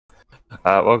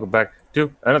Welcome back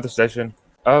to another session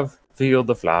of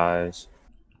Field of Flies.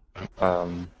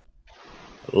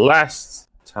 Last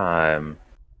time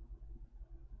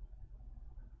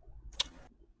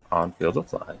on Field of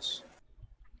Flies,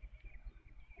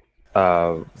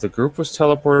 the group was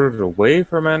teleported away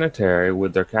from Anatari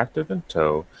with their captive in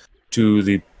tow to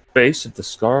the base of the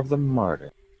Scar of the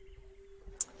Martyr,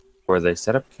 where they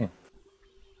set up camp.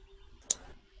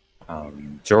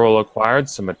 Jorel acquired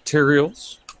some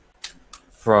materials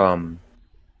from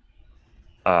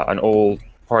an old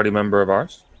party member of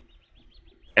ours,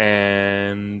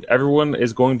 and everyone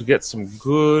is going to get some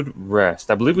good rest.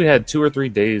 I believe we had 2 or 3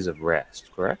 days of rest,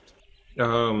 correct?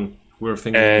 We're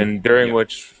thinking, and during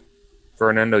which,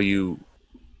 Fernando, you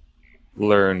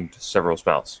learned several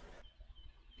spells.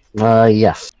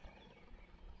 Yes.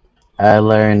 I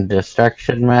learned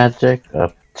Destruction Magic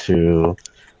up to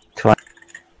 20.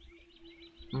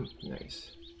 Nice.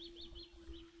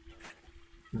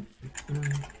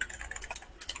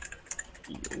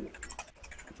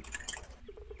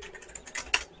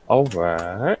 All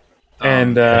right.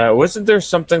 And wasn't there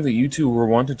something that you two were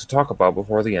wanting to talk about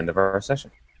before the end of our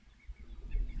session?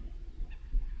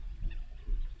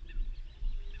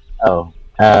 Oh,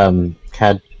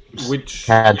 Which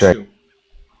Cadric. two?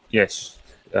 Yes.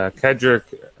 Kedrick,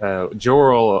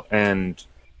 Jorel, and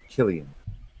Killian.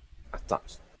 I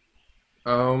thought.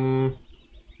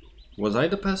 Was I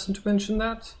the person to mention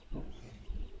that?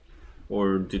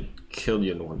 Or did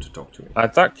Killian want to talk to me? I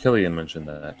thought Killian mentioned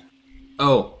that.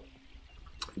 Oh.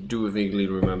 I do vaguely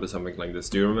remember something like this.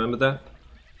 Do you remember that?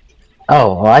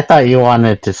 Oh, well, I thought you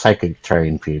wanted to psychic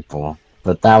train people,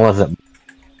 but that wasn't.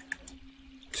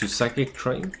 To psychic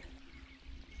train?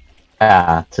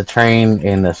 Yeah, to train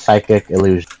in the psychic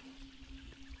illusion.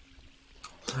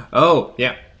 Oh,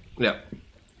 yeah.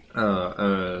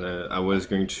 I was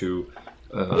going to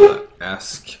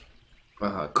ask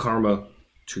Karma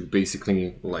to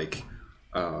basically like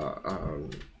allow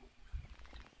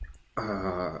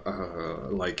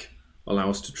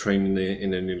us to train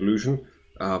in an illusion.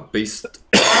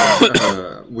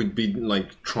 We'd be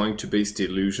like trying to base the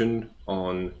illusion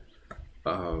on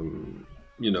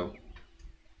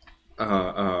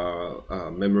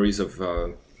memories of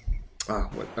on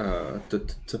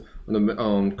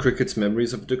Cricket's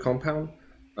memories of the compound,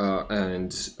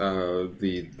 and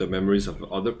the memories of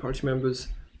other party members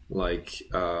like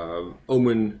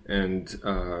Omen and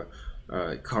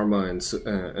Karma and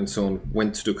so on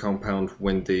went to the compound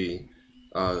when they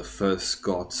first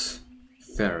got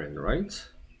Farron, right?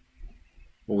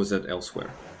 Or was that elsewhere?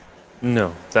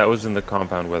 No, that was in the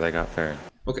compound where they got Farron.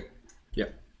 Okay, yeah.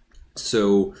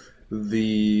 So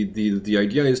the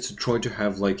idea is to try to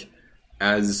have like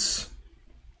as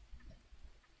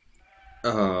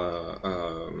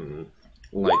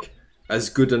as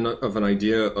good of an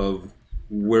idea of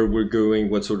where we're going,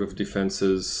 what sort of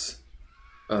defenses,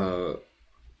 what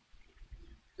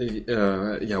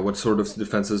sort of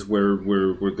defenses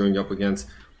we're going up against,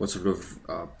 what sort of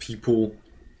people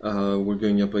we're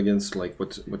going up against, like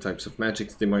what types of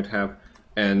magics they might have,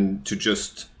 and to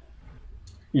just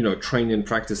train and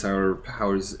practice our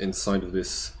powers inside of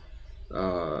this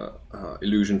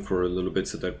illusion for a little bit,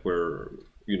 so that we're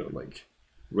like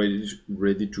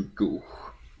ready to go.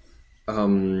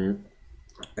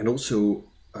 And also,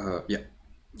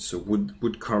 so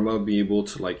would Karma be able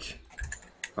to like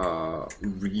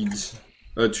read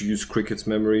to use Cricket's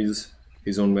memories,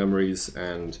 his own memories,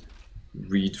 and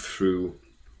read through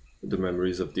the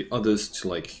memories of the others to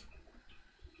like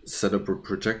set up a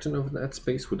projection of that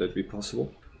space? Would that be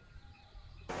possible?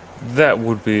 That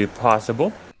would be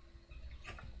possible.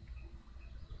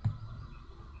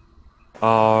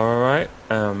 All right.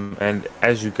 And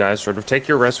as you guys sort of take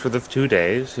your rest for the 2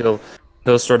 days, he'll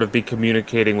sort of be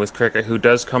communicating with Cricket, who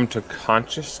does come to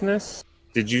consciousness.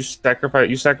 Did you sacrifice?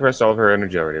 You sacrificed all of her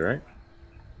energy already, right?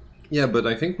 Yeah, but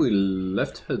I think we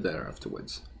left her there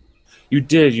afterwards. You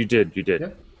did. Yeah.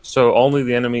 So only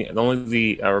the enemy,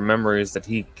 only the memories that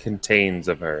he contains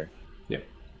of her. Yeah,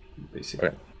 basically.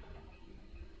 Okay.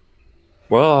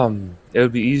 Well, it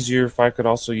would be easier if I could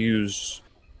also use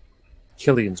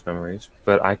Killian's memories,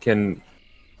 but I can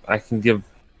give.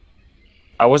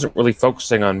 I wasn't really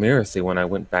focusing on Mirathi when I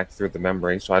went back through the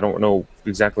memory, so I don't know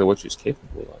exactly what she's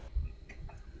capable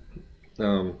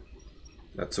of.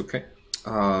 That's okay.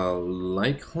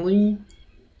 Likely.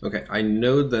 Okay, I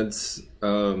know that's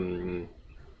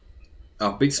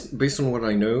based on what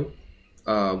I know.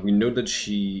 We know that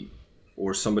she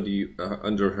or somebody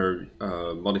under her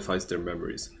modifies their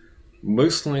memories.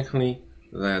 Most likely,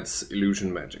 that's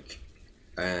illusion magic,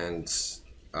 and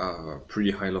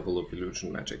pretty high level of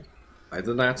illusion magic.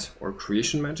 either that or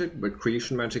creation magic, but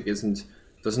creation magic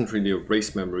doesn't really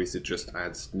erase memories, it just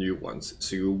adds new ones.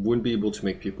 So you wouldn't be able to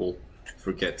make people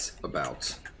forget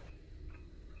about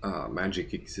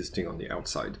magic existing on the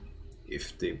outside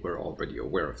if they were already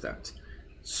aware of that.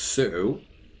 So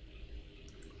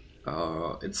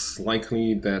it's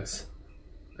likely that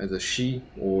either she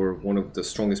or one of the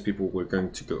strongest people we're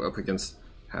going to go up against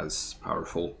has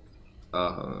powerful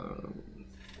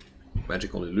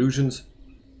magical illusions.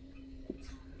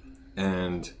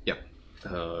 And yeah,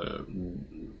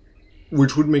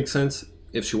 which would make sense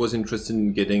if she was interested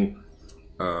in getting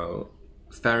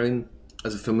Farron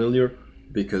as a familiar,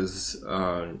 because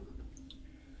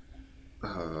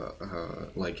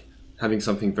like having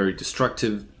something very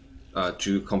destructive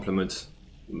to complement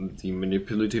the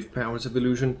manipulative powers of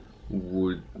illusion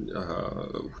would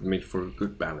make for a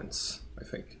good balance, I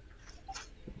think.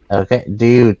 Okay.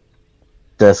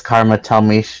 Does Karma tell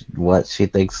me what she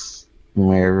thinks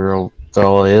Muriel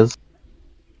is?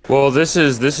 Well, this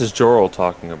is Jorl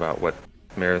talking about what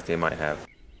Merithy might have.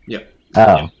 Yeah.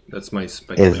 Oh, Yeah, that's my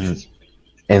speculation.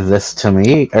 is this to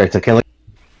me or to Killian?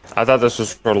 I thought this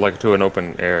was sort of like to an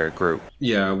open air group.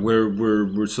 Yeah,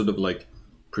 we're sort of like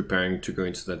preparing to go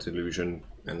into that illusion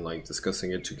and like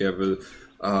discussing it together.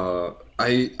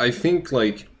 I think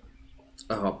like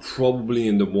probably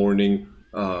in the morning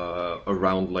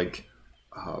around like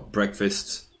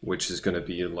breakfast, which is gonna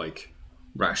be like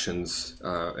rations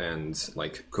and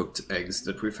like cooked eggs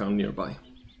that we found nearby.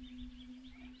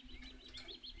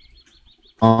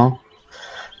 Oh,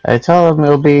 I tell him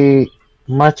it'll be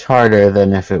much harder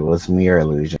than if it was mere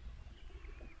illusion.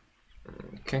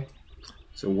 Okay.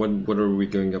 So what are we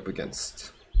going up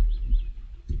against?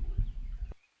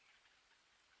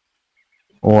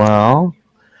 Well,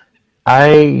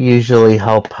 I usually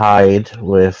help hide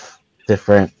with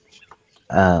different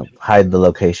hide the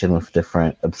location with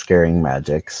different obscuring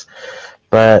magics,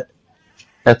 but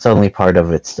that's only part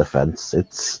of its defense.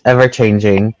 It's ever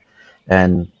changing,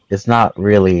 and it's not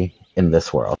really in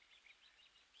this world.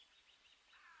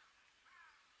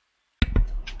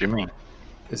 What do you mean?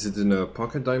 Is it in a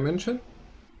pocket dimension?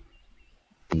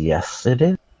 Yes, it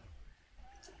is.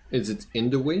 Is it in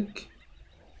the wake?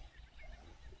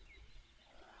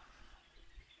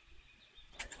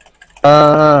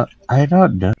 I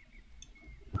don't know.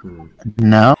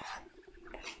 No.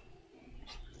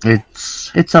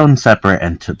 It's its own separate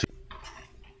entity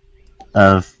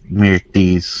of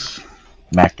Mirthi's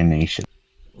machination.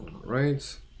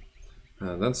 Right.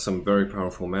 That's some very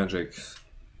powerful magic.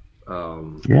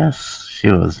 Yes, she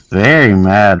was very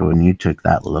mad when you took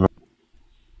that little.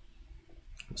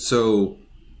 So,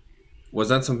 was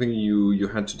that something you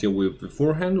had to deal with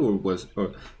beforehand, or was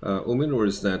Omen, or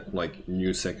is that like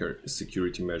new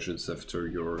security measures after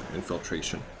your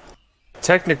infiltration?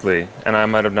 Technically, and I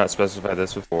might have not specified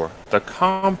this before, the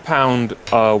compound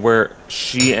where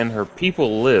she and her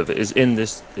people live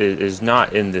is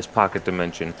not in this pocket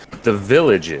dimension. The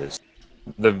village is.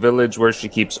 The village where she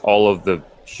keeps all of the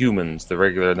humans, the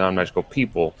regular non-magical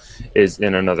people, is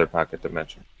in another pocket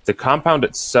dimension. The compound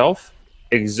itself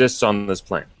exists on this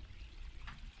plane.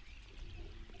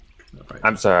 Right.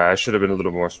 I'm sorry, I should have been a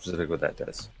little more specific with that,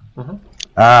 Des.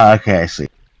 Ah, okay, I see.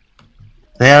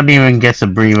 They don't even get to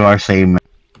breathe or say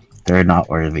they're not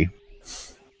worthy.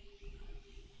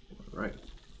 Right.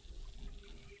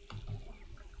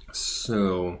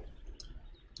 So,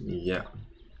 yeah.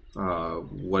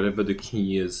 Whatever the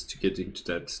key is to get into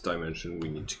that dimension, we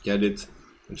need to get it,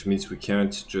 which means we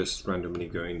can't just randomly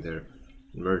go in there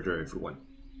and murder everyone.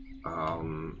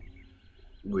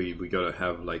 We gotta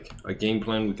have like a game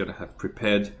plan. We gotta have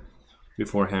prepared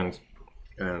beforehand,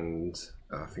 and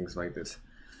things like this.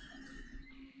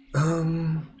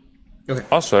 Okay.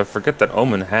 Also, I forget that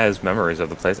Omen has memories of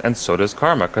the place, and so does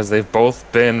Karma, because they've both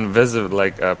been visited,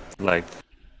 like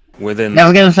within. I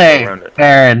was gonna say, around it.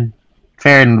 Farron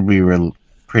would be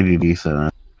pretty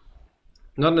decent.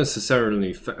 Not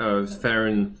necessarily.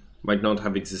 Farron might not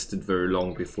have existed very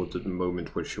long before the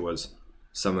moment where she was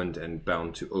summoned and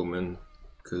bound to Omen,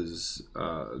 because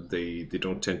they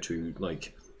don't tend to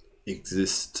like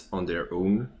exist on their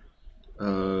own a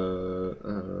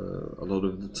lot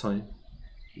of the time.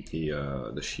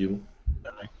 The shield.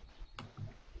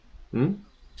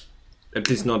 At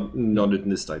least not in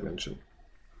this dimension.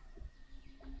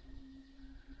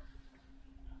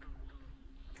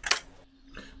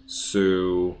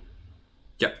 So,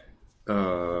 yeah.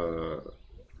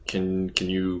 Can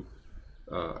you,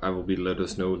 Appleby, let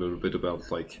us know a little bit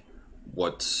about like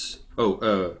what?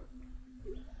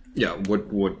 Yeah,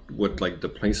 what like the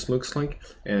place looks like?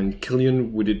 And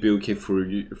Killian, would it be okay for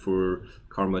you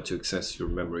Karma to access your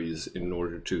memories in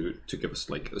order to give us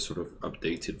like a sort of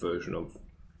updated version of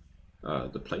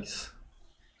the place.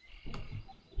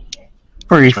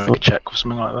 Briefly. Make a check or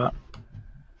something like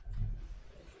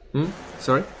that.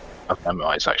 Sorry? I've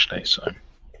memorized actually, so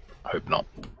I hope not.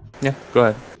 Yeah, go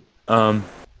ahead.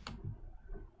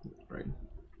 Right.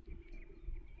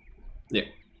 Yeah.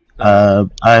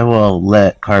 I will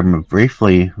let Karma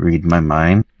briefly read my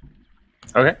mind.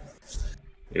 Okay.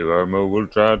 Karma will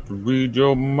try to read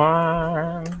your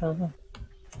mind.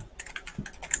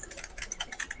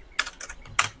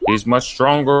 He's much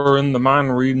stronger in the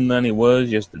mind reading than he was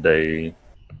yesterday.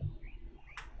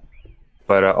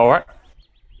 But, alright.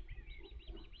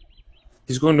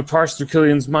 He's going to parse through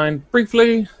Killian's mind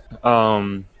briefly.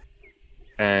 And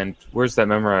where's that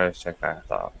memorize check I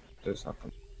thought? There's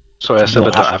nothing. Sorry, I said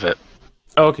I don't have it.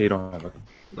 Oh, okay, you don't have it.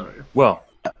 No, yeah. Well,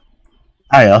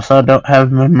 I also don't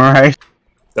have memorized.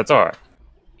 that's alright.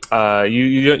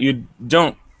 You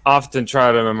don't often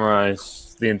try to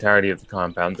memorize the entirety of the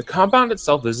compound. The compound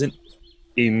itself isn't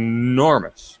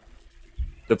enormous.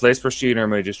 The place where she and her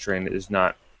mages train is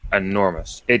not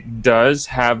enormous. It does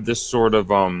have this sort of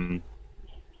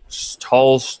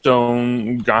tall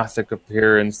stone gothic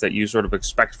appearance that you sort of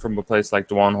expect from a place like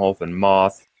Dwanholf and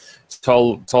Moth. It's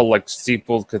tall like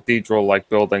steepled cathedral like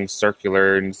building,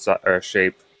 circular in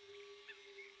shape.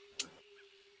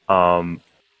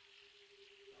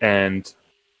 And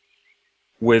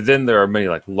within there are many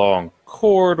like long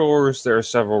corridors. There are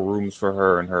several rooms for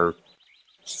her and her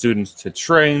students to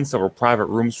train, several private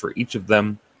rooms for each of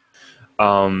them.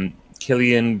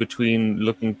 Killian, between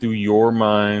looking through your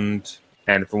mind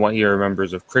and from what he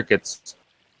remembers of Cricket's,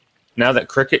 now that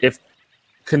Cricket, if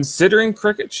considering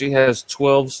Cricket, she has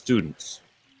 12 students.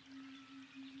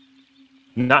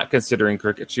 Not considering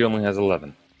Cricket, she only has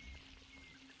 11.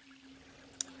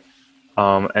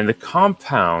 And the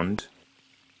compound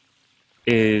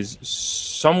is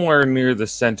somewhere near the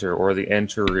center, or the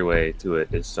entryway to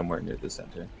it is somewhere near the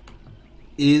center.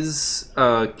 Is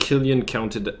Killian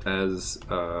counted as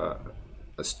a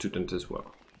student as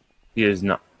well? He is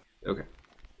not. Okay.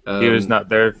 He was not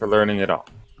there for learning at all.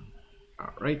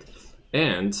 All right.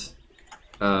 And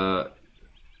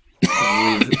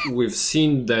we've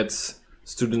seen that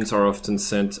students are often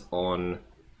sent on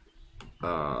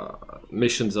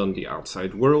missions on the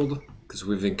outside world, because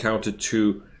we've encountered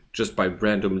two just by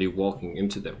randomly walking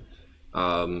into them.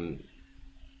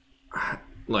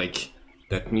 Like,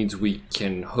 that means we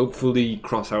can hopefully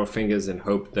cross our fingers and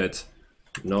hope that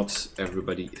not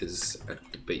everybody is at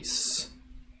the base.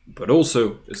 But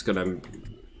also, it's gonna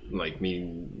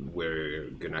mean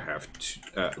we're gonna have to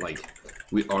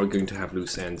we are going to have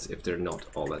loose ends if they're not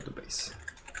all at the base.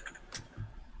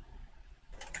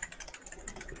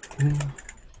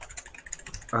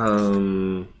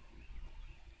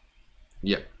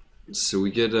 Yeah. So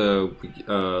we get so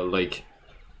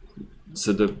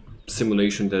the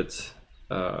simulation that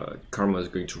Karma is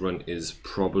going to run is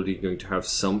probably going to have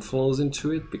some flaws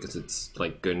into it, because it's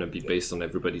like going to be based on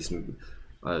everybody's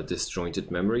disjointed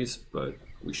memories, but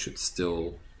we should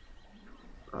still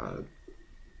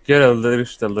Get a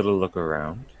little look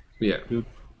around. yeah.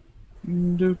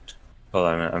 Doot. Hold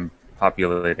on, I'm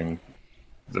populating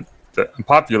I'm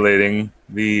populating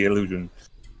the illusion.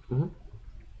 Mhm.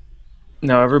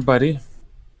 Now, everybody,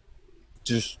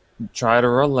 just try to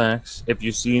relax. If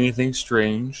you see anything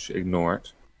strange, ignore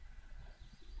it.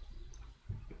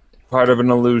 Part of an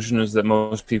illusion is that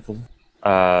most people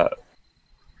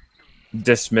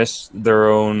dismiss their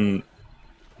own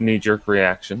knee-jerk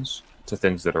reactions to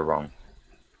things that are wrong,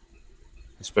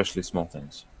 especially small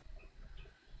things.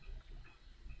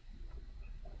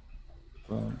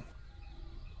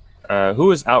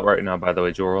 Who is out right now, by the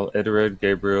way, Jorel? Iterid,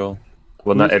 Gabriel?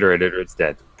 Well, not Iterid, Iterid's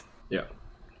dead. Yeah.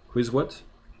 Who's what?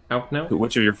 Out now?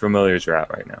 Which of your familiars are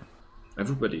out right now?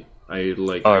 Everybody.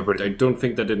 Everybody. I don't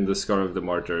think that in the Scar of the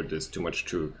Martyr there's too much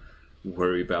to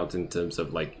worry about in terms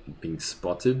of like being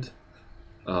spotted.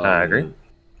 I agree.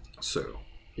 So,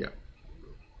 yeah.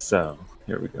 So,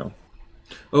 here we go.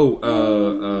 Oh,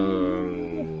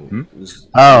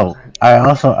 Oh, I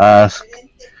also asked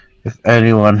if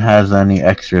anyone has any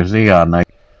extra Xeon,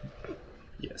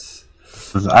 yes.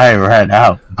 because I ran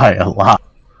out by a lot.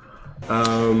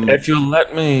 If you'll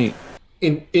let me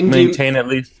in maintain at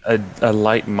least a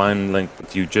light mind link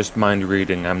with you, just mind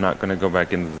reading, I'm not going to go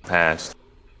back into the past,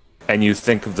 and you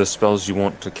think of the spells you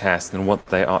want to cast and what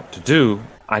they ought to do,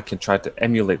 I can try to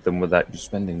emulate them without you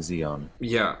spending Xeon.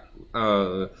 Yeah,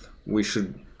 we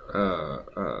should,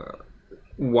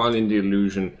 while in the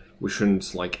illusion, we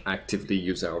shouldn't like actively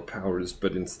use our powers,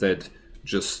 but instead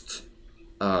just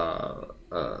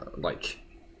like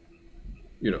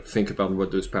think about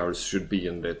what those powers should be,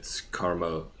 and let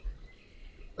Karma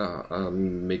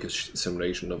make a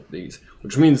simulation of these.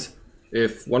 Which means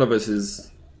if one of us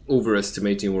is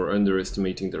overestimating or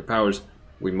underestimating their powers,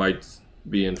 we might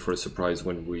be in for a surprise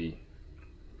when we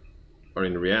are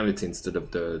in reality instead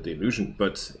of the illusion.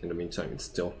 But in the meantime, it's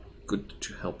still good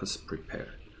to help us prepare.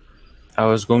 I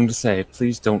was going to say,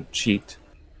 please don't cheat.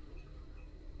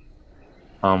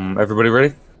 Everybody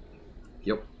ready?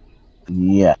 Yep.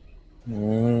 Yeah.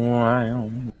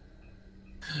 The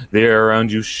air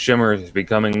around you shimmers,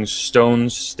 becoming stone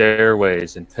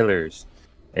stairways and pillars,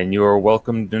 and you are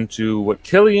welcomed into what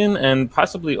Killian and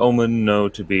possibly Omen know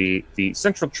to be the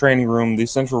central training room, the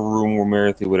central room where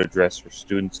Merithy would address her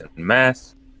students en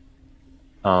masse,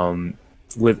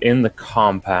 within the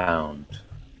compound.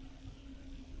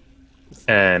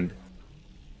 And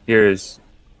here's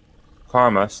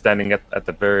Karma standing at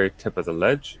the very tip of the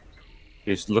ledge.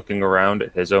 He's looking around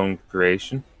at his own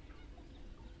creation.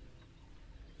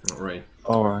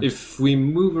 All right. If we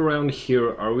move around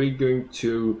here, are we going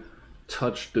to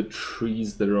touch the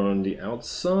trees that are on the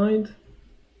outside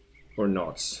or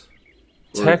not?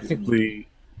 Technically,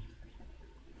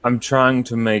 I'm trying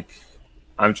to make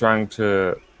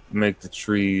the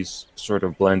trees sort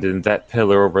of blend in. That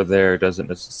pillar over there doesn't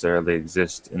necessarily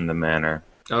exist in the manor.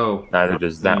 Oh. Neither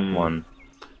does that one.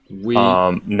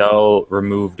 Null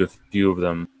removed a few of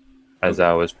them as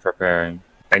I was preparing.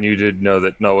 And you did know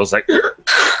that Null was like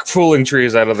pulling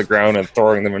trees out of the ground and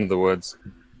throwing them into the woods.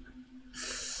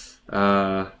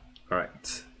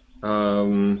 Alright.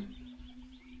 Okay,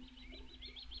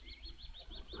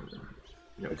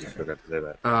 I forgot to say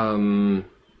that.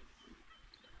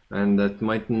 And that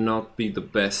might not be the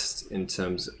best in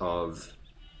terms of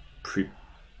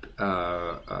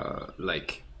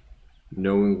like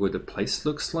knowing what the place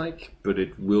looks like, but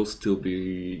it will still be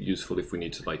useful if we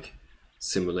need to like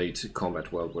simulate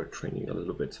combat while we're training a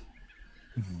little bit.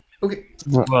 Okay.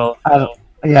 Well, I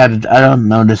don't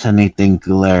notice anything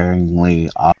glaringly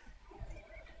off.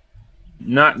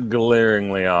 not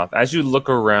glaringly off. As you look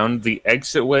around the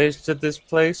exit ways to this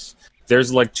place,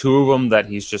 there's like two of them that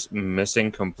he's just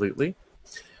missing completely.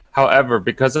 However,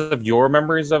 because of your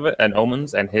memories of it and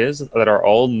Omen's and his that are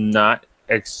all not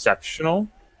exceptional,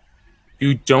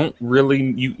 you don't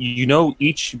really you know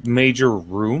each major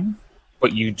room,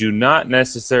 but you do not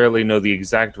necessarily know the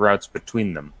exact routes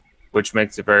between them, which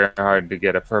makes it very hard to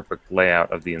get a perfect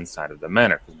layout of the inside of the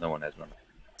manor because no one has memory.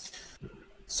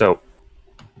 So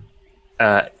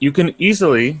you can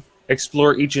easily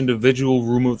explore each individual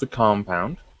room of the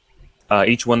compound,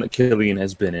 each one that Killian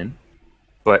has been in,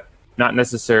 but not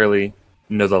necessarily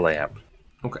know the layout.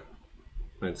 Okay,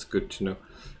 that's good to know.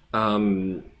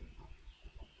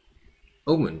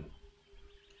 Omen,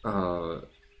 do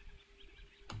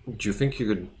you think you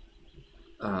could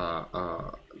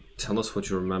tell us what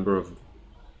you remember of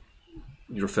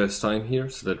your first time here,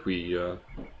 so that we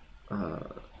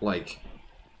like?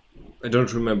 I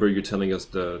don't remember you telling us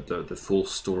the full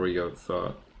story of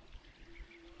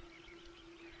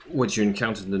what you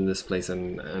encountered in this place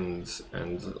and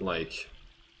like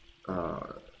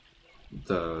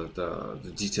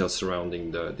the details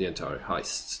surrounding the entire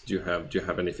heist. Do you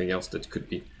have anything else that could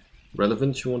be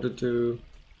relevant you wanted to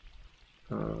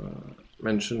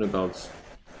mention about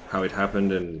how it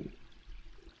happened and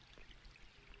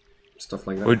stuff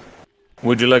like that?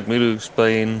 Would you like me to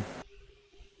explain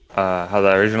how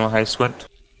the original heist went,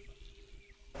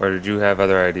 or did you have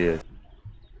other ideas?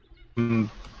 No,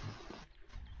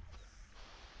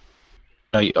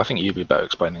 I think you'd be better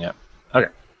explaining it. Okay.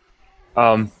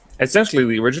 Essentially,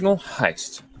 the original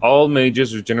heist. All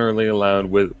mages were generally allowed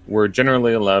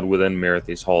within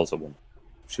Merithy's halls of woman.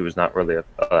 She was not really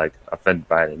offended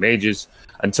by any mages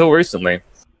until recently.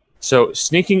 So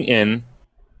sneaking in,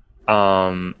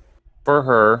 for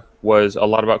her was a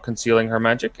lot about concealing her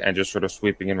magic and just sort of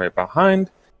sweeping in right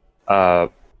behind. Karma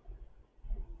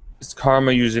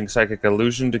using psychic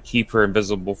illusion to keep her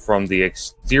invisible from the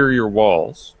exterior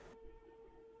walls.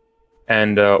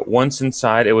 And once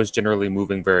inside, it was generally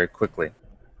moving very quickly.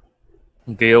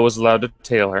 Gale was allowed to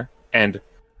tail her, and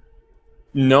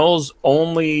Null's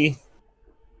only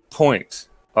point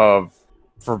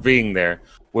for being there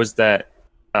was that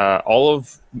all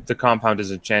of the compound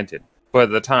is enchanted. But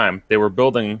at the time, they were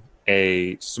building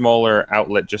a smaller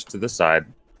outlet just to the side,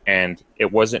 and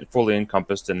it wasn't fully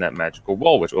encompassed in that magical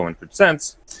wall, which Owen could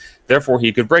sense. Therefore,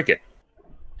 he could break it.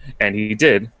 And he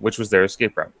did, which was their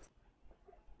escape route.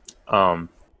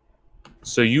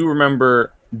 So you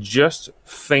remember just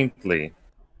faintly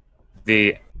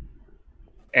the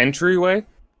entryway,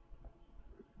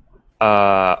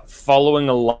 following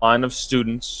a line of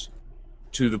students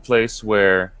to the place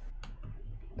where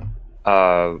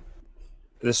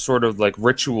this sort of like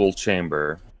ritual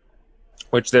chamber,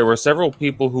 which there were several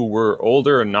people who were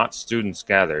older and not students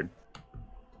gathered.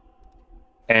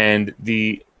 And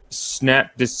the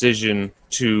snap decision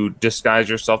to disguise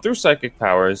yourself through psychic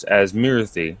powers as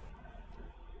Miruthi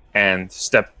and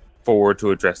step forward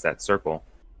to address that circle,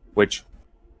 which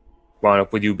wound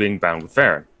up with you being bound with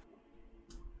Farron.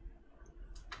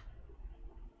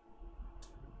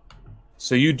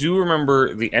 So you do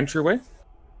remember the entryway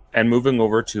and moving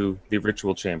over to the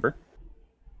ritual chamber.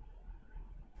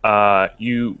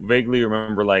 You vaguely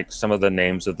remember like some of the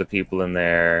names of the people in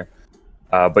there,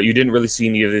 but you didn't really see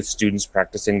any of the students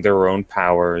practicing their own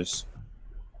powers.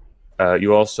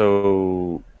 You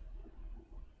also...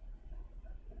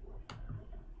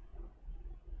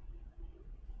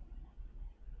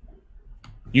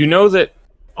 You know that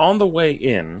on the way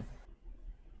in,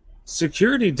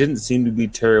 security didn't seem to be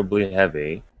terribly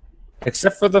heavy,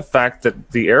 except for the fact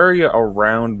that the area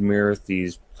around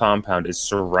Mirithi's compound is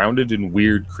surrounded in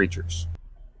weird creatures.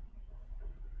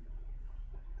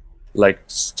 Like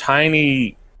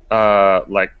tiny,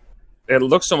 like it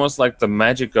looks almost like the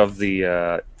magic of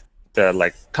the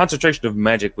like concentration of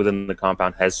magic within the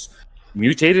compound has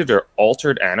mutated or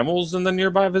altered animals in the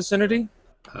nearby vicinity.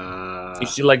 You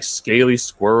see like scaly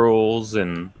squirrels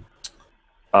and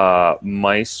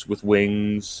mice with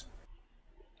wings.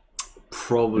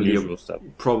 Probably Usual stuff.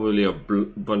 Probably a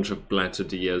bunch of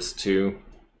Blatodias too.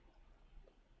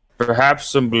 Perhaps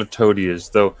some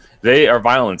Blatodias, though they are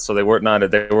violent, so they were not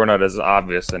as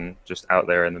obvious and just out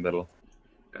there in the middle.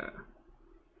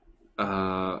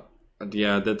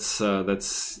 Yeah, that's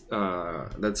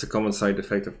a common side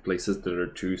effect of places that are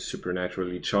too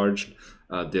supernaturally charged.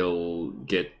 They'll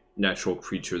get natural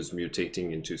creatures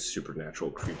mutating into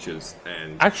supernatural creatures.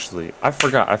 And Actually, I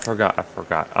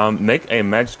forgot. Make a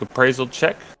magic appraisal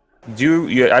check.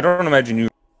 I don't imagine your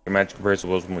magic appraisal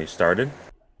was when we started.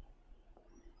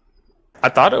 I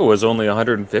thought it was only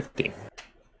 150.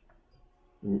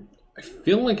 I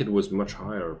feel like it was much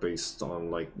higher based on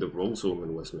like the rolls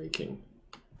Omen was making.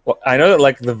 Well, I know that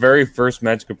like the very first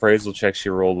magic appraisal check she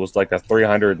rolled was like a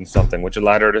 300 and something, which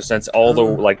allowed her to sense all the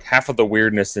like half of the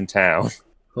weirdness in town.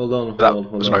 Hold on. That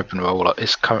was an open roll.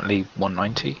 It's currently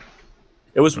 190.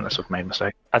 It was. Unless I've made a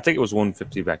mistake. I think it was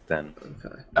 150 back then.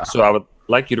 Okay. So I would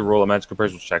like you to roll a magic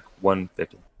appraisal check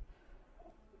 150.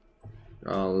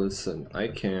 Listen, I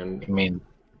can. You mean?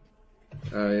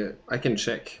 I can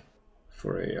check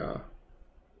for a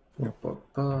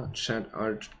chat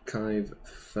archive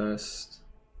first.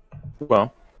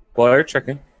 Well, while you're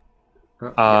checking,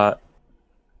 Yeah.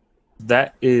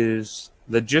 that is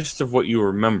the gist of what you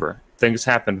remember. Things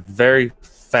happened very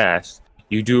fast.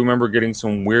 You do remember getting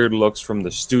some weird looks from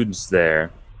the students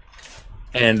there,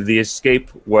 and the escape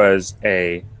was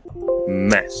a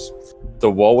mess.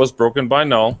 The wall was broken by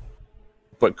Null,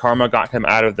 but Karma got him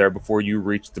out of there before you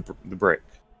reached the break.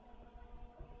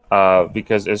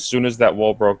 Because as soon as that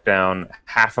wall broke down,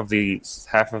 half of the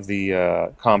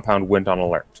compound went on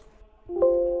alert.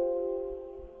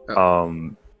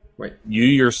 Wait. You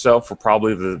yourself were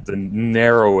probably the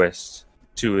narrowest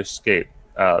to escape,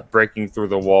 breaking through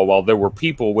the wall while there were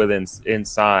people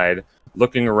inside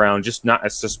looking around, just not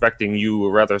as suspecting you, a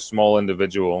rather small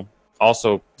individual,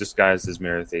 also disguised as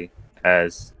Miruthi,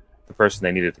 as the person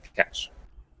they needed to catch.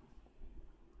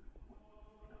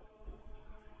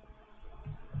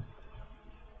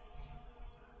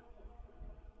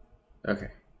 Okay.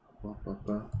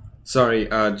 Sorry,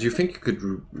 do you think you could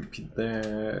repeat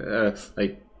that?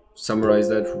 Like, summarize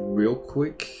that real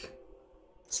quick?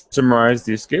 Summarize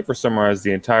the escape or summarize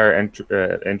the entire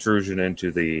intrusion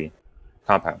into the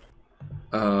compound?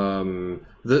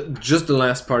 Just the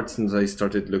last part, since I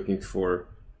started looking for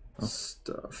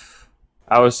stuff.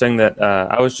 I was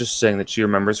just saying that she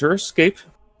remembers her escape.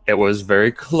 It was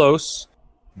very close,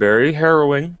 very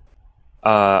harrowing.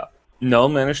 Null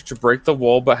managed to break the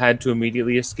wall, but had to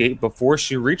immediately escape before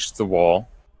she reached the wall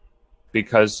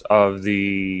because of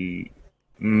the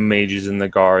mages and the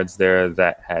guards there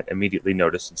that had immediately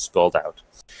noticed and spilled out.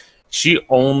 She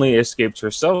only escaped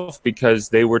herself because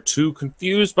they were too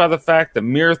confused by the fact that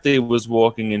Miruthi was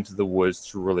walking into the woods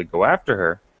to really go after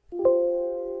her.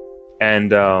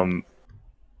 And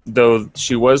though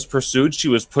she was pursued, she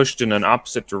was pushed in an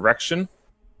opposite direction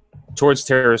towards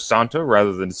Terra Santa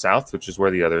rather than south, which is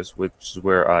where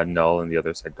Null and the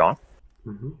others had gone.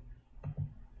 Mm-hmm.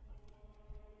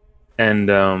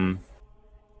 And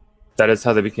that is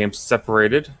how they became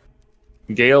separated.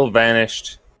 Gale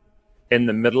vanished in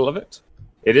the middle of it.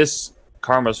 It is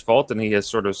Karma's fault, and he has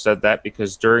sort of said that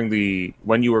because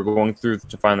when you were going through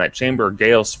to find that chamber,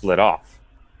 Gale split off.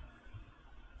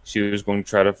 She was going to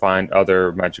try to find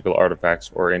other magical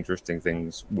artifacts or interesting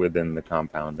things within the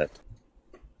compound that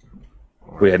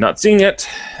we had not seen yet,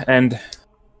 and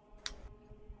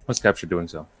was captured doing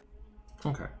so.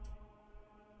 Okay.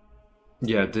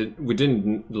 Yeah, we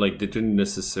didn't they didn't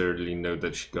necessarily know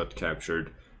that she got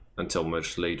captured until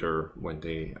much later when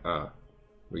they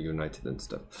reunited and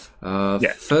stuff.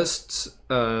 Yeah. First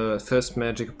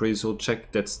magic appraisal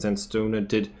check that Stan Stoner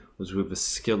did was with a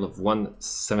skill of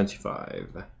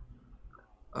 175.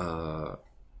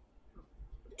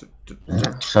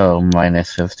 So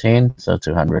minus 15, so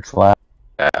 200 flat.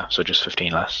 Yeah, so just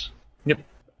 15 less. Yep.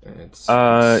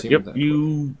 Yep.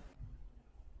 You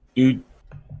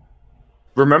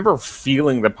remember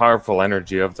feeling the powerful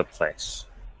energy of the place.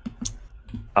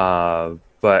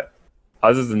 But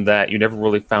other than that, you never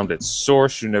really found its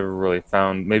source. You never really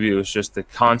found... Maybe it was just the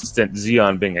constant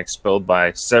Xeon being expelled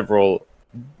by several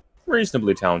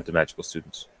reasonably talented magical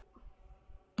students.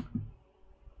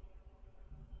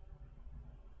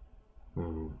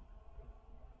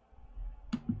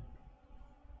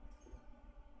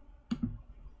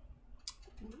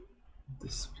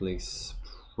 This place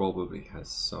probably has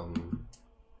some...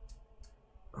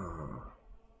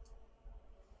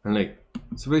 and like,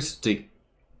 it's supposed to take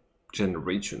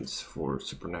generations for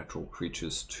supernatural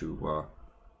creatures to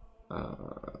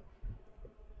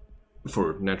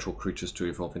for natural creatures to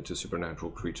evolve into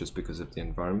supernatural creatures because of the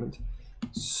environment.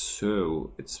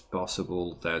 So it's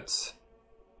possible that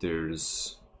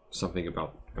there's something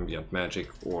about ambient magic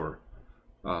or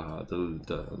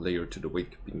the layer to the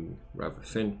wake being rather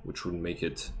thin, which would make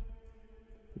it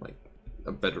like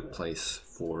a better place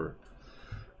for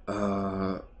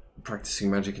practicing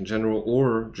magic in general,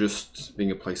 or just being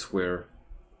a place where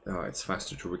it's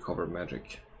faster to recover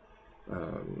magic.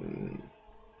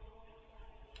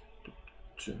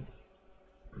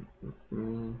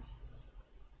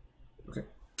 Okay.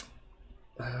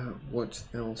 What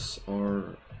else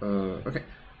are... okay.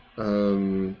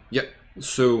 Yeah,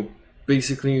 so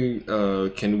basically,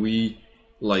 can we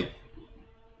like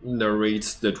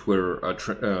narrate that we're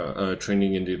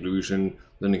training in the illusion,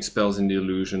 learning spells in the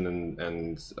illusion,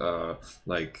 and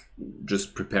like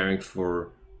just preparing for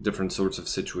different sorts of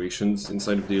situations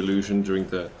inside of the illusion during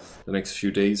the next few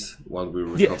days while we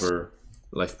recover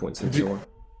life points and so on.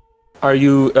 Are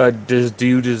you do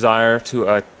you desire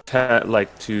to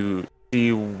to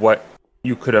see what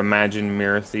you could imagine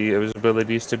Mirathe's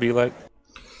abilities to be like?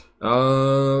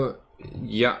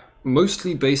 Yeah,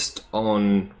 mostly based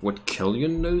on what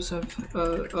Killian knows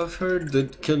of her.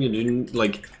 Did Killian didn't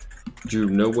like? Do you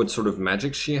know what sort of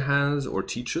magic she has or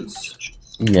teaches?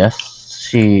 Yes,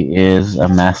 she is a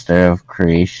master of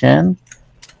creation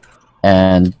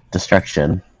and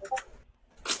destruction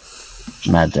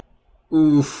magic.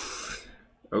 Oof.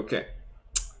 Okay.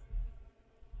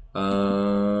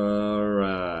 Alright.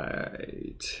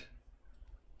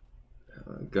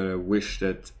 I'm gonna wish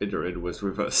that Idrid was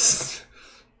with us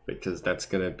because that's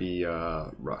gonna be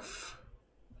rough.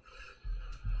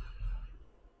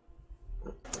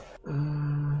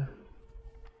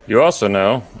 You also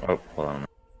know... Oh, hold on.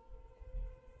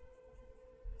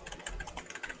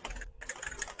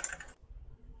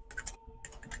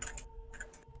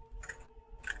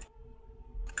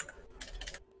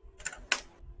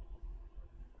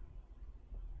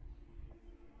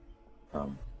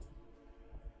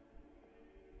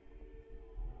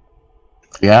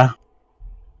 Yeah.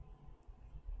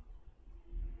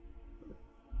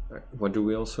 What do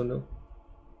we also know?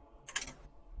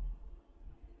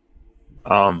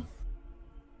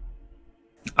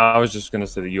 I was just gonna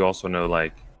say that you also know,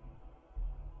 like,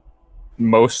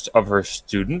 most of her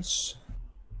students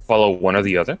follow one or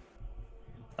the other,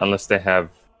 unless they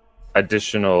have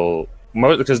additional...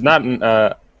 Because not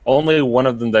only one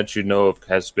of them that you know of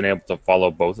has been able to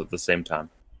follow both at the same time.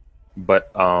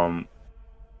 But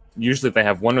usually they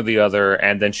have one or the other,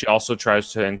 and then she also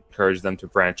tries to encourage them to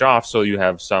branch off, so you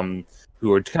have some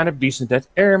who are kind of decent at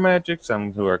air magic,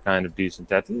 some who are kind of decent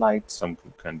at light, some who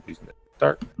are kind of decent at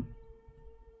dark.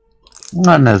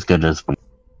 Not as good as me.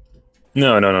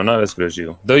 No, not as good as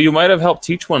you. Though you might have helped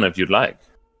teach one if you'd like.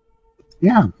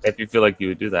 Yeah. If you feel like you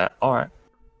would do that. Alright.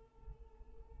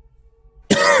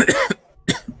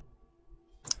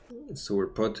 So we're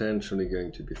potentially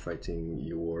going to be fighting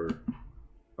your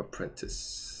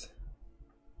apprentice.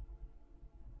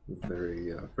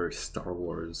 Very, very Star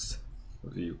Wars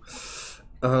view.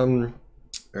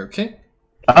 Okay.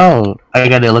 Oh, I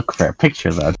gotta look for a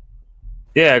picture though.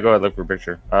 Yeah, go ahead, look for a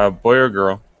picture. Boy or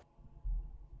girl?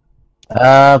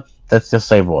 Let's just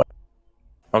say boy.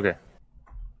 Okay.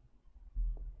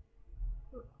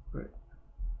 Right.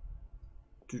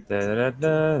 Da, da,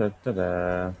 da, da, da,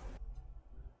 da.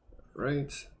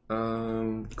 right.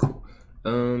 Cool.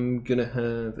 I'm gonna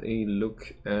have a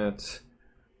look at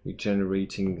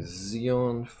regenerating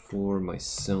Xeon for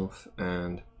myself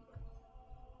and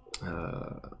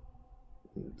the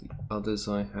others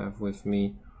I have with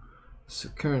me. So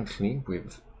currently,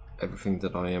 with everything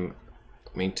that I am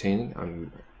maintaining,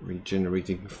 I'm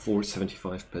regenerating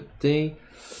 475 per day.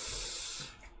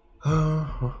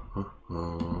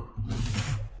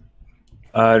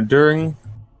 During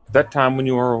that time when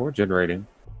you are regenerating,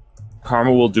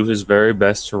 Karma will do his very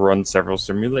best to run several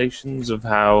simulations of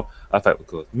how a fight would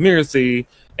go with Mirthi,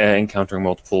 encountering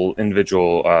multiple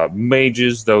individual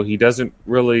mages, though he doesn't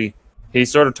really... He's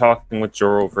sort of talking with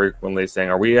Joro frequently, saying,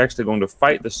 are we actually going to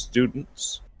fight the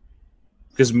students?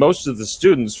 Because most of the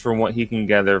students, from what he can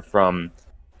gather from,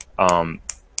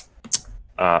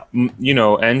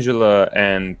 Angela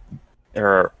and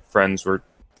her friends were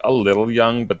a little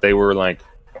young, but they were like...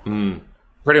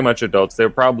 pretty much adults. They're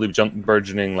probably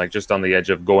burgeoning, like just on the edge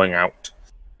of going out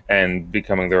and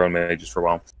becoming their own mages for a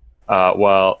while.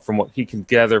 While from what he can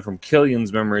gather from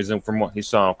Killian's memories and from what he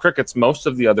saw of Cricket's, most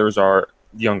of the others are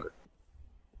younger.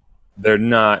 They're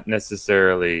not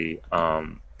necessarily,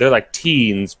 they're like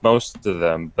teens, most of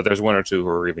them, but there's one or two who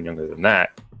are even younger than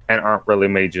that and aren't really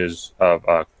mages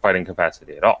of fighting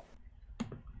capacity at all.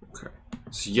 Okay.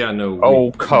 So yeah, no.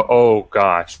 Oh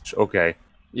gosh. Okay.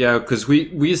 Yeah, because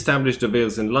we established the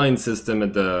Veils in Line system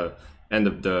at the end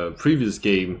of the previous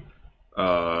game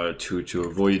to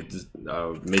avoid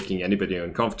making anybody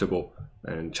uncomfortable,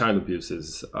 and child abuse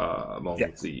is among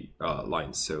the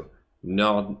lines. So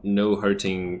no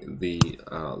hurting the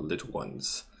little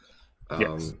ones.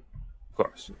 Yes, of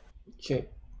course. Okay.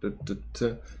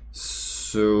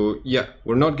 So yeah,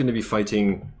 we're not going to be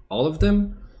fighting all of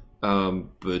them,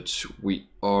 but we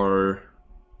are.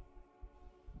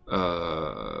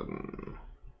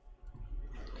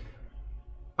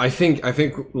 I think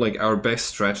like our best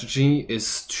strategy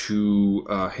is to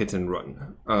hit and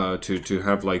run, to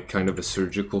have like kind of a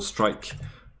surgical strike,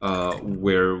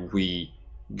 where we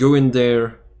go in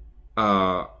there,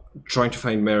 trying to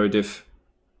find Meredith,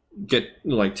 get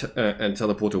like and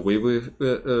teleport away with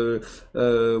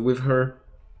her,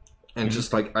 and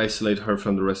just like isolate her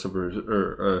from the rest of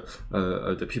her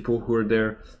the people who are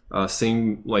there.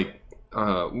 Same like.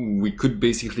 We could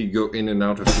basically go in and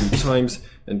out a few times,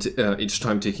 and each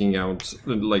time taking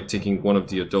one of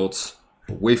the adults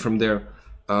away from there.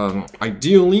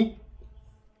 Ideally,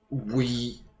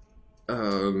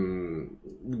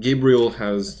 Gabriel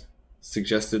has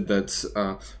suggested that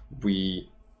we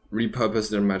repurpose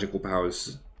their magical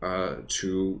powers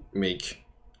to make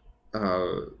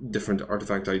different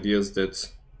artifact ideas that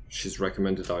she's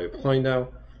recommended I apply now.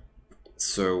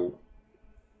 So.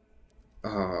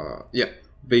 Yeah,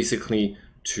 basically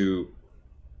to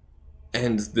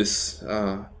end this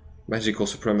magical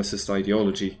supremacist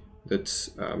ideology that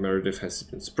Meredith has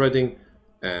been spreading,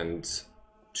 and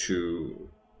to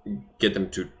get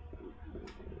them to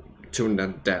tone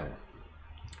that down.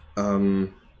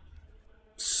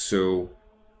 So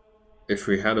if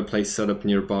we had a place set up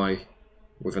nearby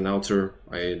with an altar,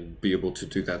 I'd be able to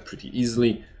do that pretty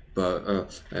easily,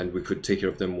 but and we could take care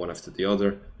of them one after the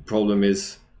other. The problem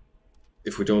is,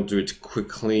 if we don't do it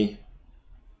quickly,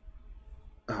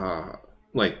 they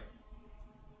might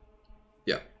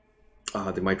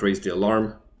raise the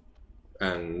alarm,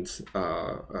 and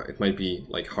it might be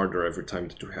like harder every time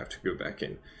that we have to go back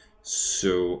in.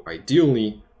 So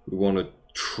ideally, we want to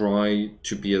try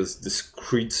to be as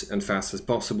discreet and fast as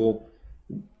possible.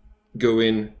 Go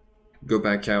in, go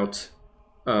back out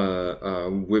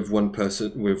with one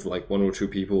person, with like one or two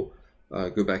people.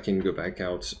 Go back in, go back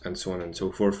out, and so on and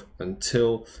so forth,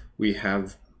 until we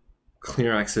have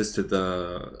clear access to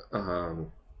the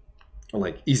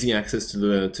easy access to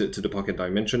the pocket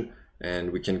dimension,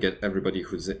 and we can get everybody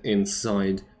who's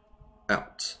inside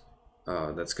out.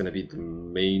 That's going to be the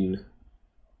main.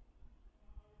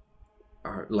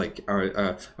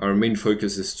 Our main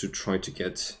focus is to try to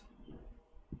get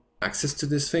access to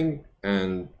this thing,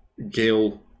 and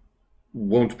Gale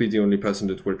won't be the only person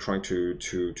that we're trying to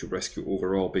rescue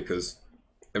overall, because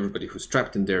everybody who's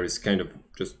trapped in there is kind of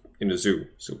just in a zoo,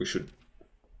 so we should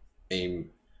aim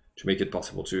to make it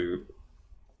possible to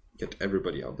get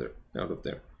everybody out of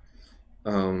there.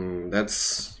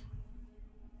 That's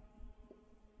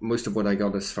most of what I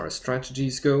got as far as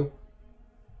strategies go.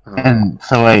 And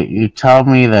so wait, you tell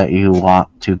me that you want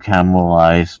to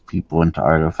cannibalize people into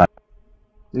artifacts?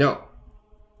 No.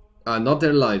 Not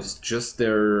their lives, just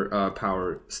their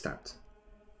power stat.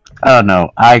 Oh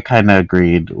no, I kind of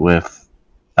agreed with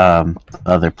the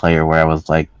other player where I was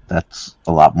like, that's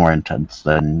a lot more intense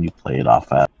than you play it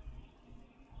off at.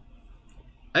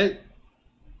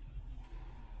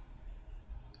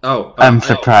 Oh, I'm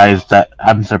surprised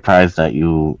that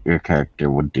your character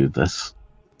would do this.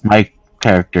 My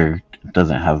character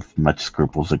doesn't have much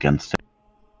scruples against it.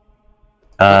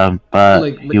 But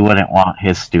like he wouldn't want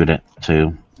his student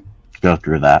to go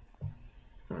through that.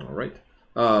 all right.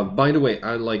 By the way,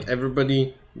 I like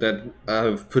everybody that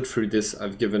I've put through this.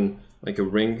 I've given like a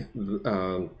ring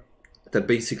that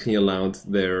basically allowed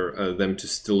them to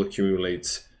still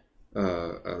accumulate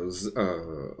Xeon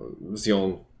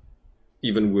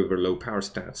even with a low power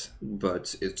stat,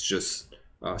 but it's just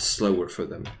slower for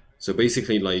them. So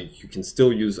basically, like you can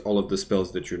still use all of the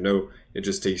spells that you know. It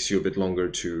just takes you a bit longer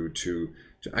to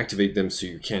activate them, so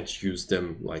you can't use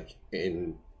them like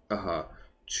in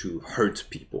to hurt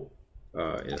people.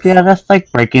 Yeah, that's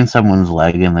like breaking someone's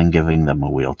leg and then giving them a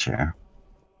wheelchair.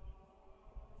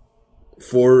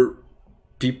 For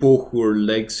people who are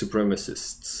leg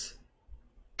supremacists.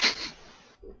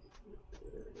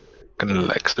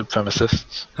 Leg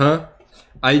supremacists. Huh?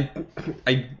 I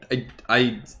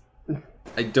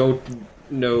don't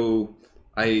know.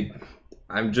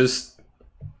 I'm just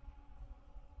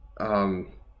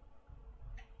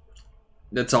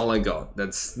that's all I got.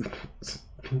 That's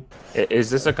Is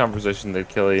this a conversation that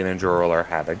Killian and Joral are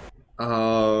having?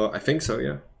 I think so,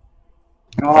 yeah.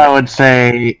 Well, I would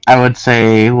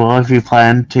say, well, if you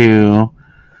plan to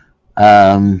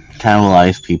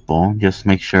cannibalize people, just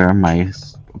make sure my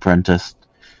apprentice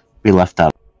be left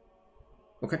out.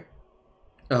 Okay.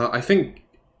 I think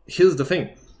here's the thing.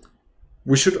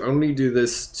 We should only do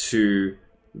this to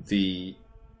the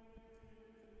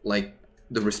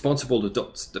responsible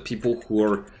adults, the people who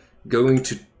are going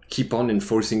to keep on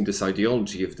enforcing this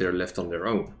ideology if they're left on their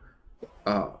own.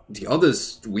 The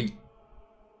others, we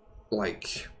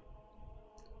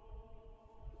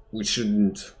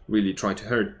shouldn't really try to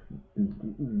hurt.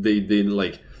 They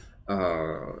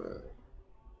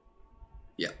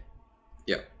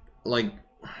like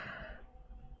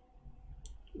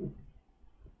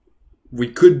we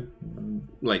could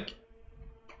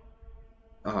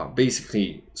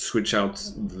basically switch out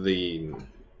the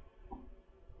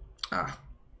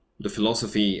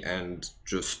philosophy and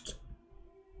just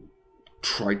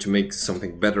try to make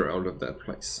something better out of that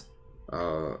place.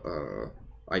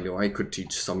 I know I could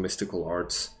teach some mystical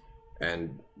arts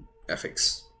and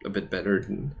ethics a bit better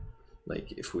than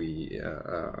if we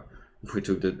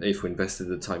invested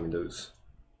the time in those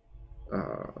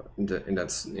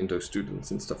in those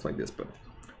students and stuff like this. But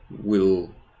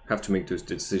we'll have to make those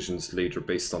decisions later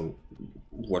based on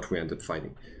what we end up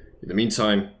finding. In the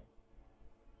meantime,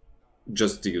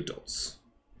 just the adults.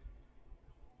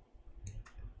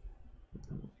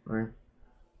 All right.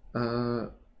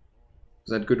 Is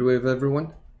that good with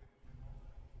everyone?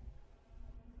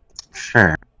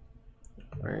 Sure.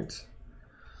 All right.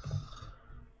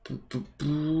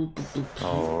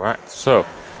 Alright, so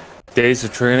days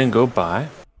of training go by.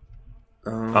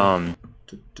 And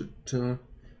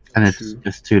it's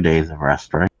just 2 days of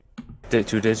rest, right?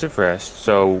 2 days of rest.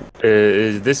 So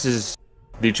this is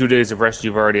the 2 days of rest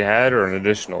you've already had, or an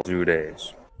additional 2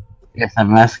 days? Yes,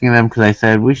 I'm asking them because I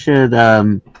said we should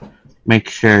make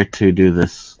sure to do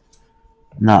this,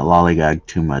 not lollygag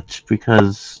too much,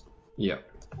 because Yeah.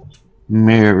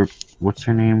 what's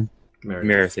her name?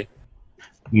 Merithy.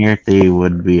 Mirthi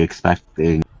would be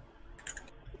expecting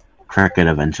Cricket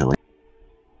eventually.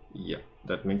 Yeah,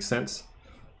 that makes sense.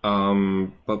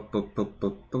 Fine.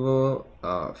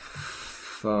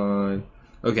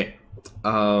 Okay.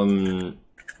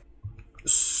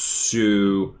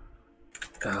 So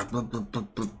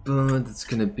that's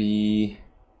gonna be.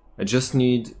 I just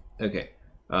need. Okay.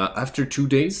 After 2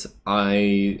 days,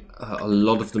 a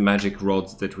lot of the magic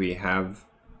rods that we have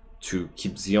to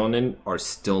keep Xeon in are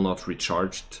still not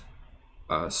recharged.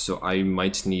 So I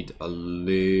might need a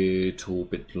little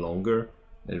bit longer,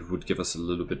 and it would give us a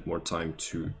little bit more time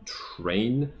to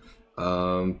train.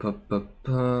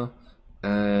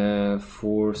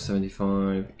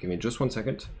 475. Give me just 1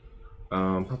 second.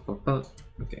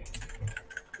 Okay.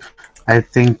 I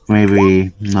think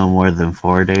maybe no more than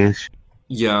 4 days.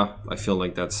 Yeah, I feel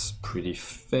like that's pretty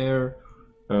fair.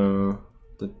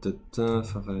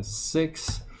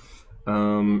 556.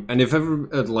 And if ever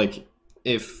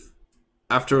if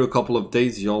after a couple of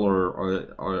days y'all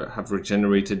are have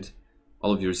regenerated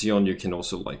all of your Xeon, you can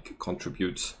also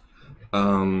contribute.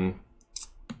 But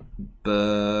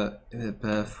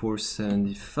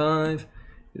 475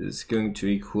 is going to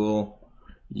equal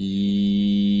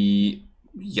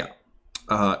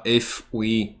if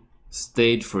we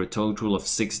stayed for a total of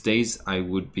 6 days, I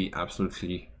would be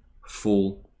absolutely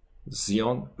full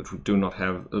Xeon, but we do not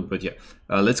have. But yeah,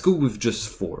 let's go with just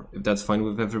 4, if that's fine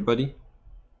with everybody.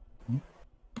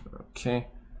 Okay.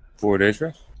 4 days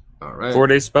rest? All right. 4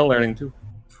 days spell learning too.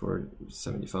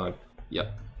 475.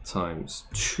 Yep. Times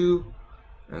 2.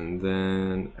 And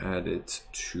then add it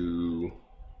to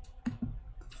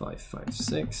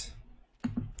 556.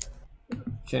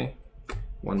 Okay.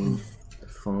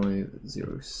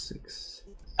 1506.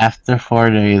 After 4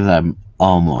 days, I'm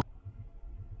almost.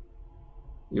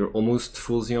 You're almost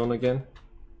full Xeon again?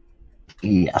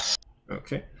 Yes.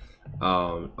 Okay.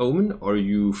 Omen, are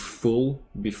you full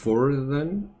before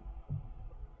then?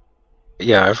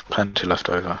 Yeah, I have plenty left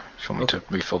over. If you want me to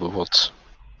refill the woods.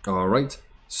 All right.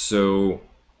 So,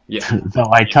 yeah. So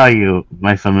I tell you,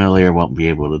 my familiar won't be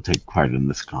able to take part in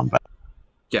this combat.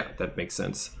 Yeah, that makes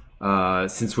sense.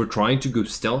 Since we're trying to go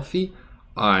stealthy,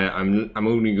 I'm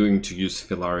only going to use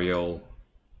Filariel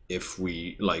if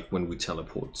we when we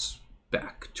teleport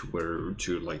back to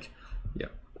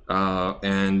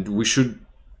and we should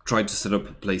try to set up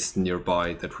a place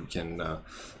nearby that we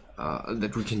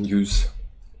can use.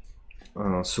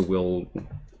 So we'll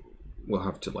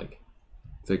have to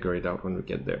figure it out when we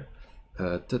get there.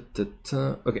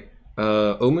 Okay,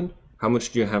 Omen, how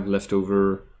much do you have left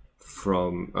over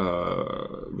from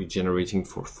regenerating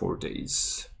for 4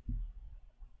 days?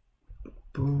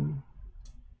 Boom.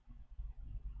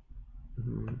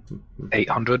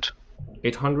 800.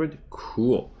 800?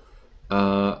 Cool.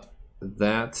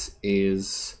 That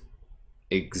is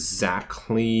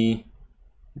exactly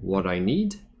what I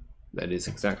need. That is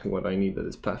exactly what I need. That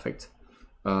is perfect.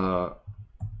 I've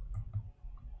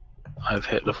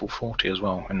hit level 40 as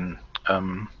well in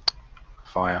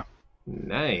fire.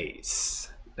 Nice.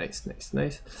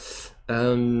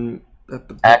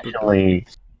 Actually,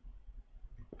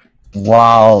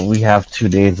 while we have 2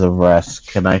 days of rest,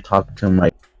 can I talk to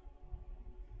my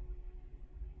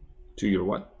To your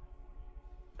what?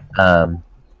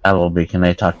 Appleby? Can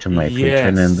I talk to my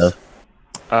patron in the?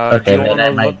 Do Okay, you then want I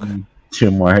to might look? need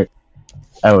 2 more.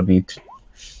 I would need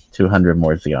 200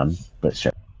 more Xeon, but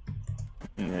sure.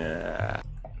 Yeah.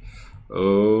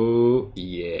 Oh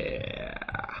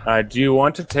yeah. Do you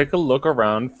want to take a look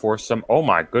around for some? Oh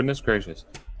my goodness gracious!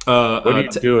 What are you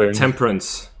doing?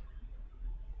 Temperance.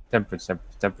 Temperance.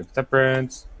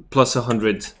 Plus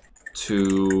 100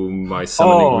 to my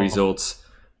summoning results,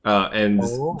 and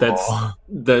that's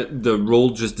the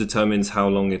roll just determines how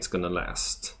long it's gonna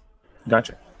last.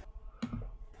 Gotcha.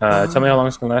 Tell me how long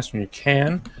it's gonna last when you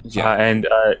can. Yeah. And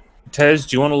Tez,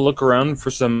 do you want to look around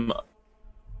for some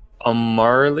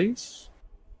Amaryllis?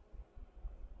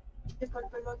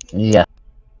 Yeah.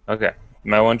 Okay.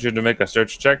 I want you to make a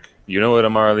search check. You know what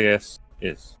Amaryllis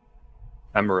is.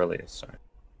 Amaryllis, sorry.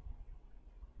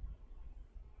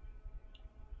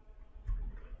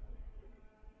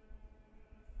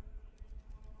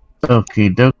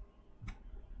 Okie doke.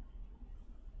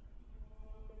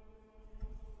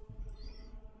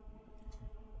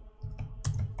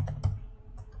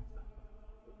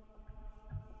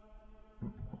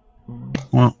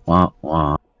 Wah, wah,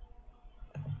 wah.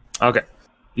 Okay.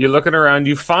 You're looking around.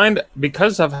 You find,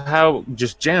 because of how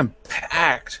just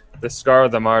jam-packed the Scar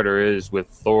of the Martyr is with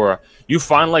Thora, you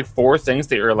find like 4 things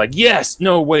that you're like, yes,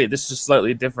 no, wait, this is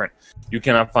slightly different. You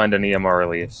cannot find any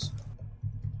Amaryllis.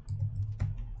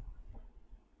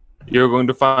 You're going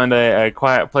to find a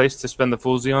quiet place to spend the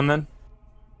full Xeon then?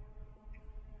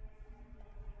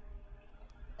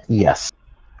 Yes.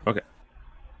 Okay.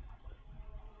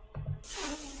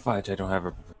 Fudge, I don't have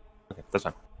a... Okay, that's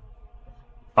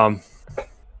fine.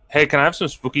 Hey, can I have some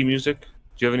spooky music?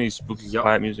 Do you have any spooky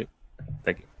quiet music?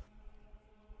 Thank you.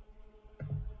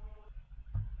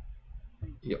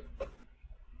 Yep.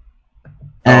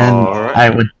 And Alright. I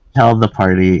would tell the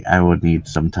party I would need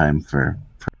some time for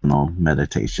personal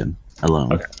meditation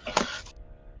alone. Okay.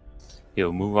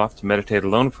 You'll move off to meditate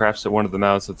alone, perhaps at one of the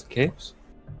mouths of the caves.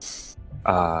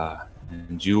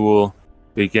 And you will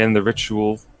begin the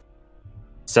ritual,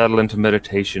 settle into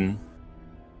meditation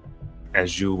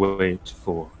as you wait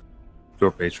for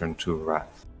your patron to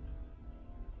arrive.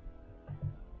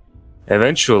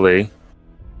 Eventually,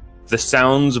 the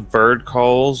sounds of bird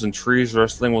calls and trees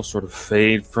rustling will sort of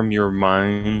fade from your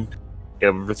mind.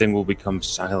 Everything will become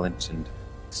silent and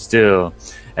still,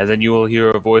 and then you will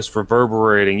hear a voice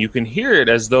reverberating. You can hear it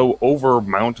as though over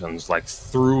mountains, like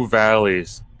through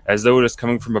valleys, as though it is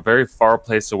coming from a very far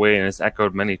place away and is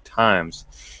echoed many times.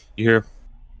 You hear,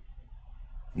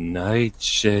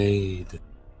 Nightshade,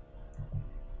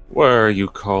 where are you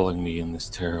calling me in this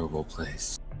terrible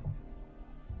place?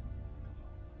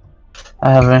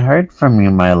 I haven't heard from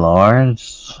you, my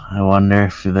lords. I wonder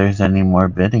if there's any more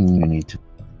bidding you need to.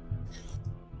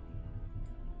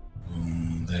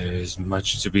 There's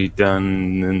much to be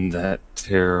done in that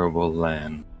terrible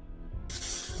land.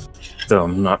 Though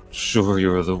I'm not sure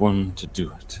you're the one to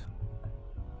do it.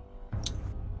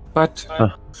 But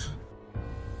Huh.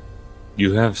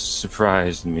 you have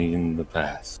surprised me in the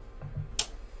past.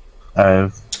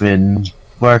 I've been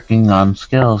working on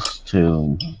skills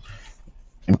to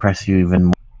impress you even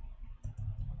more.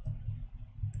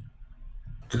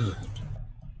 Good.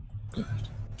 Good.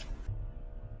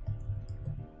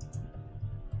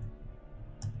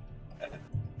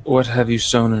 What have you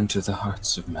sown into the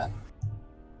hearts of men?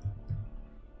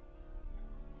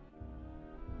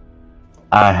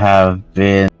 I have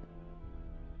been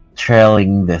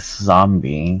trailing this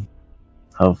zombie,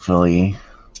 hopefully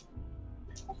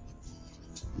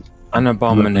An looking for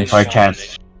a abomination.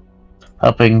 chance,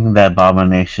 hoping that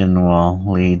abomination will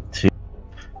lead to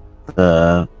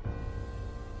the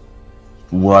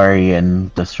worry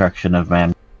and destruction of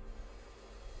man.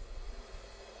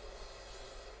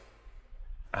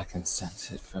 I can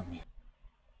sense it from you.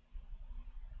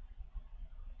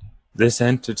 This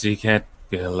entity can't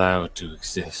be allowed to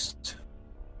exist.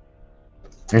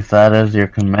 If that is your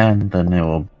command, then it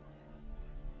will.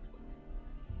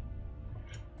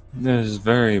 It is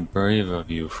very brave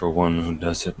of you for one who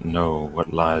doesn't know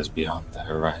what lies beyond the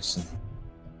horizon.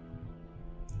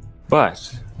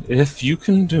 But if you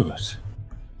can do it,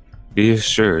 be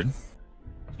assured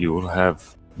you will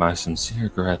have my sincere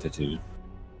gratitude.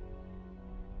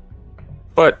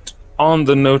 But on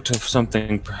the note of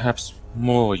something perhaps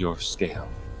more your scale,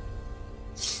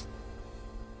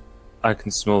 I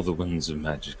can smell the winds of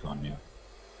magic on you.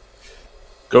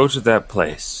 Go to that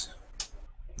place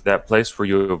where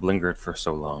you have lingered for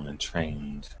so long and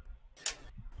trained.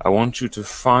 I want you to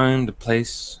find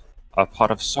a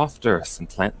pot of soft earth, and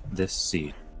plant this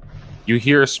seed. You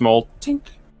hear a small tink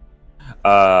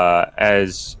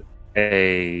as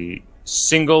a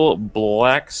single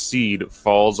black seed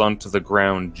falls onto the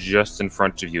ground just in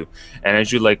front of you. And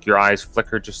as your eyes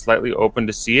flicker just slightly open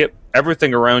to see it,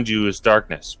 everything around you is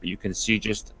darkness, but you can see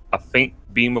just a faint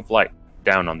beam of light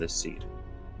down on this seed.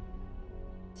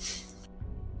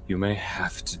 You may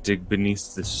have to dig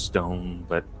beneath this stone,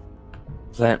 but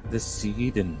plant this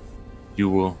seed and you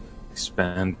will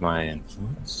expand my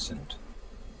influence and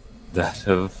that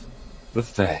of the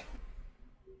Fae.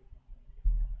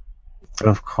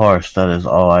 Of course, that is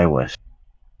all I wish.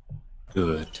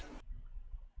 Good.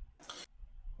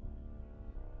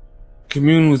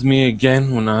 Commune with me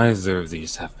again when either of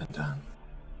these have been done.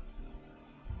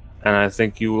 And I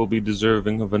think you will be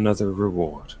deserving of another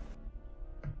reward.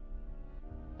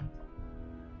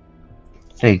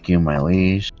 Thank you, my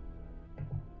liege.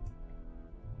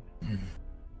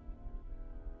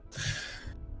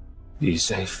 Be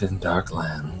safe in dark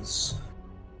lands.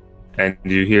 And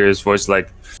you hear his voice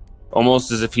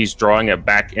almost as if he's drawing it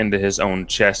back into his own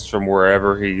chest from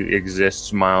wherever he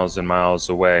exists miles and miles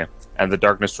away. And the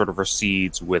darkness sort of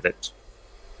recedes with it.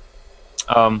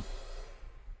 And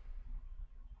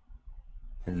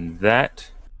that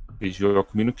is your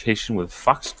communication with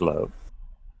Foxglove.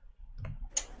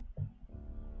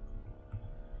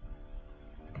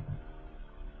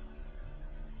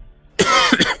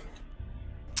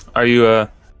 Are you, do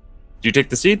you take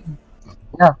the seed?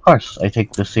 Yeah, of course. I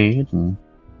take the seed and.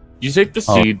 You take the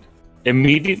seed.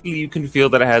 Immediately you can feel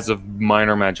that it has a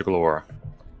minor magical aura.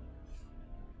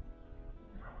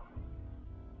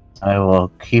 I will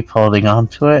keep holding on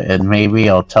to it, and maybe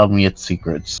it'll tell me its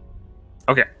secrets.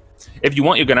 Okay. If you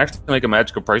want, you can actually make a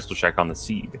magical appraisal check on the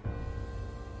seed.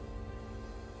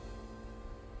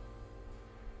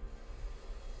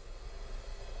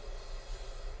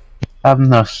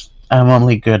 I'm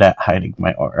only good at hiding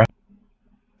my aura.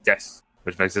 Yes,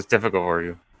 which makes this difficult for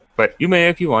you. But you may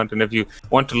if you want, and if you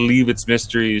want to leave its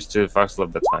mysteries to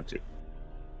Foxglove, that's fine too.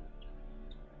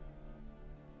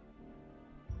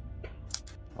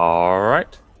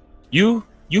 Alright. You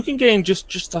can gain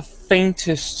just the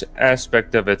faintest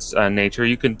aspect of its nature.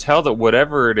 You can tell that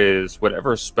whatever it is,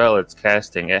 whatever spell it's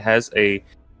casting, it has a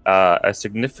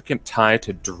significant tie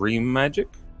to dream magic.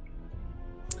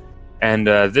 And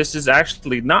this is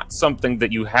actually not something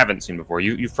that you haven't seen before.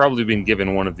 You've probably been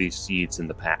given one of these seeds in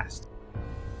the past.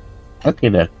 Okay,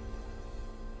 then.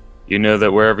 You know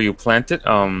that wherever you plant it,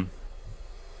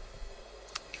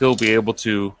 he'll be able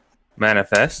to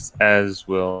manifest, as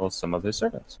will some of his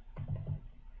servants.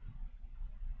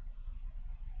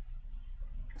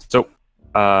 So,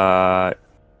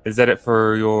 is that it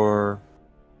for your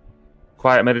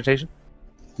quiet meditation?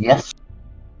 Yes.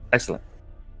 Excellent.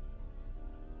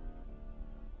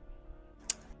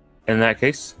 In that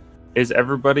case, is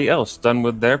everybody else done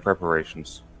with their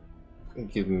preparations?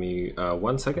 Give me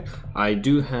 1 second. I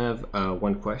do have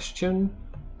one question.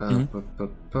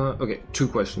 Okay, two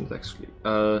questions actually.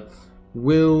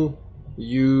 Will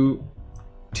you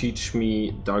teach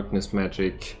me darkness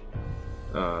magic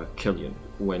Killian,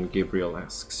 when Gabriel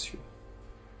asks you.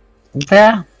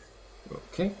 Yeah.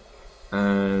 Okay.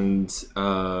 And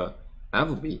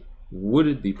Avalby, would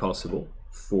it be possible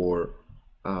for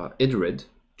Idrid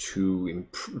to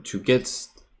get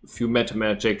a few meta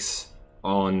magics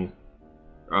on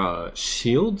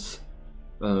shields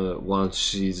while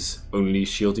she's only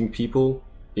shielding people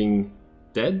being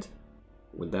dead?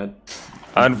 Would that?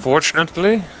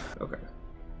 Unfortunately, Okay.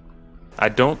 I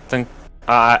don't think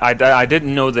I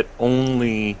didn't know that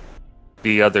only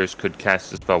the others could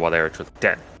cast the spell while they were truly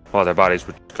dead, while their bodies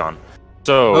were gone.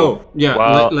 So, Oh yeah,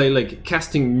 while, like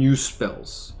casting new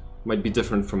spells might be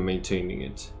different from maintaining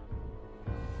it.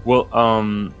 well,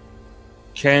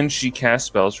 can she cast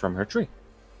spells from her tree?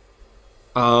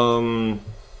 I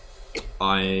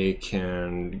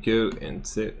can go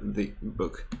into the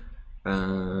book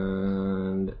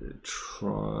and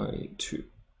try to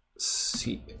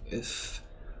see if.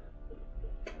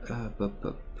 Okay.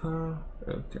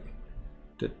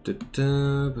 Da, da,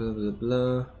 da, blah blah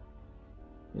blah.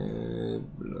 Blah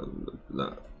blah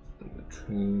blah. The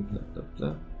tree, blah blah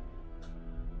blah.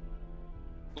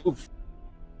 Oof.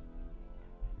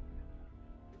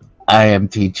 I am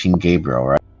teaching Gabriel,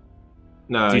 right?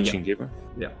 No, Teaching Gabriel.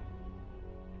 yeah.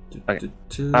 Okay.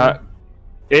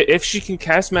 If she can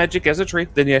cast magic as a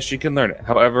trait, then yes, she can learn it.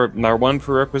 However, our one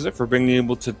prerequisite for being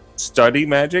able to study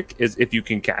magic is if you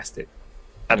can cast it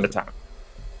at the time.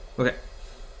 Okay.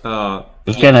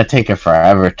 It's gonna take her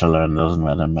forever to learn those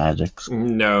meta magics.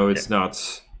 No, it's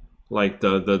not. Like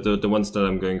the ones that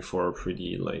I'm going for are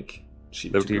pretty like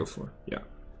cheap to go for. Yeah.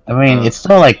 I mean, it's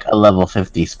still like a level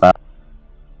 50 spell.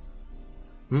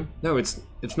 No, it's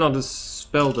not a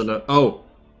spell that. Oh,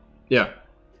 yeah.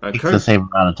 It's the same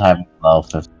amount of time as level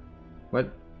 50.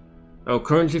 What? Oh,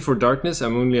 currently for darkness,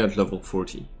 I'm only at level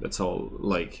 40. That's all.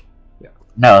 Like, yeah.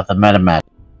 No, the meta magic.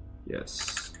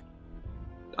 Yes.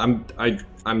 I'm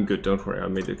good. Don't worry. I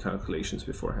made the calculations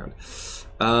beforehand.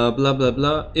 Blah blah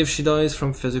blah. If she dies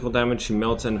from physical damage, she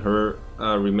melts and her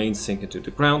remains sink into the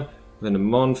ground. Within a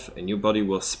month, a new body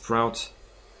will sprout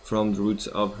from the roots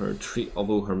of her tree,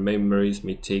 although her memories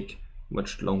may take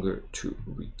much longer to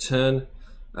return.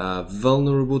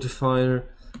 Vulnerable to fire.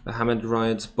 A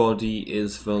Hamadryad's body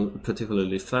is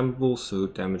particularly flammable, so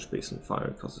damage based on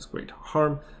fire causes great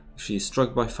harm. If she is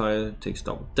struck by fire, takes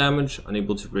double damage,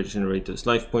 unable to regenerate those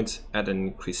life points at an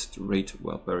increased rate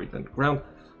while buried underground,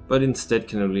 but instead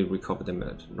can only recover them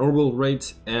at a normal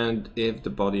rate. And if the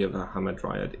body of a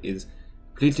Hamadryad is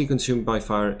completely consumed by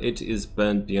fire, it is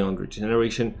burned beyond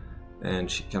regeneration, and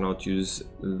she cannot use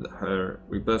her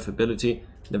rebirth ability.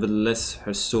 Nevertheless,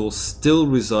 her soul still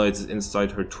resides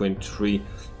inside her twin tree,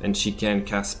 and she can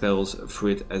cast spells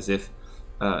through it as if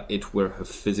it were her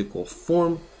physical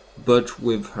form, but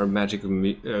with her magic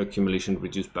accumulation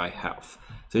reduced by half.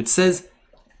 So it says,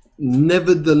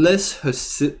 nevertheless, her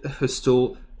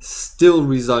soul still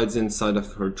resides inside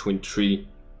of her twin tree,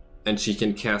 and she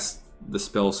can cast the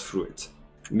spells through it.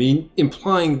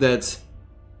 Implying that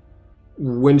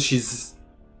when she's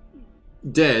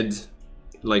dead,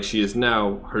 like she is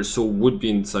now, her soul would be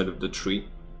inside of the tree,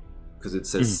 because it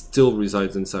says still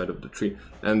resides inside of the tree.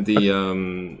 And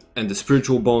the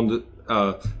spiritual bond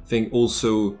thing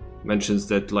also mentions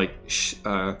that, like,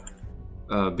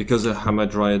 because a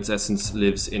Hamadryad's essence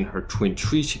lives in her twin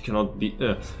tree, she cannot be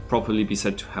properly be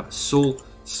said to have a soul.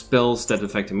 Spells that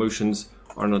affect emotions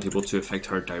are not able to affect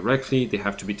her directly. They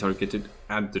have to be targeted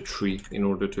at the tree in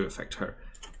order to affect her,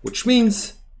 which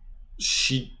means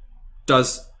she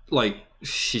does, like,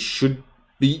 she should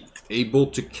be able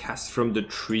to cast from the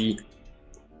tree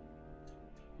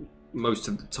most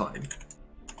of the time.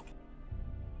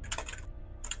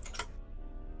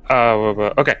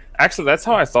 Okay. Actually, that's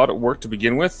how I thought it worked to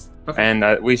begin with. Okay.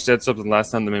 And we said something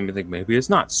last time that made me think maybe it's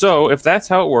not. So if that's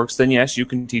how it works, then yes, you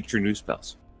can teach your new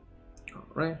spells. All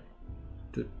right.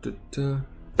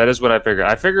 That is what I figured.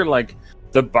 I figured, like,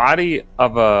 the body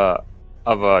of a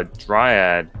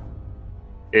dryad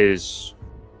is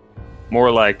more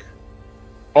like,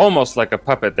 almost like a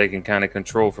puppet they can kind of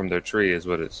control from their tree, is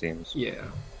what it seems. Yeah.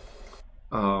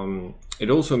 It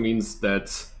also means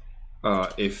that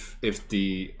if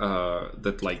the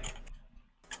that, like,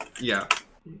 yeah,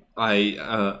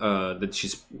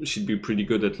 that she'd be pretty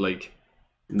good at, like,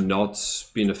 not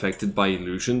being affected by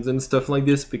illusions and stuff like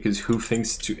this, because who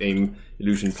thinks to aim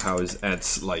illusion powers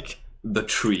at, like, the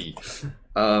tree?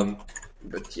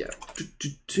 But yeah,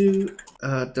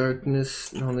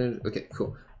 darkness, knowledge. Okay,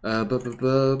 cool.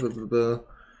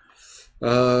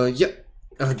 Yeah.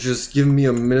 Just give me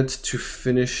a minute to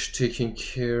finish taking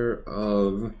care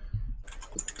of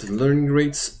the learning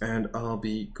rates, and I'll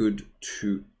be good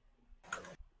to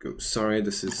go. Sorry,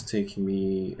 this is taking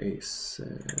me a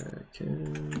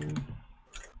second.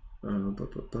 All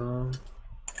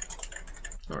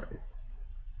right.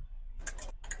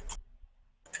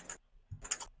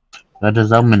 What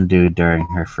does Omen do during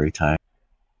her free time?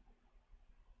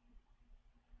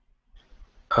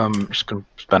 Just gonna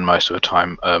spend most of the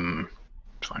time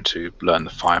trying to learn the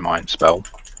Fire Mind spell.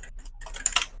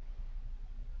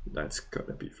 That's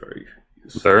gonna be very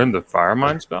useful. Learn the Fire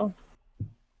Mind spell?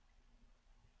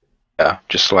 Yeah,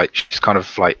 just like she's kind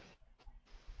of like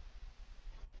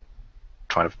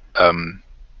trying to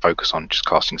focus on just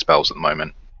casting spells at the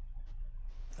moment.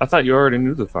 I thought you already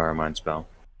knew the Fire Mind spell.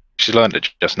 She learned it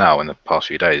just now in the past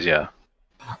few days, yeah.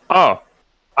 Oh,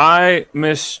 I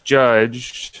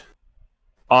misjudged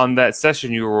on that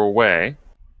session you were away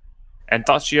and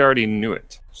thought she already knew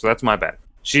it. So that's my bad.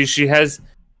 She has,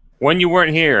 when you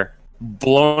weren't here,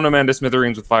 blown Amanda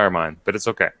smithereens with Fire Mind, but it's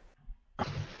okay.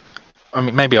 I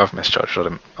mean, maybe I've misjudged. I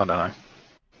don't know.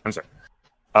 I'm sorry.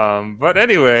 But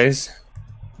anyways,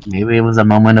 Maybe it was a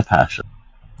moment of passion.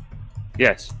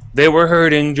 yes, they were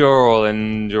hurting Jorl,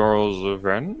 and Jorl's a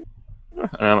friend. I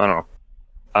don't know.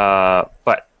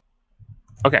 But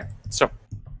okay, so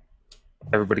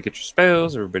everybody get your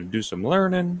spells. Everybody do some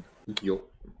learning. Yup.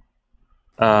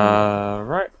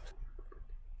 Right.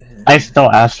 I still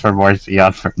asked for more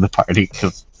Xeon from the party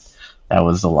because that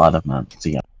was a lot of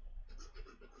Xeon.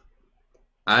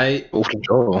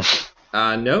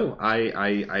 No,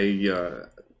 I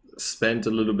spent a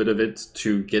little bit of it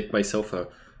to get myself a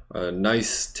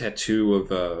nice tattoo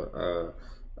of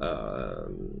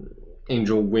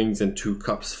angel wings and two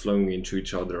cups flowing into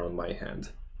each other on my hand.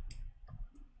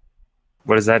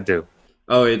 What does that do?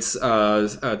 Oh, it's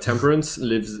temperance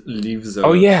leaves a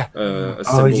Oh, yeah. a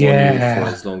symbol on you for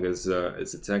as long as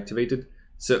it's activated.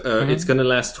 So it's gonna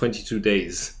last 22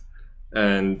 days.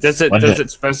 And Does it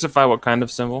specify what kind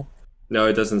of symbol? no,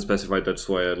 it doesn't specify. That's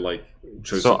why I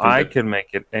chose. So something I that, can make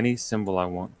it any symbol I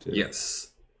want to. yes.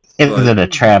 Is it a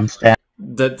tram stamp?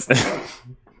 That's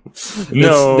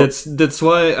No. That's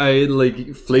why I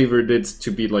flavored it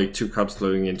to be like two cups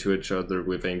flowing into each other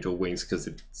with angel wings, because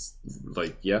it's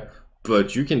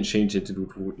but you can change it into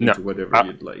whatever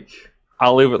you'd like.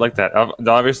 I'll leave it like that.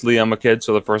 Obviously, I'm a kid,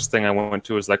 so the first thing I went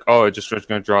to is like, oh, it's just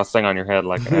going to draw a thing on your head,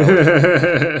 like.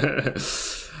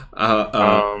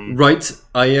 Right,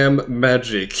 I am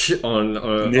magic on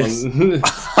Yes.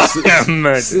 so,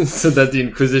 Magic. so that the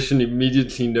Inquisition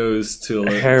immediately knows to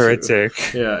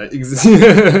Heretic. yeah.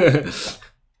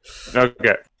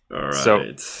 Okay. All right. So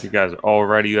you guys are all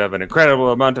ready. You have an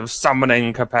incredible amount of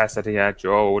summoning capacity at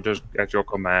your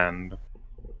command.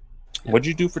 What'd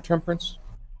you do for temperance?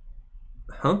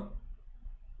 Huh?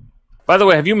 By the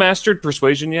way, have you mastered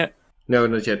persuasion yet? No,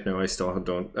 not yet. No, I still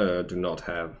do not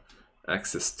have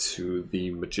access to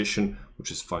the magician, which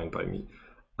is fine by me.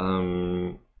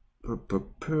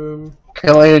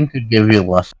 Killian could give you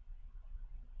less.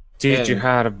 Teach you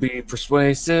how to be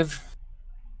persuasive.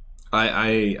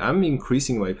 I'm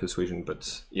increasing my persuasion,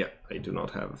 but yeah, I do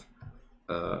not have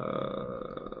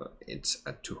it's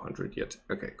at 200 yet.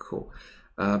 Okay, cool.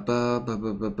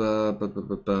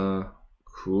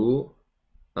 Cool.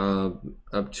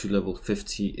 Up to level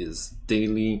 50 is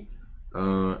daily,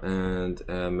 and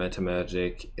meta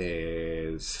magic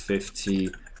is 50.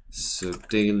 So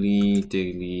daily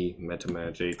meta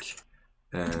magic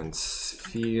and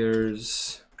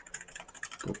spheres.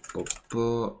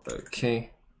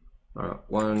 Okay.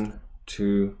 1,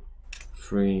 2,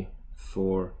 3,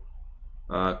 4.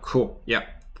 Cool. Yeah,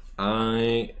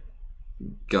 I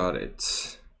got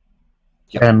it.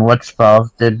 Yep. And what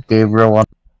spells did Gabriel want?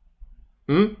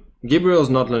 Gabriel's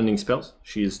not learning spells.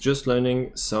 She is just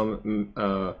learning some.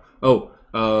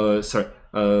 Sorry.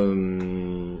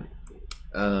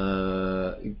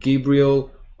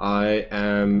 Gabriel, I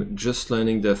am just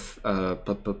learning the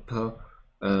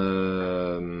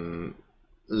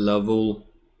level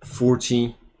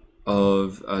 40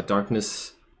 of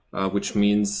darkness, which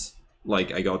means I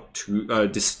got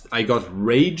I got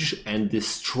rage and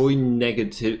destroy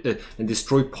negative and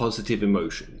destroy positive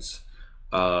emotions.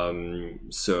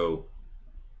 So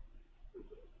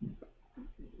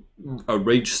a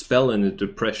rage spell and a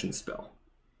depression spell.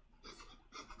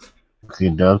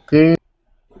 Okie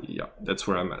Yeah, that's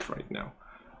where I'm at right now.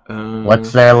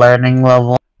 What's their learning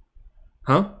level?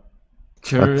 Huh?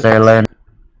 What's their learning?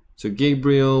 So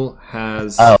Gabriel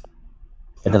has. Oh,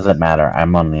 it doesn't matter.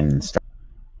 I'm on the instructor.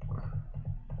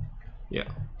 Yeah.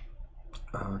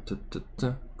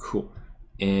 Cool.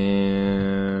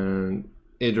 And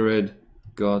Idrid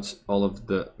got all of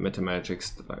the meta magics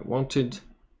that I wanted,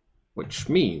 which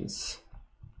means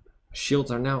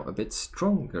shields are now a bit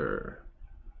stronger.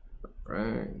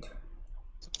 Right.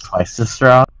 Twice as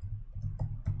strong.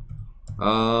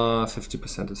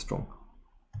 50% is strong.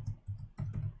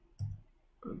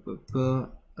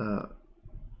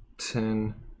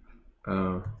 10.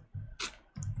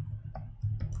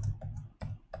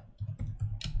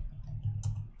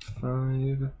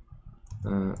 5.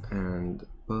 And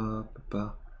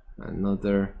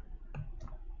another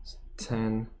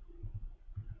 10.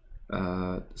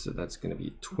 So that's gonna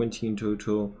be 20 in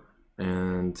total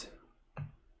and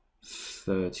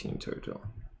 13 total.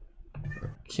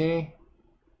 Okay.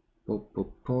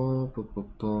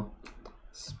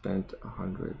 Spent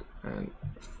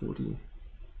 140.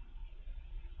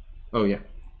 Oh yeah,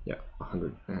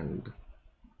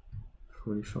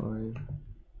 145.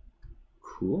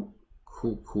 Cool.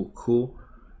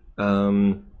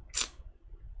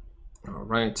 All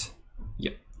right.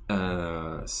 Yeah.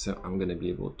 So I'm gonna be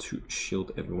able to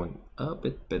shield everyone a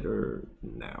bit better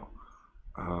now.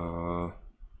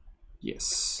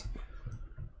 Yes.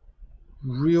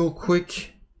 Real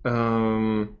quick.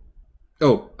 Are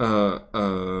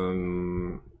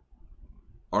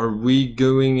we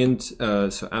going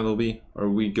into so Appleby, are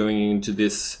we going into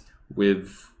this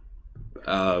with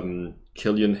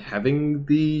Killian having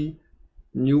the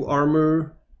new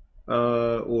armor,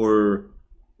 or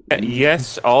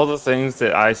Yes, all the things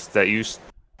that you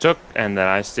took and that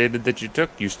I stated that you took,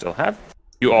 you still have.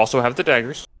 You also have the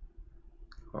daggers.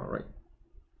 all right.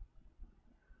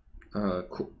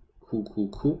 Cool.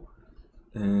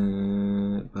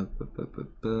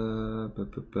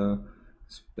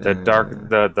 The dark,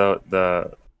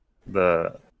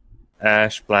 the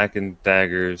ash blackened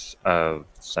daggers of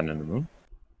Sun and the Moon.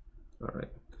 All right.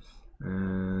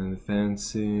 And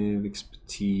offensive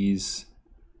expertise,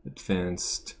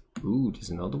 advanced. Ooh, there's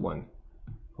another one.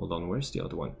 Hold on, where's the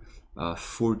other one?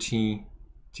 40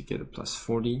 to get a plus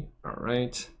 40. All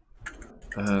right.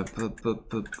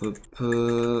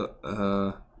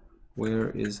 Where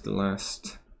is the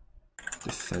last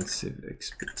defensive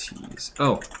expertise?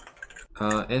 Oh,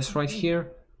 it's right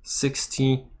here.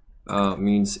 60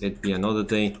 means it'd be another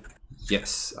day.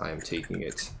 Yes, I am taking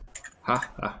it.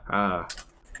 Ha.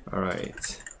 All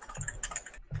right.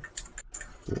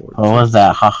 What was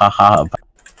that? Ha ha ha.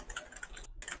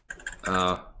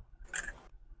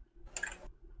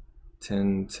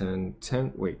 10.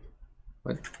 Wait,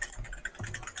 what?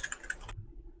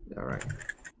 All right,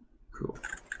 cool.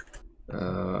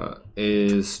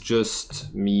 Is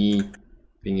just me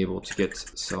being able to get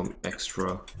some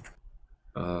extra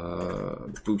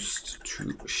boost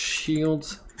to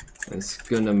shield. And it's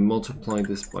gonna multiply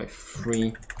this by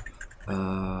 3.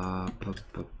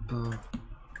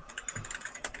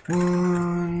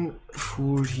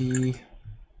 140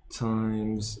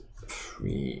 times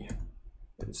 3.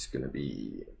 It's gonna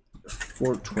be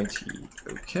 420.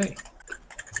 Okay,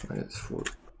 minus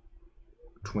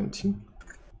 420.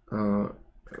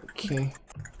 Okay,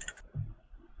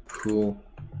 cool.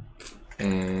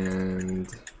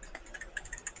 And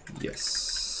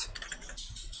yes.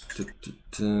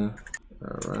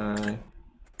 Alright.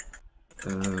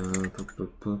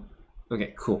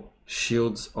 Okay, cool.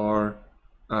 Shields are.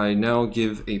 I now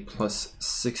give a plus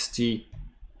 60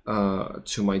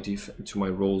 to my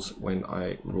rolls when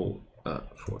I roll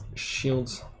for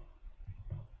shields.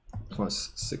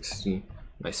 Plus 60.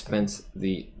 I spent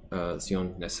the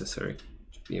Xeon necessary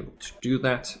to be able to do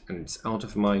that, and it's out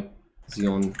of my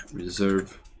Xeon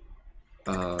reserve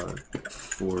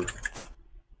for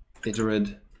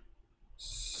Itered.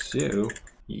 So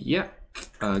yeah,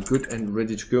 good and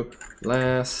ready to go.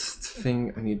 Last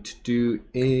thing I need to do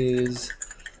is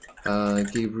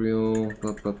Gabriel,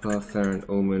 Fair and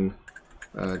Omen,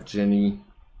 Jenny,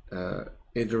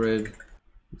 Itered,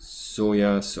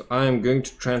 Zoya. So I'm going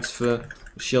to transfer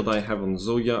the shield I have on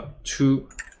Zoya to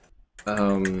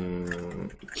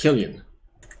Killian.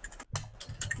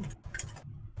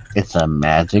 It's a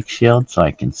magic shield, so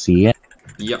I can see it.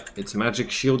 Yep, it's a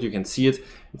magic shield. You can see it.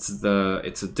 It's the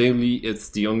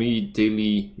only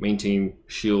daily maintained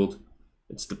shield.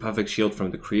 It's the perfect shield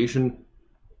from the creation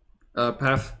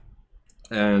path,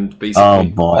 and basically, oh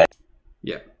boy,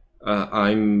 yeah,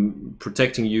 I'm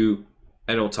protecting you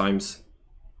at all times.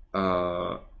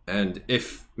 And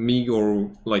if me or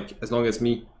as long as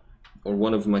me or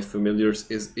one of my familiars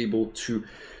is able to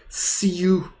see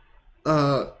you,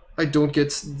 I don't get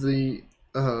the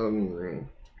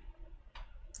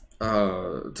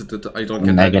I don't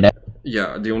get negative.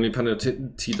 Yeah, the only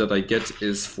penalty that I get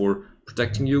is for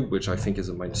protecting you, which I think is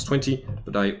a minus 20.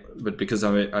 But because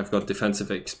I've got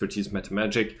defensive expertise, meta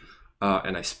magic,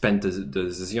 and I spent the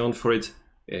Xeon for it,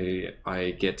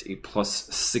 I get a plus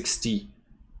 60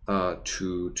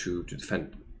 to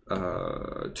defend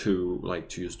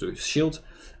use the shield,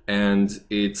 and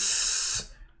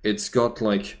it's got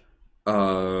like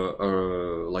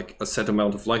a set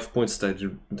amount of life points that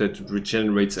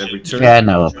regenerates every turn. Yeah,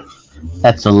 no,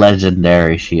 that's a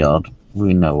legendary shield.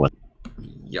 We know what.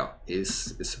 Yeah,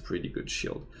 it's a pretty good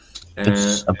shield.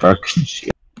 It's a broken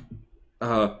shield.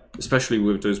 Especially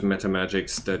with those meta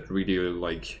magics that really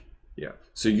like, yeah.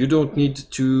 So you don't need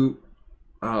to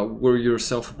worry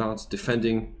yourself about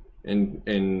defending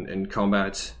in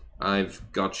combat. I've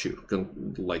got you.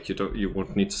 Like you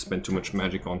won't need to spend too much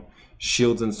magic on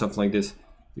shields and stuff like this.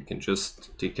 You can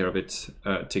just take care of it.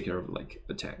 Take care of like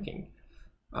attacking.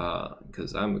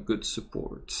 Because I'm a good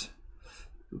support.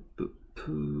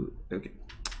 Okay.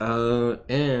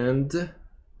 And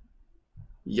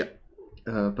yeah.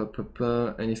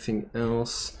 Anything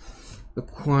else?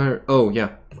 Acquire. Oh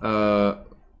yeah.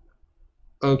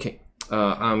 Okay.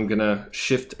 I'm gonna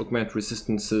shift augment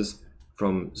resistances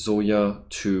from Zoya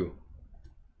to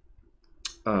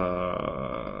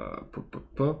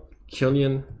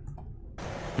Killian.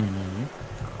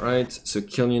 Alright, so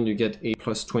Killian, you get a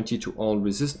 +20 to all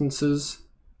resistances.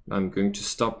 I'm going to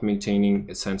stop maintaining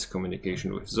a sense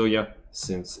communication with Zoya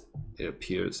since it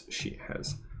appears she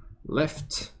has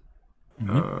left.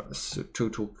 So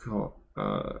total cost,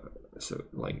 so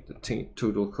like the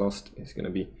total cost is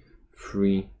gonna be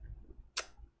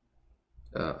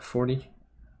 340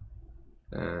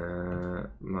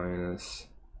 minus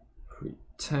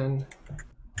 310,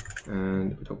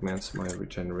 and it augments my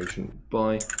regeneration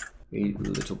by a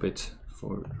little bit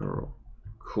for girl.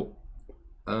 Cool.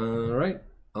 Alright,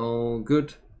 all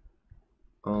good,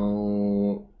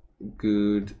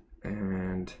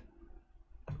 and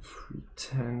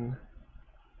 310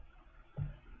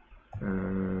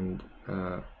 and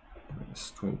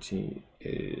minus 20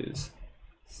 is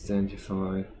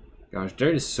 75. Gosh,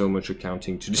 there is so much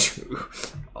accounting to do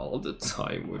all the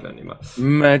time with Anima.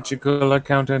 Magical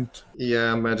accountant.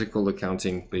 Yeah, magical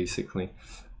accounting, basically.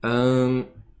 Cool.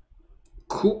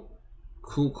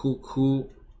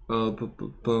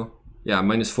 Yeah,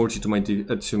 minus 40 to my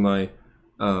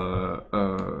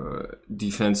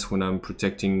defense when I'm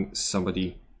protecting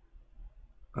somebody.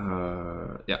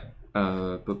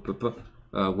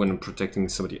 When I'm protecting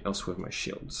somebody else with my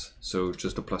shields. So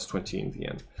just a +20 in the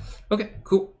end. Okay,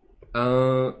 cool.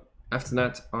 After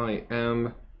that, I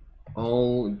am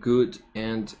all good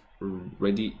and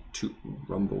ready to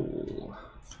rumble.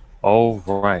 All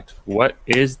right. What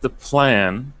is the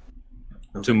plan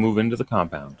to move into the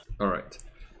compound? All right.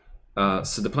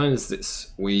 So the plan is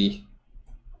this: we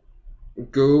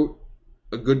go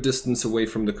a good distance away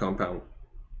from the compound.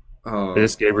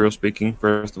 Is Gabriel speaking,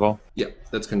 first of all? Yeah,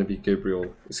 that's going to be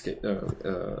Gabriel. Okay,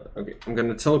 I'm going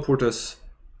to teleport us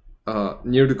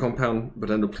near the compound, but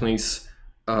in a place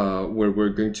where we're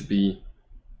going to be.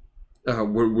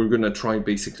 We're going to try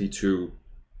basically to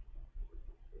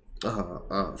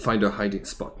find a hiding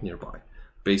spot nearby,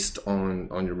 based on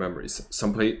your memories.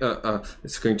 Someplace.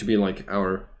 It's going to be like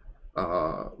our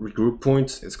regroup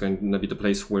point. It's going to be the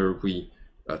place where we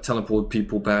teleport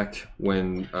people back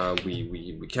when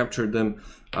we captured them.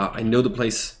 I know the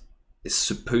place is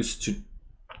supposed to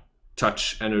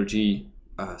touch energy,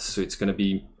 so it's going to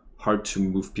be hard to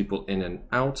move people in and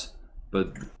out.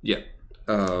 But yeah,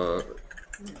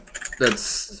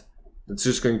 that's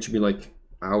just going to be like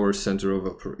our center of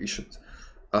operations.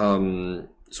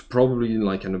 It's probably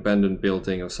like an abandoned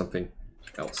building or something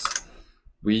else.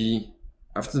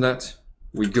 After that,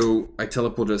 I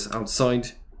teleport us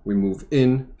outside. We move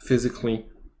in physically,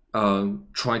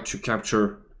 try to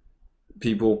capture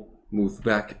people, move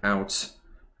back out,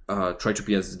 try to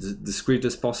be as discreet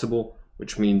as possible,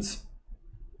 which means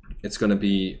it's gonna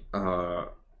be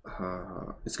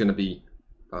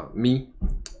me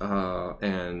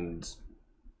and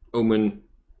Omen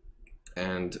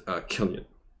and Killian,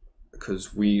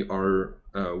 because we're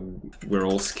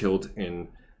all skilled in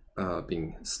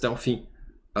being stealthy.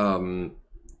 Omen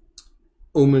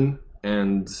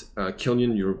and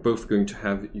Killian, you're both going to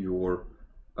have your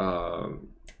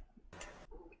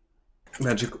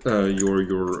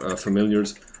your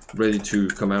familiars ready to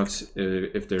come out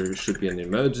if there should be an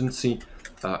emergency.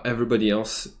 Everybody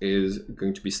else is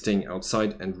going to be staying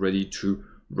outside and ready to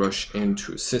rush in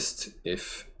to assist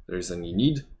if there's any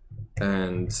need.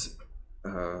 And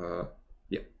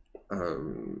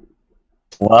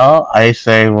Well, I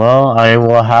say, I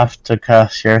will have to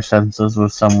cast share senses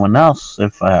with someone else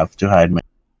if I have to hide my.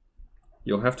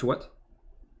 You'll have to what?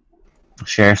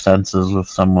 Share senses with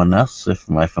someone else if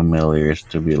my familiar is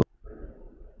to be.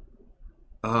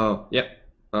 Yeah.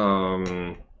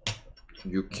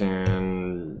 You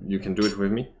can do it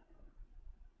with me.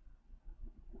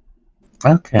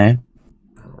 Okay.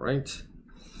 All right.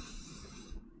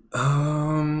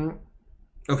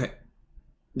 Okay.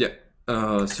 Yeah.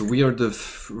 So we are the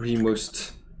three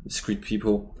most discreet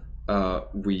people.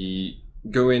 We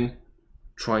go in,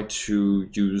 try to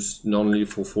use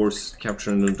non-lethal force,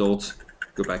 capture an adult,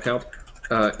 go back out.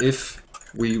 If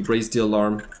we raise the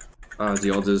alarm,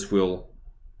 the others will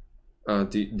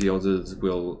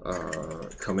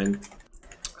come in.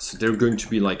 So they're going to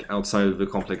be like outside of the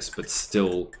complex, but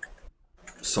still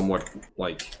somewhat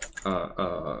like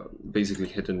basically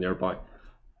hidden nearby,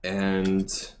 and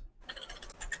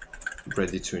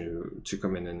ready to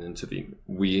come in and intervene.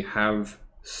 We have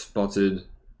spotted,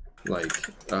 like,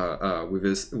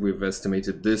 we've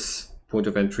estimated this point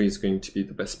of entry is going to be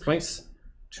the best place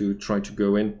to try to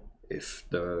go in if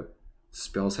the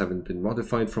spells haven't been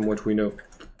modified from what we know.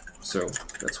 So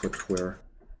that's what we're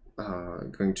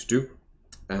going to do.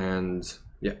 And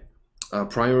yeah,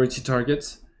 priority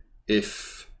targets.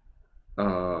 If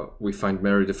we find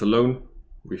Meredith alone,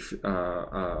 we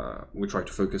try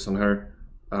to focus on her.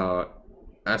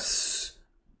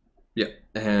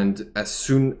 And as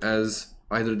soon as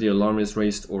either the alarm is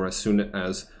raised or as soon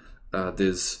as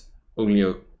there's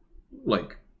only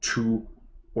like 2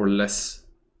 or less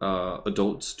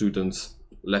adult students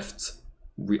left,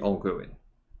 we all go in.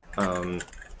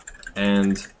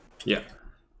 And yeah,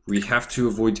 we have to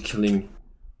avoid killing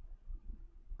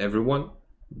everyone,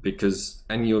 because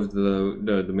any of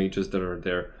the mages that are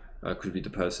there could be the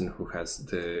person who has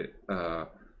the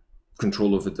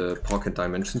control over the pocket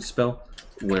dimension spell,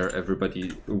 where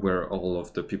all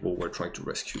of the people we're trying to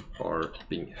rescue are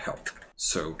being held.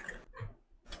 So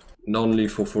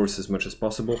non-lethal force as much as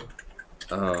possible.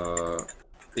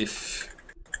 If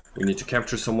we need to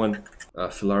capture someone,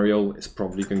 Philario is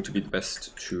probably going to be the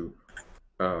best to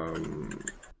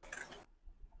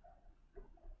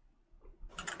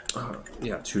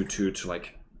to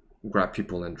like grab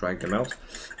people and drag them out.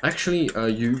 Actually,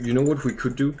 you know what we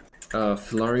could do?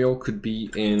 Philario could be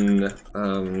in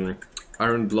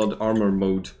Iron Blood armor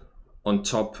mode on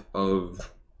top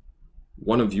of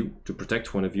one of you to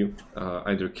protect one of you,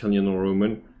 either Killian or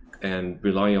Roman, and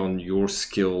rely on your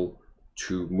skill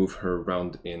to move her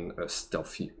around in a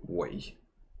stealthy way.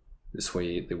 This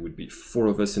way there would be 4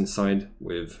 of us inside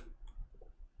with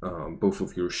both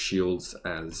of your shields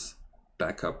as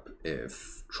backup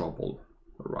if trouble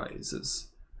arises.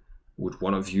 Would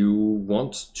one of you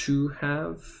want to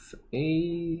have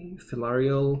a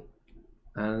Philario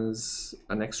as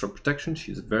an extra protection?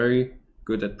 She's very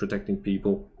good at protecting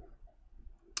people.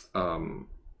 And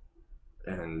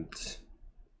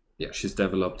yeah, she's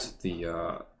developed the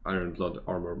Iron Blood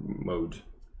armor mode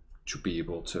to be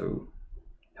able to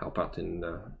help out in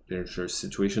dangerous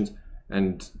situations,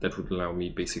 and that would allow me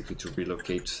basically to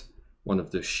relocate one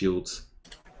of the shields.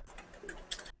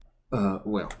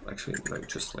 Well, actually, like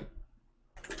just like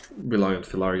rely on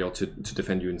Philario to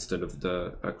defend you instead of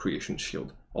the creation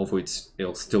shield. Although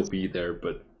it'll still be there,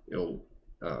 but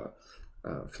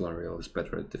Philario is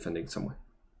better at defending someone.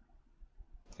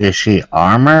 Is she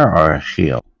armor or a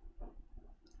shield?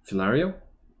 Philario?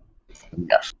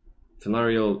 Yes.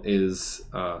 Philario is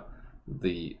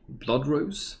the Blood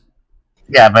Rose.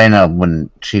 Yeah, but I know when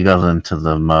she goes into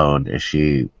the mode, is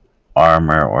she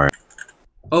armor or?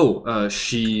 Oh,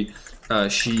 she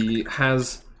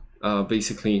has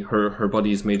basically her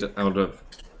body is made out of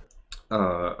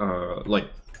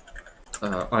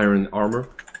iron armor,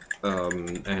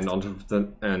 and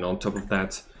on top of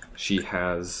that, she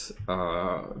has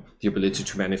the ability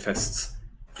to manifest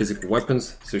physical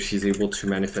weapons. So she's able to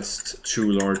manifest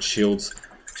 2 large shields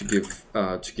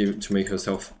to make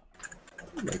herself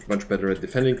like much better at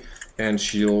defending, and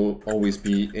she'll always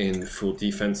be in full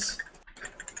defense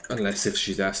unless if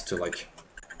she's asked to like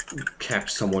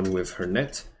catch someone with her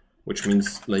net, which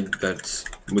means like that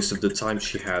most of the time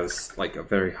she has like a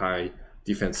very high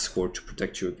defense score to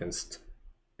protect you against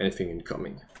anything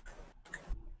incoming.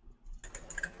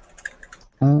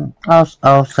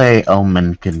 I'll say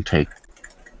Omen can take.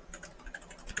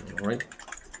 All right,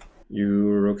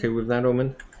 you're okay with that,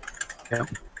 Omen? Yep.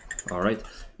 All right.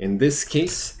 In this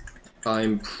case,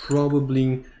 I'm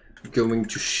probably going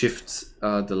to shift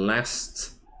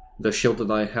the shield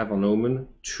that I have on Omen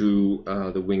to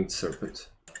the Winged Serpent.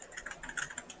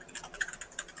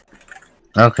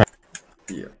 Okay.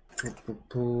 Yeah.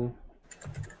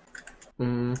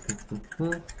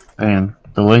 And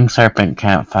the winged serpent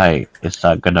can't fight. It's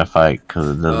not gonna fight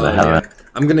because it doesn't have it.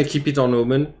 I'm gonna keep it on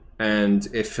Omen, and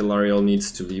if Philario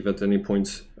needs to leave at any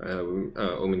point,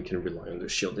 Omen can rely on the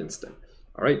shield instead.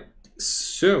 All right.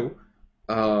 So,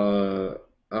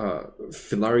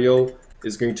 Philario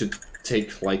is going to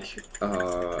take like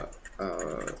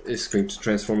is going to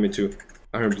transform into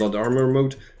Iron Blood Armor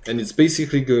mode, and it's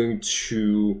basically going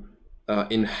to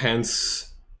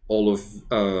enhance all of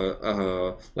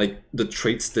like the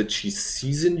traits that she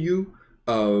sees in you.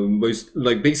 Most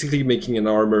like basically making an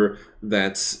armor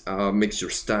that makes your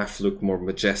staff look more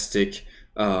majestic,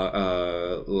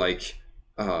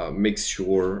 makes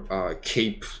your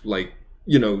cape like,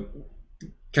 you know,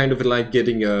 kind of like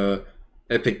getting a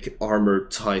epic armor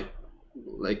type,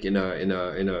 like in a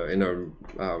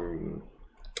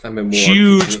MMORPG.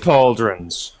 Huge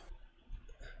pauldrons.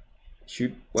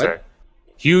 Huge what? Sorry.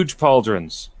 Huge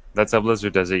pauldrons. That's how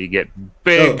Blizzard does it. You get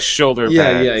big shoulder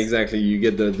pads. Yeah, exactly. You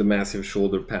get the massive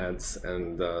shoulder pads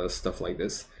and stuff like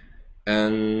this.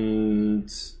 And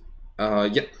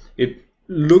yeah, it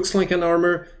looks like an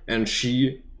armor, and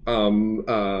she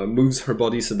moves her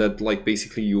body so that like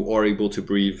basically you are able to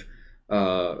breathe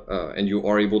and you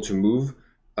are able to move,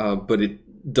 but it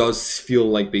does feel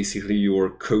like basically you are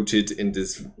coated in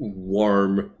this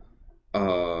warm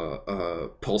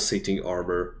pulsating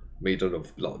armor made out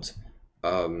of blood.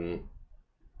 And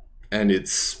it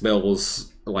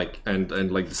smells like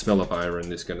and like the smell of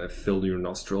iron is gonna fill your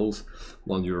nostrils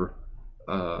while you're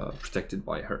protected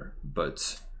by her,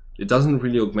 but it doesn't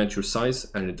really augment your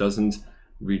size, and it doesn't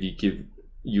really give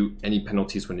you any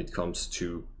penalties when it comes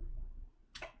to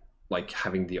like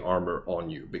having the armor on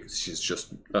you, because she's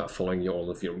just following all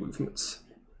of your movements.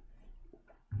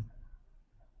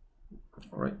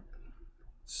 All right,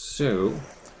 so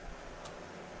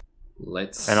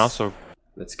let's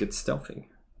get stealthing.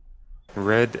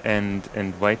 Red and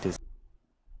white is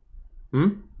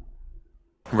Hmm?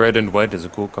 red and white is a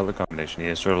cool color combination.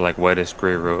 Yeah, sort of like whitish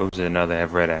gray robes, and now they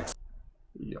have red accents.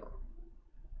 Yeah.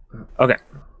 Okay.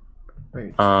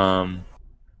 Right.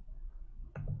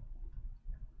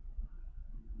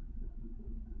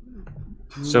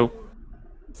 So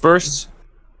first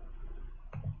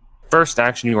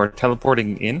action, you are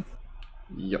teleporting in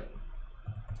Yep.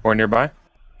 or nearby.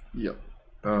 Yep.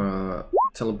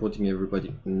 Teleporting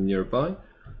everybody nearby.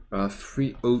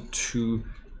 302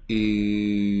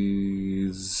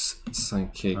 is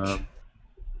psychic.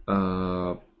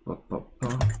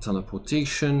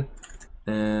 Teleportation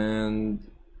and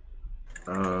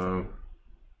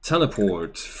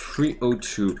teleport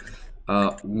 302.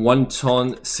 1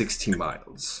 ton, 60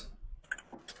 miles.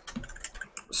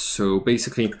 So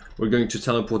basically, we're going to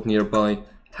teleport nearby,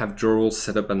 have Jorul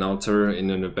set up an altar in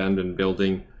an abandoned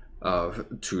building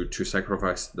to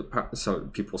sacrifice the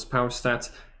people's power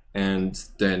stats, and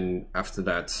then after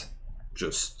that,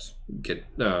 just get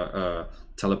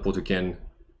teleport again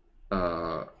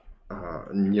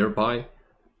nearby,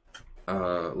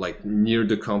 like near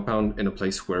the compound, in a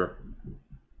place where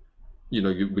you know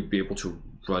you would be able to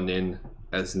run in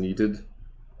as needed,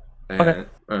 and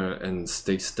and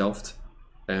stay stealthed,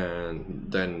 and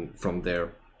then from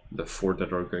there, the 4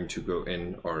 that are going to go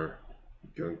in are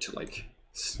going to like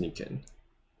sneak in.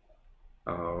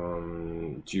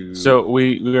 So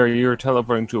you're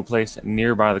teleporting to a place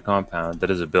nearby the compound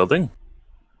that is a building.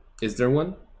 Is there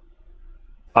one?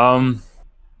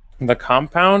 The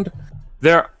compound,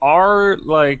 there are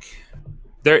like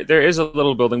there is a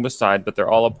little building beside, but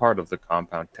they're all a part of the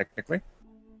compound technically.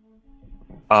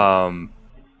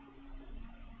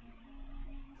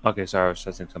 Okay, sorry, I was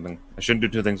testing something. I shouldn't do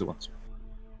 2 things at once.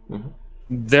 Mm-hmm.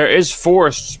 There is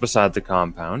forests beside the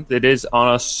compound. It is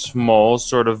on a small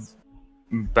sort of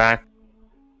back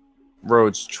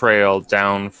roads trail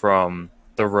down from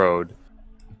the road,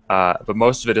 but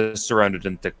most of it is surrounded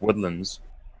in thick woodlands.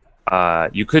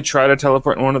 You could try to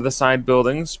teleport in one of the side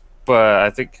buildings, but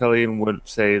I think Killian would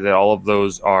say that all of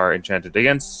those are enchanted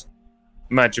against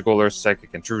magical or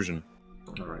psychic intrusion.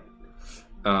 All right.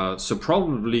 So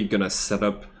probably gonna set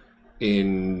up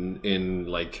in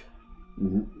like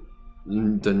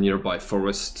the nearby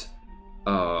forest,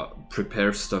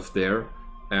 prepare stuff there,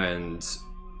 and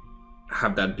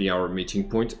have that be our meeting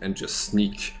point, and just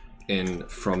sneak in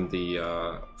from the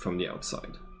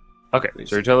outside. Okay, basically.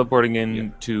 So you're teleporting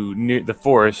in to near the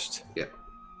forest. Yeah.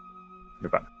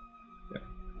 Nearby. Yeah.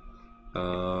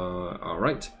 All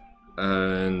right,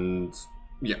 and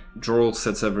yeah, Jorul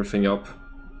sets everything up,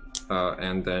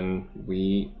 and then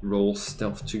we roll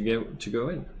stealth to go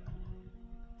in.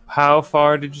 How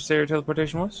far did you say your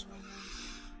teleportation was?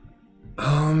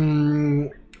 I'm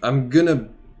gonna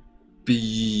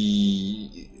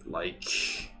be like,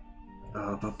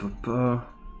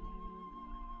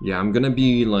 yeah, I'm gonna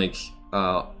be like,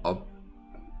 yeah,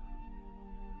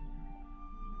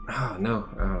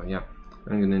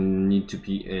 I'm gonna need to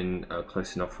be in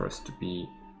close enough for us to be,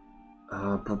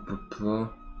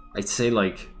 I'd say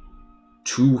like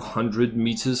 200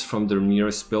 meters from the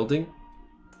nearest building.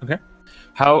 Okay.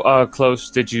 How close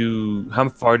did you? How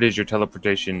far did your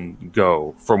teleportation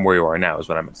go from where you are now? Is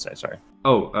what I meant to say. Sorry.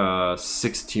 Oh,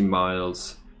 60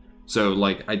 miles. So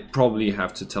like, I'd probably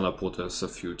have to teleport us a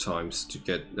few times to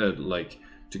get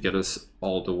to get us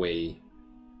all the way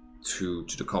to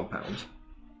the compound.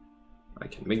 I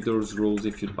can make those rolls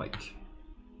if you'd like.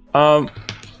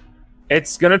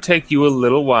 It's gonna take you a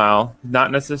little while.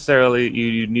 Not necessarily.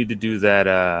 You need to do that.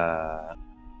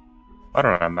 I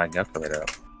don't have my calculator up.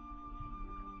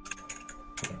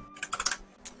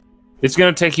 It's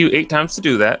gonna take you 8 times to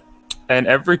do that, and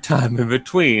every time in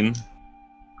between,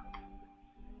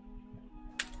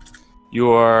 you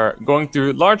are going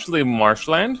through largely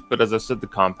marshland. But as I said, the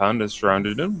compound is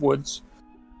surrounded in woods.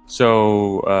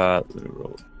 So let me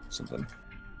roll something.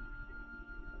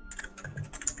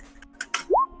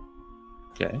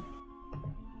 Okay.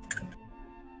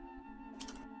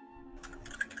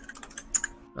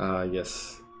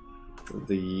 Yes.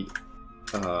 The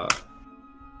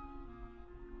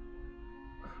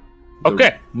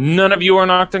Okay, none of you are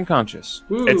knocked unconscious.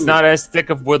 Woo. It's not as thick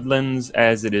of woodlands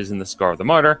as it is in the Scar of the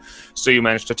Martyr, so you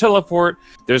managed to teleport.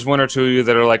 There's one or two of you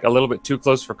that are like a little bit too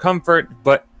close for comfort,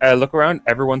 but look around,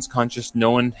 everyone's conscious,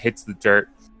 no one hits the dirt.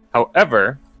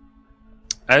 However,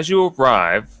 as you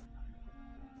arrive,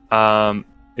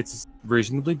 it's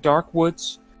reasonably dark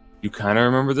woods. You kind of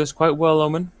remember this quite well,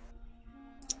 Omen.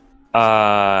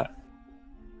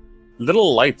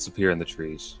 Little lights appear in the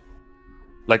trees.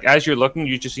 Like, as you're looking,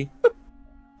 you just see...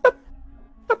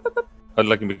 I'd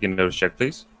like to make a notice check,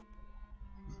 please.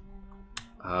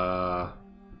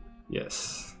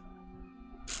 Yes.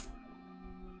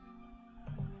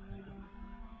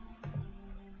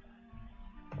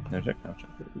 No check, no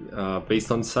check.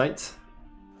 Based on sight?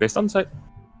 Based on sight.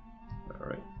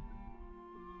 Alright.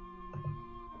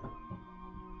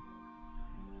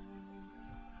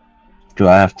 Do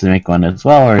I have to make one as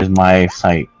well, or is my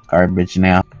site garbage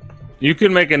now? You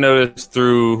can make a notice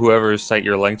through whoever's site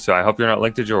you're linked to. I hope you're not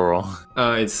linked to Jorel.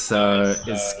 It's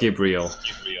Gabriel.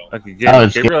 Okay,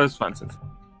 Gabriel is fine.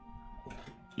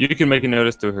 You can make a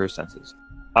notice through her senses.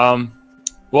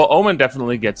 Well, Omen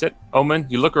definitely gets it. Omen,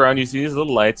 you look around, you see these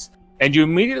little lights, and you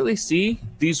immediately see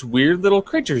these weird little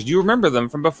creatures. You remember them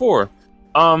from before.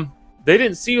 They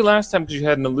didn't see you last time because you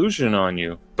had an illusion on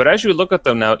you. But as you look at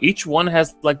them now, each one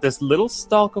has like this little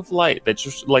stalk of light that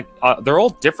just like they're all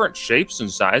different shapes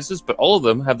and sizes, but all of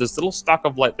them have this little stalk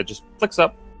of light that just flicks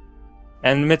up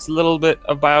and emits a little bit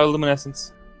of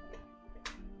bioluminescence.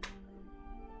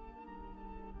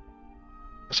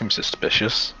 Seems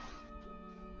suspicious.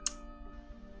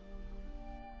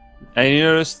 And you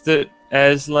notice that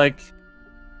as like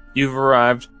you've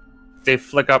arrived, they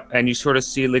flick up and you sort of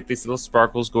see like these little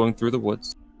sparkles going through the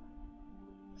woods.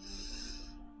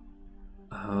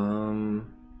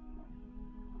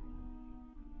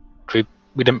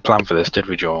 We didn't plan for this, did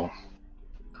we, Joel?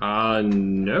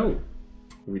 No,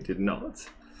 we did not.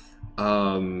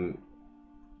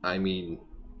 I mean,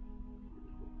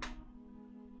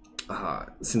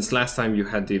 since last time you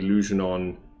had the illusion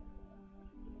on,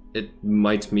 it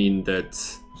might mean that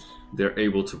they're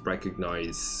able to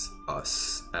recognize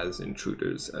us as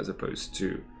intruders, as opposed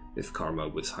to if Karma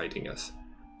was hiding us.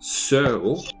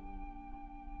 So,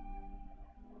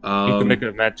 You can make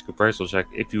a magic appraisal check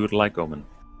if you would like, Omen.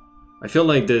 I feel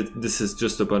like that this is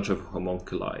just a bunch of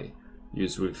homunculi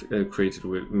used with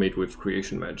made with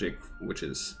creation magic, which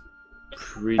is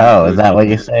pretty. Oh, good. is that what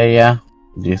you say? Yeah.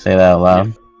 Did you say that out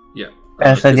loud? Yeah.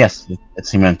 I said yes.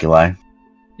 It's homunculi.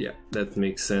 Yeah, that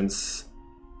makes sense.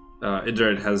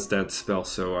 Idred has that spell,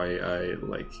 so I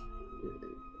like.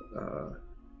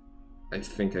 I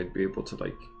think I'd be able to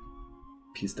like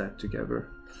piece that together.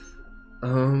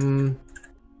 I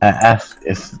asked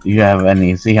if you have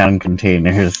any Xeon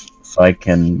containers so I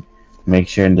can make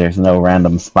sure there's no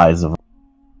random spies of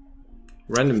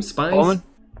Random spies. Omen?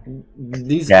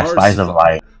 These yeah, are spies of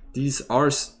light. These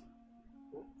are.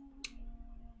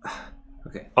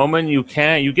 Okay. Omen, you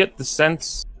get the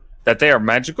sense that they are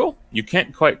magical. You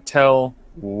can't quite tell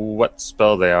what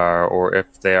spell they are, or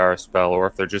if they are a spell, or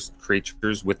if they're just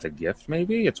creatures with a gift,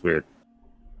 maybe? It's weird.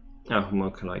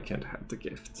 Homunculi can't have the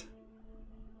gift.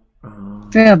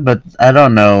 Yeah, but I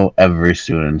don't know every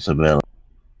student's ability.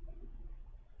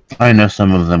 I know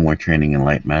some of them were training in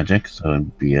light magic, so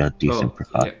it'd be a decent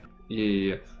precaution.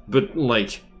 Yeah. But,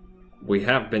 like, we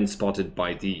have been spotted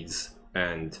by these,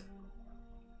 and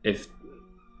if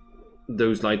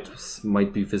those lights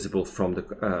might be visible from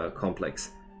the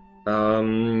complex.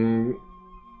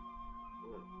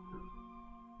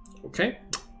 Okay.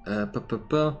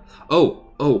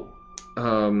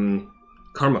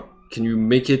 Karma, can you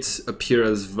make it appear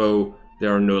as though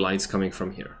there are no lights coming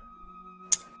from here?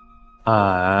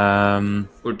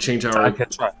 Or change I our can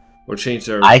try.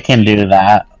 I can do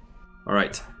that. All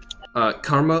right,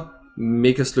 Karma,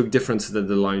 make us look different so that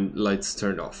the lights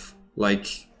turned off.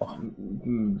 Like,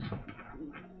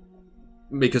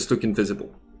 make us look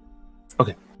invisible.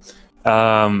 Okay.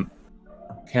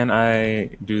 Can I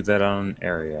do that on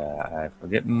area? I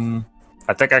forget.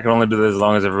 I think I can only do this as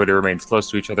long as everybody remains close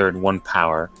to each other in one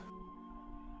power.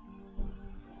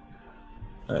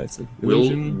 It's an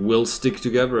illusion. We'll stick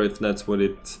together if that's what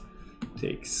it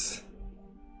takes.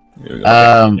 Okay.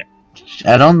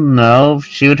 I don't know.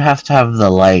 She would have to have the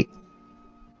light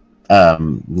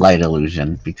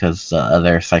illusion because the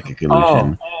other psychic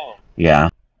illusion. Yeah.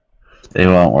 They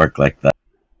won't work like that.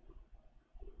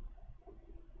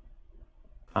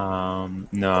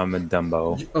 No, I'm a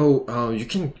Dumbo.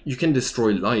 You can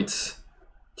destroy lights,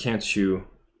 can't you?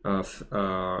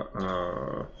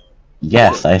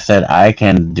 Yes, I said I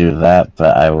can do that,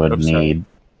 but I would need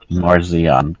more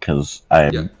Xeon because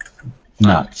I'm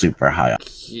not super high.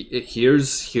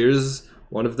 Here's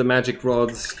one of the magic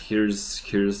rods.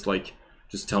 Here's like,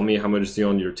 just tell me how much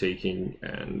Xeon you're taking,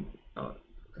 and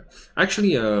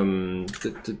actually,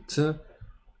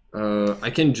 I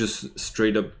can just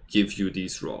straight up give you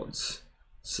these rods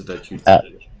so that you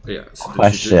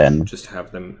question. that you just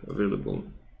have them available.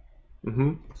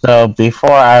 So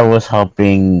before I was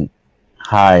helping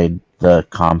hide the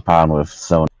compound with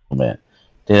Sonament,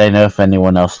 did I know if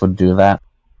anyone else would do that?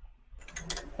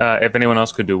 If anyone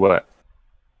else could do what?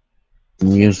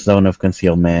 Use Zone of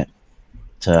Concealment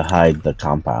to hide the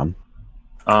compound.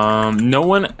 No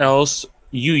one else.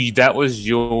 That was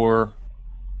your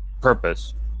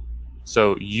purpose.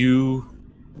 So you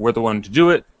were the one to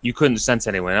do it. You couldn't sense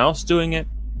anyone else doing it.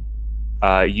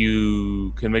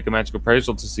 You can make a magic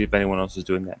appraisal to see if anyone else is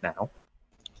doing that now.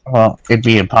 Well, it'd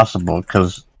be impossible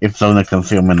because if Zone of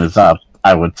Concealment is up,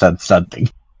 I would sense something.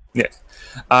 Yes.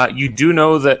 You do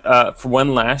know that for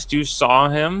when last you saw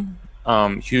him,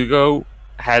 Hugo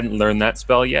hadn't learned that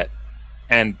spell yet.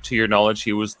 And to your knowledge,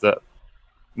 he was the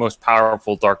most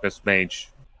powerful darkness mage,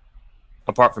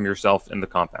 apart from yourself, in the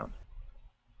compound.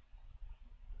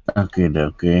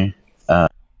 Okay.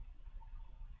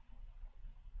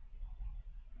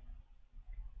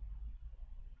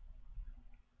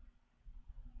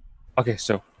 Okay,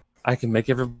 so I can make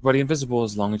everybody invisible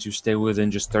as long as you stay within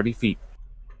just 30 feet.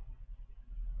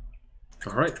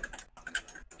 All right.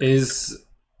 Is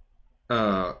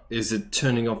it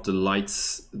turning off the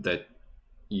lights that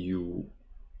you?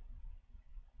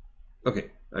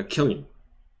 Okay, Killian,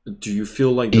 do you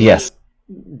feel like yes?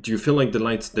 Do you feel like the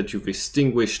lights that you've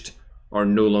extinguished are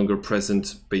no longer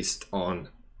present based on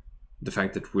the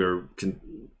fact that we're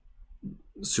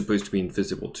supposed to be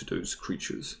invisible to those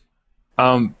creatures?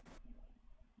 I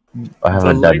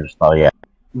haven't done this spell yet.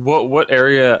 What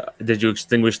area did you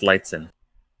extinguish lights in?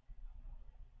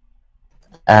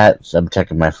 I'm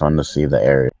checking my phone to see the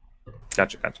area.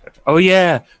 Gotcha. Oh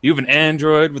yeah, you have an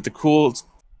android with the cool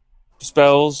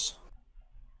spells.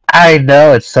 I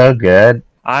know, it's so good.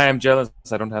 I am jealous.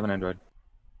 I don't have an android.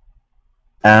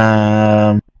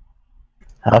 How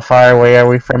far away are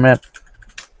we from it?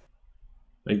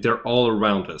 Like, they're all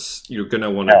around us. You're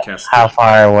gonna want to cast. How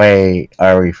far away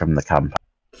are we from the compound?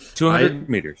 200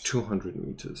 meters. 200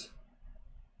 meters.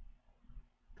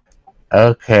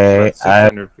 Okay, so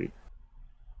 600 feet.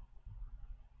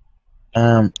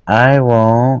 I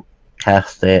won't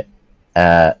cast it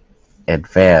at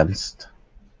advanced.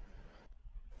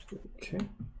 Okay.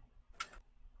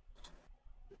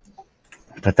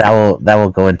 But that will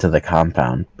go into the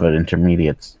compound. But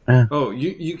intermediates. Oh,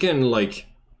 you can like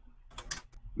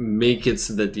make it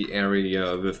so that the area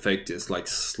of effect is like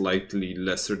slightly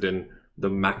lesser than the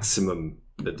maximum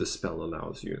that the spell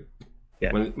allows you.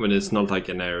 Yeah. When it's not like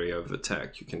an area of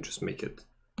attack, you can just make it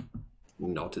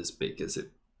not as big as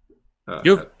it.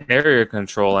 You have area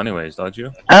control, anyways, don't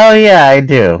you? Oh yeah, I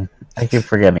do. I keep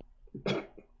forgetting.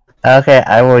 Okay,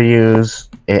 I will use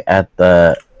it at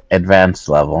the advanced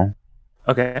level.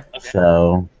 Okay.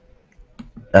 So,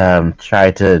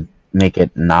 try to make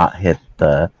it not hit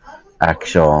the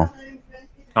actual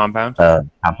compound.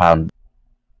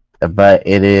 But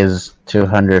it is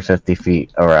 250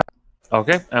 feet around.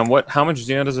 Okay, and how much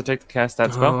Xeon does it take to cast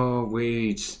that spell? Oh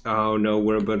wait! Oh no,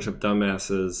 we're a bunch of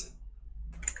dumbasses.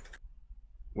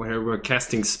 We're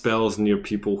casting spells near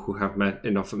people who have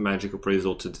enough magic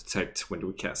appraisal to detect when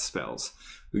we cast spells.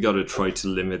 We gotta try to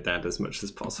limit that as much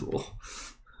as possible.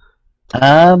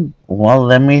 Well,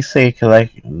 let me see, cause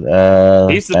he's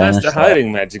the best at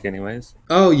hiding magic, anyways.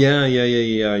 Oh yeah.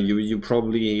 You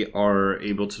probably are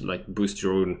able to like boost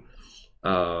your own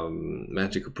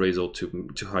magic appraisal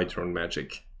to hide your own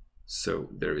magic. So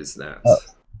there is that.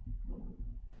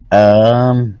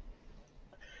 Um,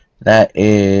 that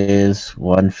is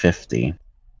 150.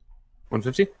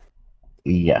 150.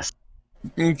 Yes.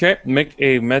 Okay, make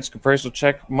a magic appraisal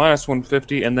check minus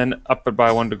 150, and then up it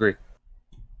by 1 degree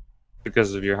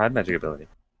because of your hide magic ability.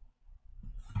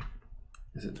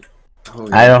 Is it? Oh,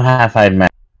 I yeah. don't have hide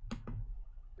magic.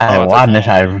 I Oh, wanted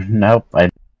hide. Nope.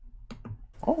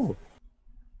 Oh,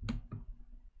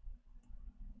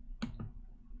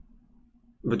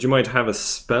 But you might have a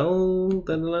spell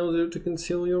that allows you to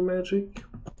conceal your magic.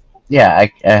 Yeah,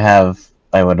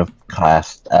 I would have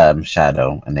cast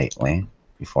Shadow innately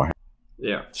beforehand.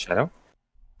 Yeah. shadow.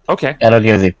 Okay, That'll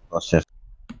give you +50.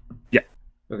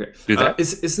 Okay. do that.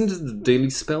 Isn't it the daily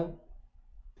spell?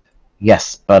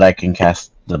 Yes, but I can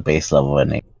cast the base level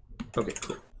innate. Okay.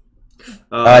 Cool.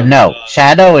 No,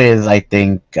 Shadow is I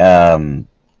think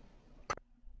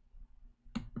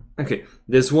Okay.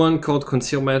 There's one called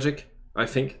Conceal Magic. I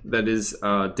think that is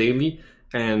daily,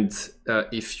 and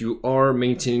if you are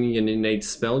maintaining an innate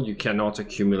spell, you cannot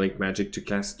accumulate magic to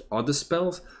cast other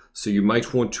spells. So you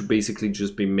might want to basically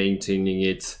just be maintaining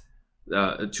it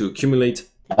to accumulate.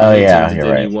 Oh maintain yeah, the you're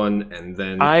daily right. one, and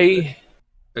then I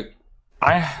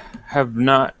have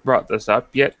not brought this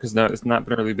up yet because no, it's not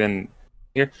really been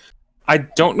here. I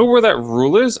don't know where that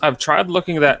rule is. I've tried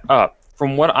looking that up.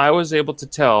 From what I was able to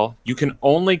tell, you can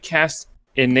only cast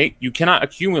innate. You cannot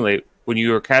accumulate when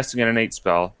you are casting an innate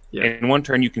spell. Yeah. In one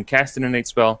turn, you can cast an innate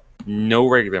spell, no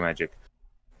regular magic.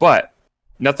 But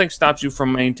nothing stops you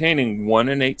from maintaining one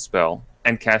innate spell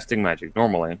and casting magic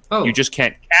normally. Oh. You just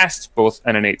can't cast both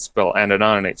an innate spell and a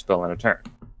non-innate spell in a turn.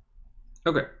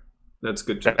 okay, that's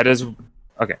good. To That is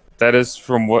okay. That is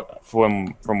from what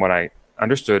I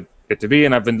understood it to be,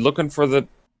 and I've been looking for the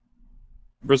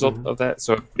result of that.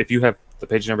 So if you have the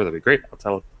page number, that'd be great. I'll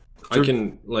tell. I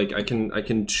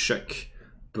can check,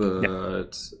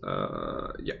 but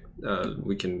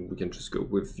we can just go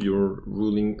with your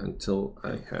ruling until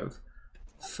I have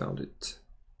found it.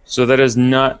 So that is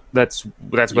not that's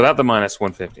without the minus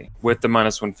 150. With the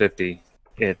minus 150,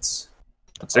 it's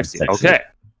 60. Okay,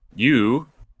 you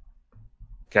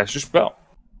cast your spell.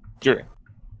 Jury.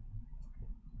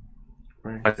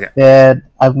 Okay, Dad,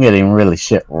 I'm getting really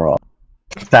shit wrong.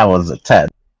 That was a 10.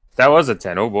 that was a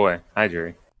 10. Oh boy, hi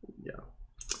Jury.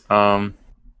 Yeah.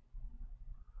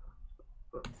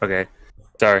 Okay,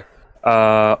 sorry.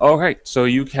 All right. So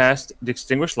you cast the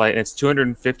extinguished light, and it's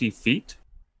 250 feet.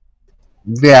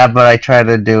 Yeah, but I try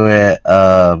to do it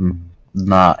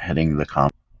not hitting the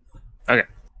comp.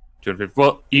 250.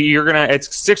 Well, you're gonna.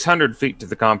 It's 600 feet to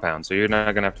the compound, so you're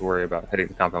not gonna have to worry about hitting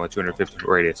the compound with 250 foot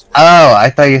radius. Oh, I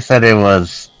thought you said it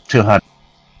was 200.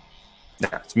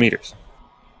 Yeah, it's meters.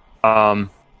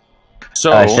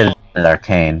 So I should have did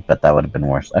arcane, but that would have been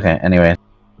worse. Okay, anyway.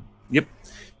 Yep.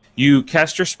 You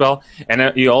cast your spell, and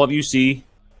all of you see,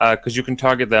 because you can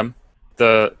target them,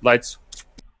 the lights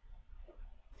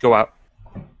go out,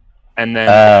 and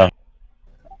then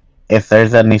If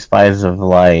there's any spies of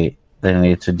light, they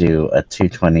need to do a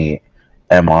 220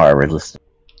 MR resistance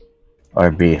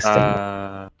or be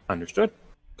extinguished. Understood.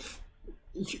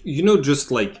 You know,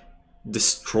 just like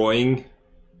destroying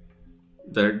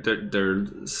their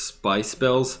spy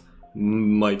spells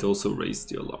might also raise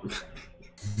the alarm.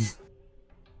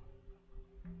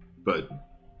 But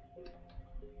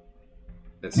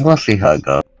We'll see how it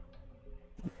goes.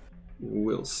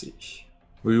 we'll see.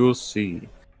 We will see.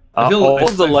 I feel- All I-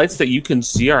 of the I- lights that you can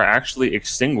see are actually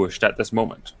extinguished at this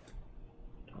moment.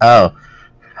 Oh,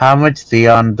 how much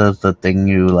Xeon does the thing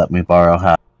you let me borrow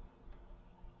have?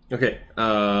 Okay.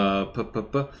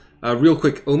 Real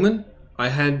quick, Omen. I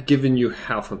had given you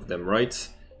half of them, right?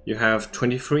 You have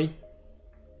 23.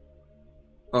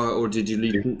 Or did you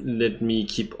let me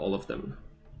keep all of them?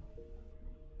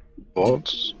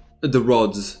 What? The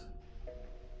rods.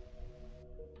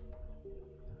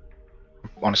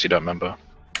 Honestly, don't remember.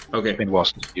 Okay. It's been a while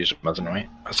since I used them, hasn't it?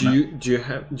 Do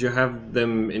you have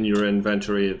them in your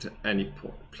inventory at any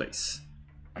place?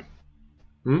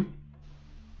 No.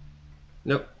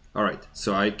 All right.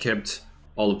 So I kept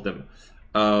all of them.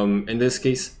 In this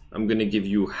case, I'm gonna give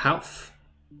you half.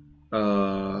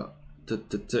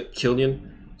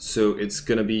 Killian. So it's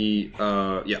gonna be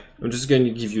yeah. I'm just gonna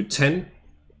give you 10.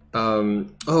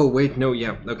 Oh wait, no,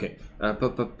 yeah, okay.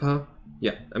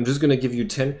 Yeah, I'm just gonna give you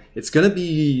 10. It's gonna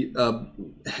be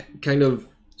kind of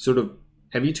sort of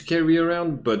heavy to carry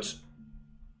around, but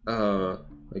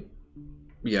like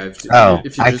yeah. If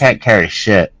I just, can't carry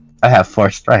shit. I have 4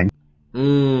 strength.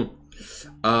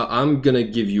 I'm gonna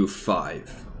give you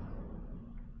 5.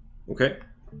 Okay.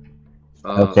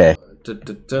 Okay.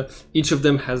 Each of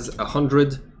them has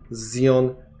 100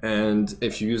 Xeon, and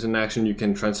if you use an action, you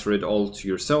can transfer it all to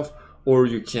yourself, or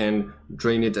you can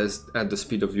drain it at the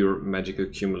speed of your magic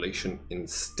accumulation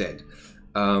instead.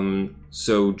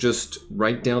 So just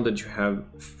write down that you have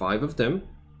 5 of them.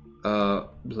 Blah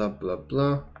blah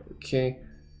blah. Okay,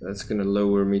 that's gonna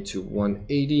lower me to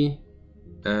 180,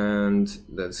 and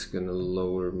that's gonna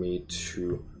lower me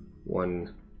to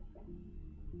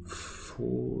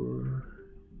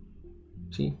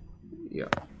 140. Yeah,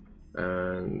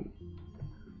 and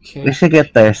okay. We should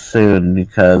get there soon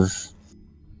because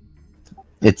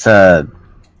it's a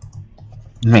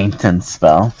maintenance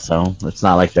spell, so it's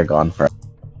not like they're gone for.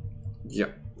 Yeah.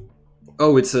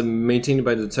 Oh, it's maintained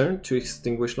by the turn to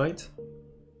extinguish light?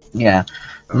 Yeah.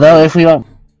 Though if we want.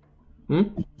 Hmm?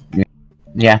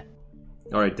 Yeah.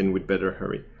 Alright, then we'd better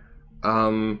hurry.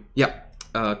 Yeah.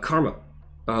 Karma.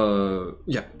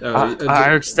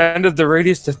 I extended the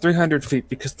radius to 300 feet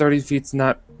because 30 feet's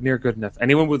not near good enough.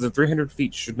 Anyone within 300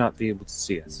 feet should not be able to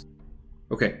see us.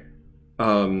 Okay.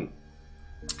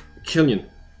 Killian,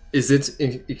 is it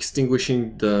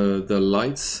extinguishing the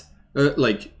lights?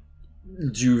 Like,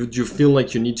 do you feel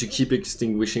like you need to keep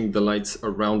extinguishing the lights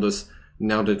around us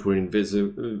now that we're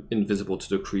invisible to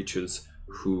the creatures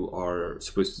who are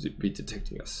supposed to be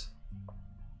detecting us?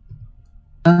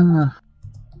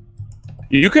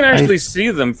 You can actually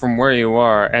see them from where you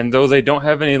are, and though they don't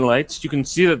have any lights, you can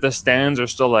see that the stands are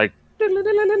still like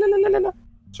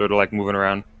sort of like moving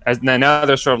around. As now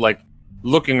they're sort of like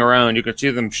looking around. You can see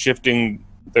them shifting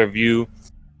their view.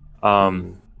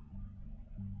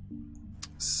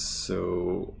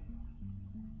 So,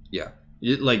 yeah,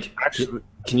 like Actually,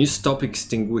 can you stop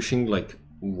extinguishing like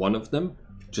one of them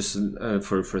just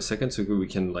for a second so we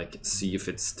can like see if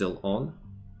it's still on?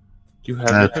 you have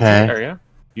your control area.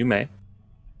 You may.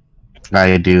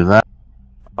 I do that.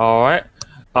 All right.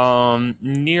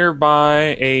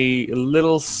 Nearby, a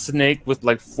little snake with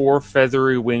like 4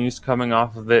 feathery wings coming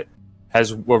off of it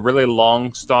has a really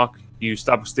long stalk. You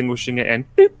stop extinguishing it, and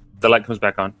beep, the light comes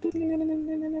back on.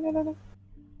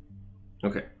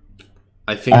 Okay,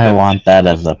 I think I want that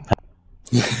as a pet.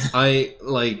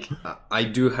 I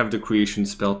do have the creation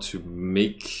spell to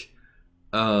make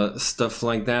stuff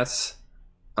like that,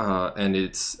 and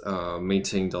it's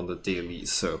maintained on the daily,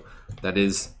 so that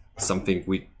is something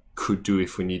we could do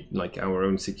if we need like our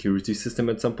own security system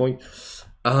at some point.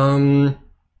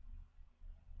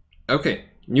 Okay,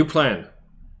 new plan.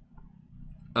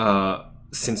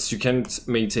 Since you can't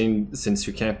maintain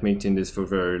this for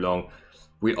very long,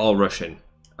 we all rush in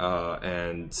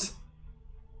and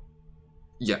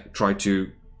yeah, try to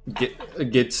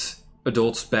get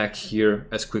adults back here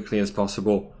as quickly as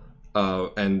possible,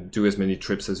 and do as many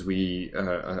trips as we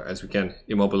can.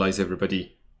 Immobilize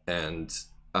everybody, and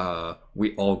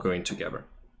we all go in together.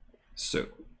 So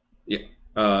yeah,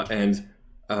 and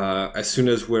as soon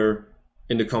as we're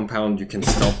in the compound, you can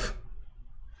stop.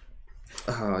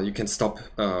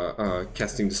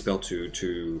 Casting the spell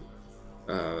to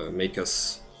make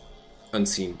us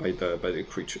unseen by the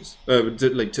creatures.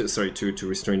 To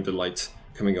restrain the light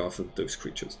coming off of those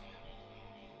creatures.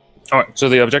 All right. So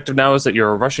the objective now is that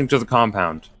you're rushing to the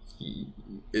compound.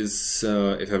 Is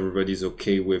if everybody's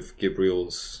okay with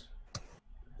Gabriel's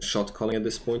shot calling at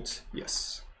this point?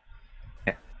 Yes.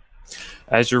 Yeah.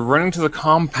 As you're running to the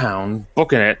compound,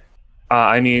 booking it,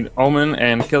 I need Omen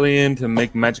and Killian to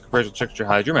make magic appraisal checks to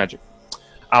hide your magic.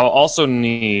 I'll also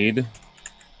need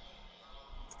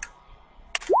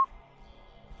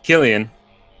Killian.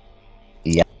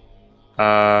 Yeah.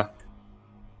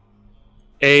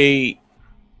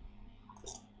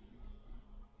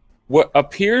 What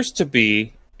appears to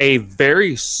be a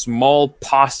very small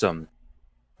possum,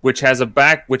 which has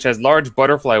large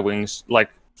butterfly wings, like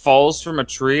falls from a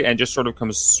tree and just sort of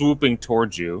comes swooping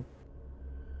towards you.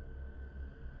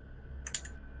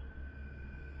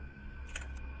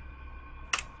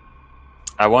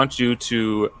 I want you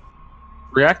to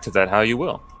react to that how you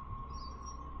will.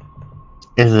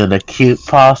 Is it a cute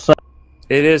possum?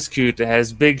 It is cute. It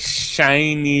has big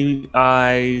shiny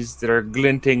eyes that are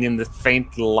glinting in the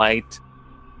faint light.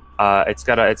 It's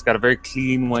got a very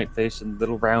clean white face and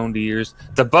little round ears.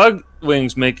 The bug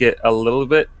wings make it a little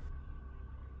bit.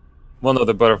 Well, no,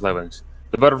 the butterfly wings.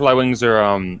 The butterfly wings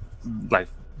are like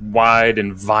wide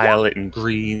and violet and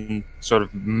green, sort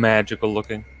of magical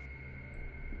looking.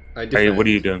 Hey, what are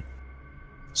you doing?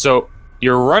 So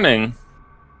you're running,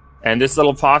 and this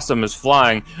little possum is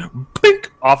flying, blink,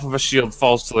 off of a shield,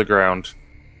 falls to the ground,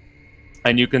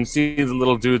 and you can see the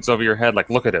little dudes over your head, like,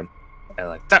 look at him, and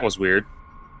like, that was weird.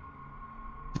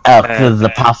 Oh, because the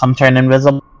possum turned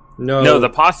invisible? No, the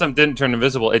possum didn't turn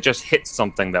invisible. It just hit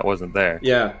something that wasn't there.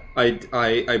 Yeah,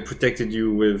 I protected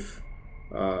you with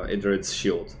Idrit's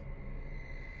shield.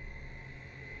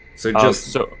 So it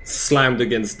just So slammed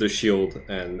against the shield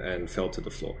and fell to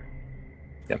the floor.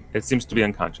 yeah, it seems to be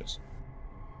unconscious.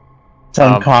 It's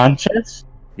unconscious?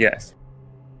 Yes.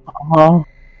 Oh.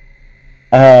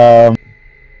 I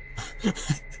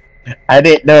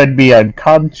didn't know it'd be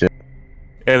unconscious.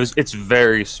 It's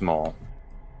very small.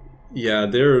 Yeah,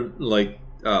 they're like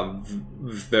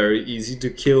very easy to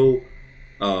kill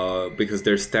because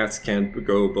their stats can't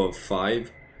go above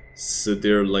 5. So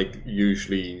they're like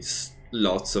usually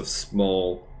lots of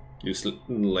small,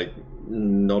 like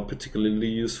not particularly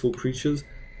useful creatures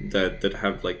that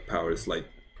have like powers like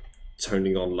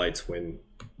turning on lights when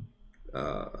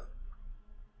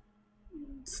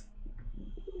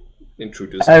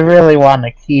intruders. I really want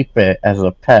to keep it as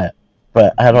a pet,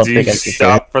 but I don't Do think you I can.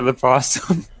 stop for the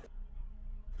possum?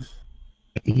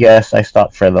 Yes, I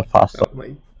stopped for the possum. Oh my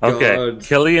god. Okay,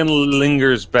 Killian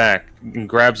lingers back and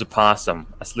grabs a possum,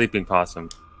 a sleeping possum.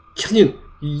 Killian,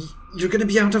 you're gonna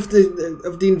be out of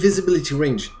the invisibility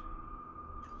range.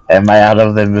 Am I out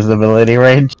of the invisibility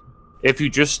range? If you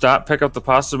just stop, pick up the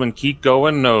possum, and keep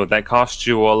going, no, that costs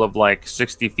you all of like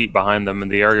 60 feet behind them,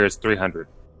 and the area is 300.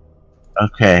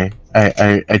 Okay,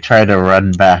 I try to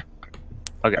run back.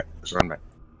 Okay, run back.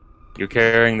 You're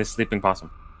carrying the sleeping possum.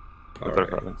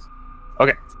 Alright.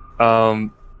 Okay.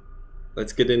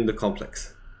 Let's get in the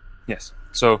complex. Yes.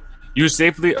 So you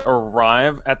safely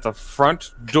arrive at the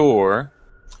front door,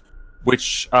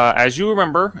 which, as you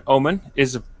remember, Omen,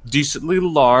 is decently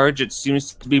large. It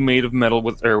seems to be made of metal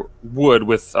or wood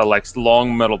with like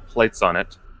long metal plates on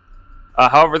it.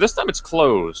 However, this time it's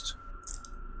closed.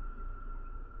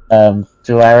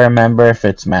 Do I remember if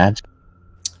it's magic?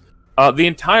 The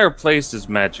entire place is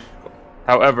magical.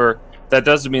 However, that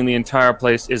doesn't mean the entire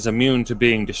place is immune to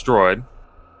being destroyed.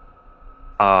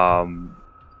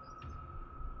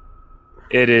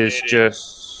 It is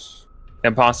just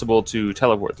impossible to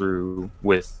teleport through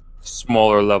with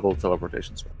smaller level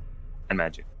teleportation spell and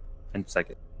magic and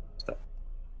psychic stuff.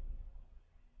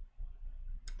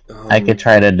 I could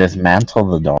try to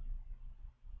dismantle the door.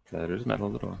 That is metal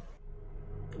on the door.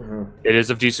 Uh-huh. It is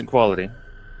of decent quality.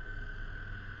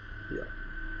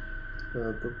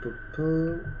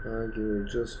 Give me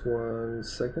just 1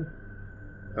 second.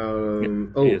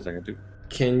 Yes, I can do.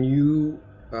 Can you?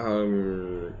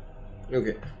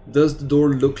 Okay. Does the door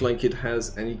look like it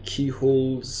has any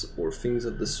keyholes or things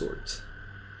of the sort?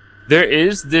 There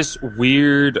is this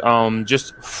weird,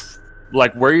 just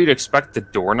like where you'd expect the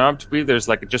doorknob to be. There's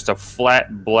like just a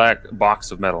flat black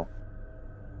box of metal.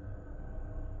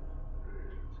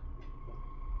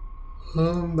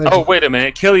 Oh, wait a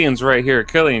minute. Killian's right here.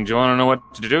 Killian, do you want to know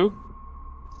what to do?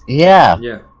 Yeah.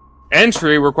 Yeah.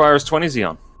 Entry requires 20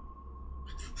 Xeon.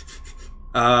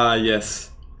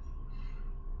 Yes.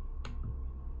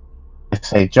 I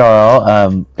say,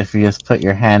 Jorl, if you just put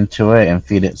your hand to it and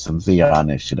feed it some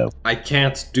Xeon, it should open. I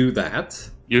can't do that.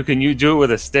 You do it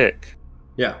with a stick.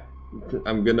 Yeah.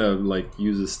 I'm gonna like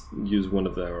use one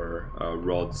of our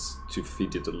rods to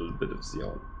feed it a little bit of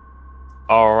Xeon.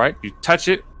 All right, you touch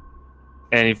it,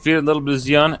 and you feel a little bit of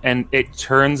Xeon, and it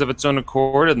turns of its own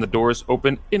accord, and the doors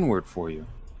open inward for you.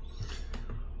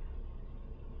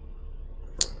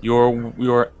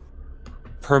 Your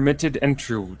permitted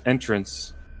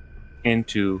entrance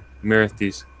into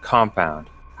Mirithi's compound.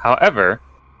 However,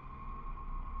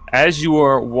 as you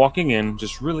are walking in,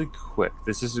 just really quick,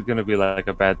 this isn't going to be like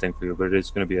a bad thing for you, but it is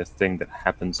going to be a thing that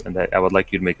happens, and that I would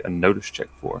like you to make a notice check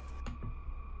for.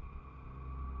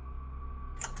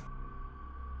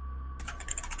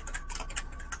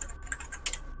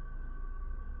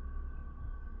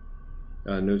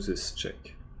 Notice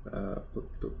check. Alright.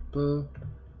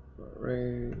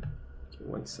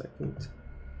 1 second.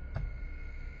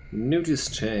 Notice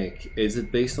check. Is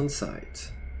it based on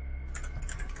sight?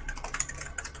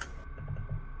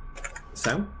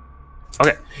 Sam?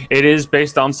 Okay, it is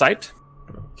based on sight.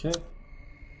 Okay.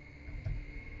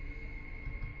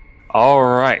 All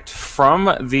right,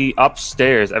 from the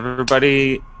upstairs,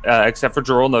 everybody except for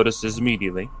Jorl notices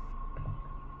immediately.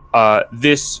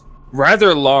 This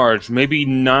rather large, maybe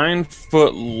 9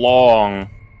 foot long,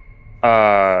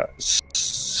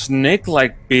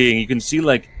 snake-like being. You can see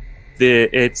like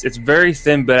it's very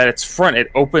thin, but at its front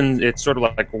it opens. It sort of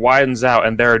like widens out,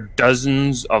 and there are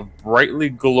dozens of brightly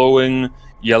glowing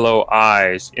yellow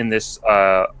eyes in this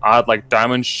odd, like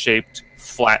diamond-shaped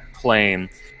flat plane.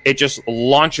 It just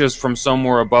launches from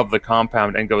somewhere above the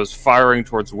compound and goes firing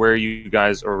towards where you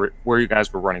guys were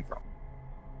running from.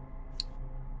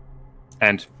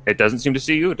 And it doesn't seem to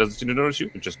see you. It doesn't seem to notice you.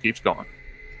 It just keeps going.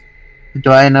 Do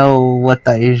I know what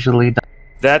that usually does?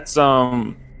 That's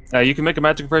you can make a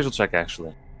magic appraisal check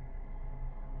actually.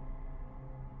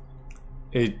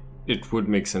 It it would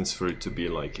make sense for it to be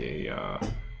like a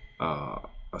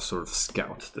sort of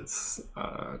scout that's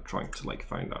trying to like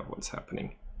find out what's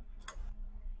happening.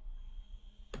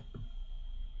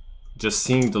 Just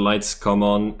seeing the lights come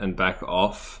on and back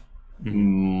off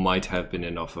might have been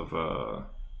enough of a...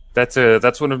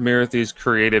 That's one of Mirithi's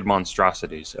created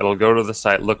monstrosities. It'll go to the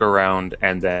site, look around,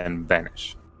 and then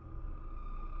vanish.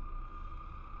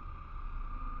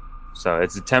 So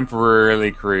it's a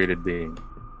temporarily created being.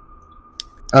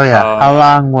 Oh yeah, how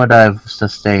long would I've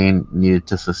sustained you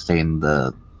to sustain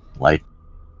the light?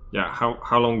 Yeah,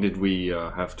 how long did we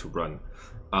have to run?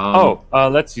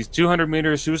 Let's see. 200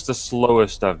 meters. Who's the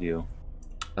slowest of you?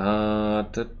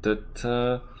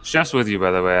 Chef's with you,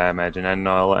 by the way, I imagine, and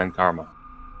Null and Karma.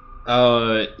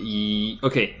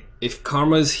 Okay. If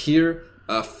Karma's here,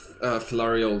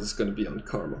 Filarial is going to be on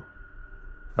Karma.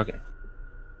 Okay.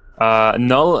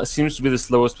 Null seems to be the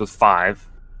slowest with 5.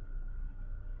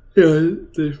 Yeah,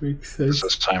 that makes sense.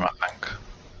 It's the same, I think.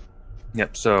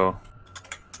 Yep, so...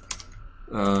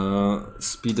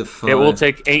 Speed of 5. It will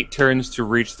take 8 turns to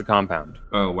reach the compound.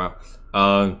 Oh, wow.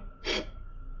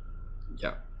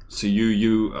 Yeah. So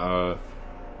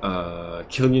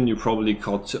Killian, you probably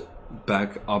caught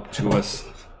back up to us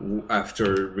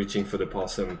after reaching for the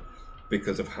possum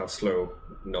because of how slow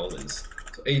Null is.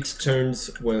 So 8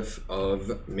 turns worth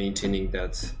of maintaining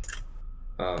that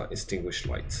extinguished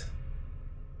light.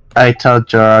 I tell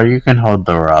Jorah you can hold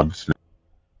the rods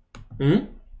now.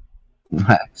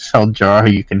 I tell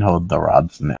Jorah you can hold the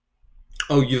rods now.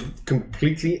 Oh, you've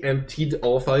completely emptied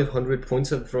all 500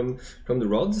 points from the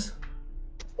rods?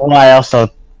 Well, I also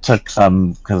took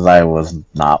some because I was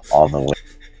not all the way.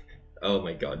 Oh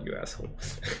my god, you asshole.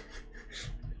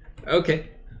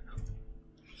 Okay.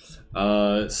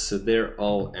 So they're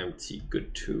all empty.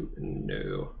 Good to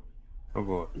know. Oh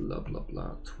boy. Blah blah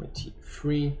blah.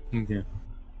 23 Okay.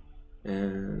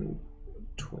 and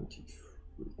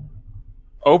 23.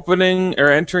 Opening or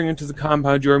entering into the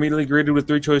compound, you are immediately greeted with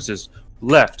 3 choices.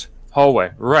 Left,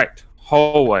 hallway, right,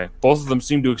 hallway. Both of them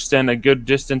seem to extend a good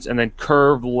distance and then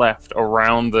curve left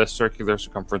around the circular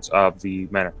circumference of the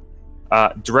manor.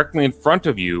 Directly in front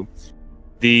of you,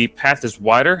 the path is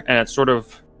wider and it sort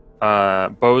of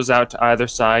bows out to either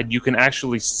side. You can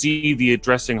actually see the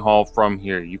dressing hall from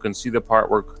here. You can see the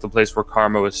place where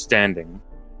Karma is standing.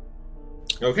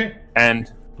 Okay.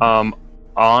 And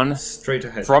on straight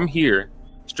ahead. From here,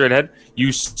 straight ahead,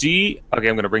 you see... Okay,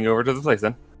 I'm going to bring you over to the place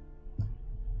then.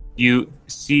 You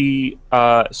see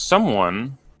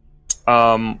someone,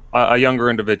 a younger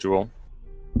individual,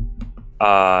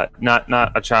 not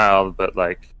a child, but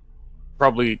like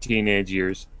probably teenage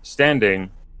years,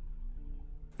 standing,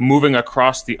 moving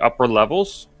across the upper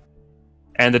levels,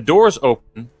 and the door's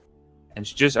open, and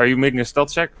she just... Are you making a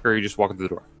stealth check, or are you just walking through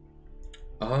the door?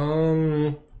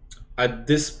 At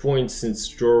this point,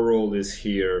 since Jorol is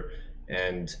here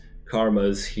and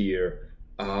Karma's here,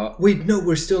 wait, no,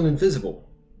 we're still invisible.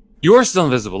 You're still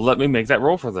invisible. Let me make that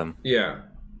roll for them. Yeah.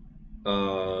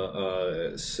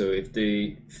 So if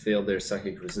they fail their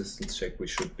psychic resistance check, we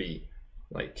should be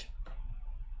like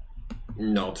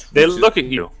not. They look at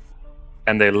you,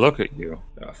 and they look at you.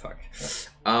 Oh fuck!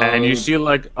 And you see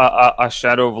like a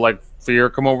shadow of like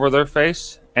fear come over their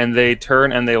face, and they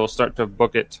turn and they will start to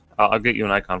book it. I'll get you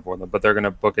an icon for them, but they're gonna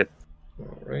book it.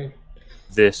 All right.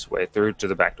 This way through to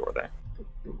the back door there.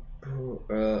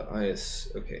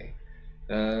 Okay.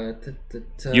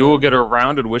 You will get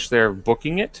around in which they're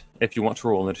booking it. If you want to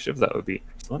roll initiative, that would be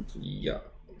excellent. Yeah,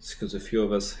 it's because a few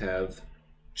of us have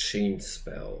chain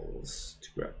spells to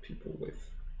grab people with,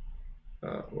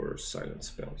 or silent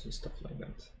spells and stuff like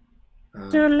that.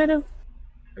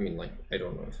 I mean, like, I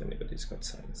don't know if anybody's got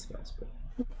silent spells, but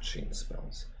chain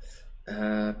spells.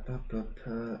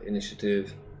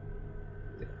 Initiative.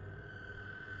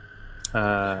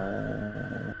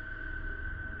 There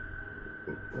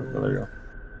you go.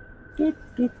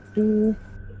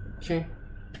 Okay.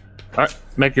 Alright,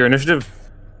 make your initiative.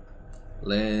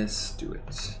 Let's do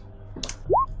it.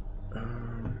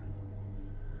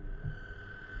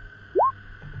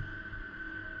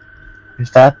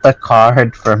 Is that the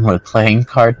card from the playing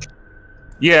card?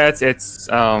 Yeah, it's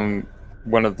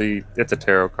one of the... It's a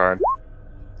tarot card.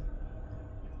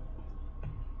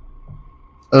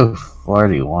 Oh,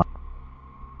 41.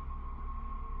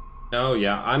 Oh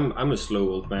yeah, I'm a slow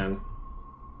old man.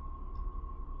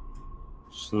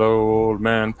 Slow old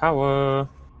man power.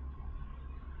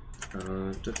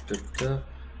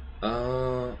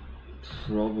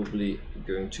 Probably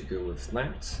going to go with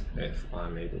that if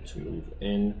I'm able to move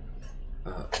in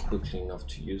quickly enough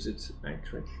to use it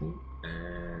accurately.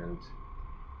 And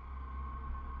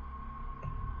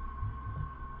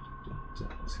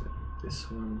this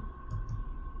one.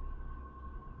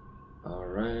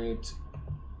 Alright.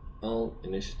 All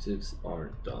initiatives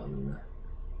are done.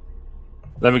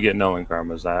 Let me get knowing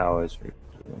karmas. I always forget.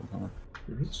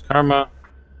 Karma,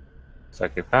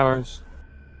 psychic powers,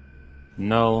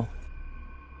 null,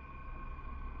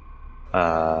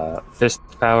 fist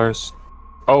powers.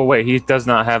 Oh wait, he does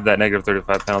not have that negative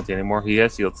 35 penalty anymore. He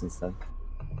has healed since then.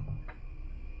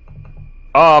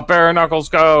 Oh, bare knuckles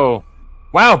go!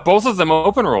 Wow, both of them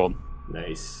open rolled.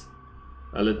 Nice.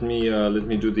 Let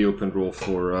me do the open roll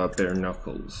for bare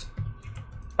knuckles.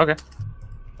 Okay.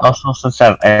 Also, since I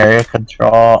have area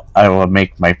control, I will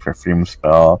make my perfume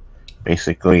spell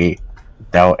basically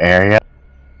doubt area.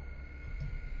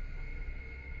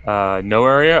 No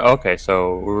area? Okay,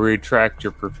 so retract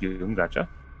your perfume. Gotcha.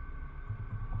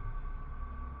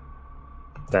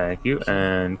 Thank you.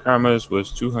 And karma's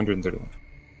was 231.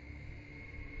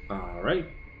 Alright.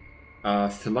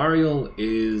 Filarial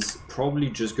is probably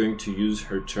just going to use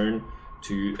her turn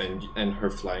to and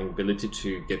her flying ability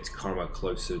to get Karma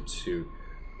closer to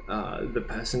the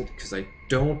person, because I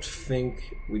don't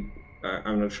think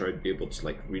I'm not sure I'd be able to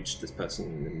like reach this person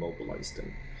and immobilize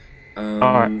them.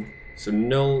 Alright. So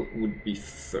Null would be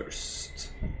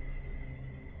first.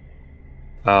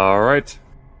 Alright.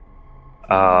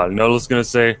 Nola's gonna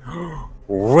say,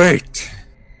 wait!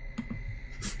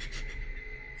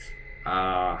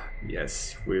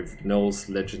 Yes, with Null's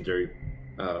legendary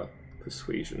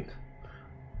persuasion.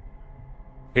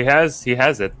 He has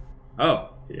it.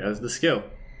 Oh, he has the skill.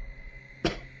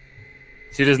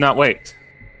 She does not wait.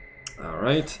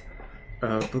 Alright.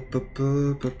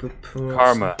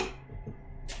 Karma.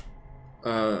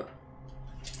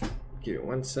 Give it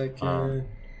 1 second.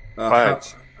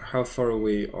 Five. How far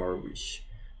away are we?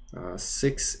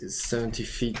 6 is 70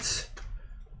 feet.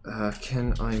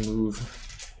 Can I move?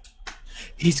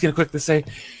 He's gonna quickly say,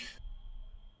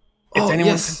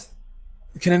 Yes.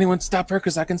 Can anyone stop her?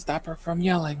 Because I can stop her from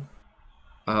yelling.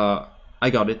 I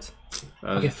got it.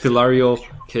 Okay. Filario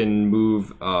can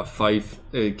move 5.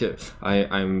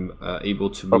 I'm able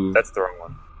to Oh, move. that's the wrong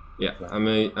one. Yeah,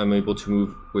 I'm able to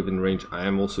move within range. I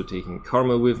am also taking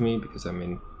Karma with me because I'm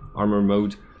in armor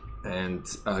mode, and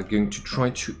going to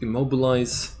try to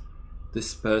immobilize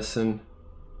this person.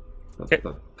 Okay.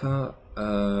 Cool.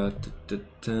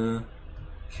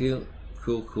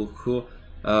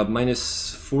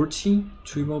 Minus 40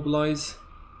 to immobilize.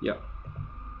 Yeah.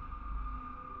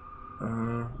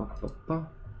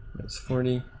 Minus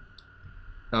 40.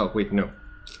 Oh, wait, no.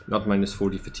 Not minus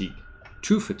 40 fatigue.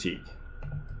 2 fatigue.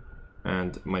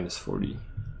 And minus 40.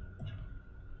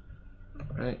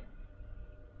 Alright.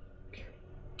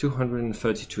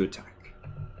 232 attack.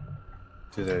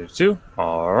 232.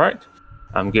 Alright.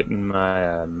 I'm getting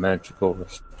my magical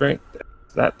restraint.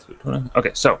 That's that. 220.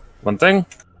 Okay, so, one thing.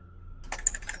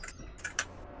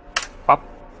 Pop.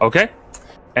 Okay.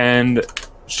 And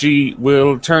she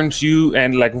will turn to you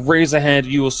and, like, raise a hand.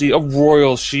 You will see a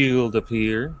royal shield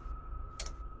appear.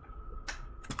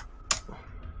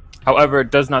 However, it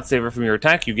does not save her from your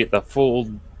attack. You get the full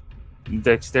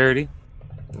dexterity.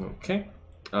 Okay.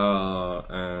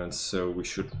 And so we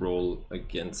should roll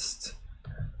against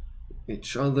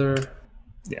each other.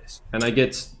 Yes. And I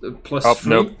get plus Oh, 3?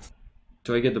 nope.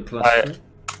 Do I get the plus 3?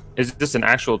 Is this an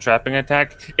actual trapping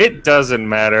attack? It doesn't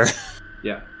matter.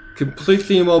 Yeah.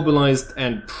 Completely immobilized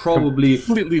and probably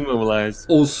Completely immobilized.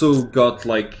 also got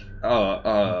like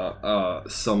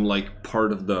some like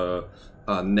part of the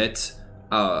net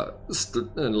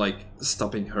like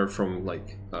stopping her from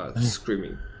like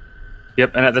screaming.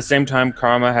 Yep, and at the same time,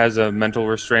 Karma has a mental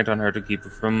restraint on her to keep her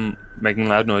from making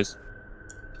loud noise.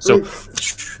 So,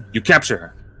 you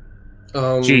capture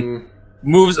her. She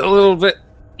moves a little bit.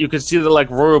 You can see the like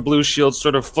royal blue shield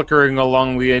sort of flickering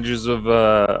along the edges of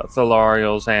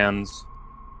Thalariel's hands.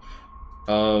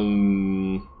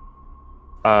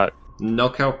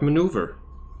 Knockout maneuver.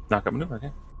 Knockout maneuver,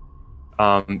 okay.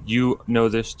 You know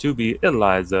this to be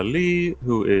Eliza Lee,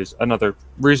 who is another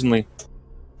reasonably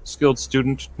skilled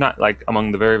student, not like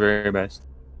among the very, very best,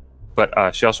 but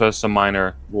she also has some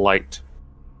minor light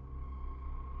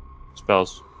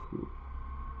spells.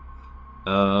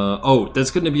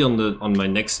 That's gonna be on my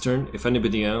next turn. If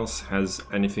anybody else has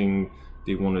anything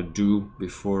they want to do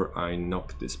before I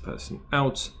knock this person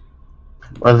out.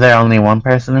 Was there only one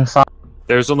person who saw?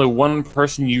 There's only one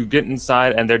person you get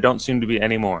inside, and there don't seem to be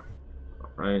any more.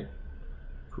 Alright.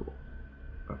 Cool.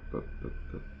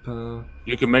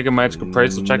 You can make a magic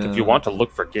appraisal check if you want to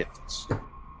look for gifts.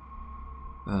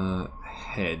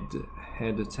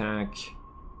 Head attack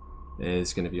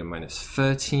is gonna be a minus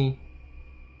 30.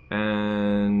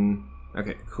 And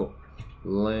okay, cool.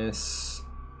 Less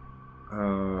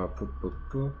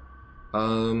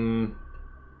Ah.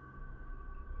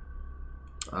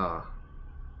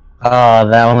 Oh,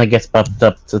 that only gets bumped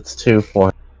up to 2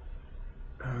 for.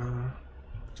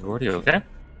 Gordy, okay.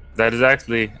 That is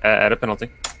actually at a penalty.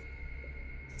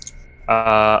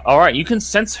 All right, you can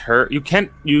sense her. You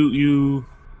can't. You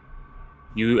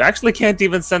actually can't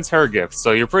even sense her gift,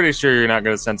 so you're pretty sure you're not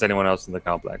going to sense anyone else in the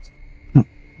complex.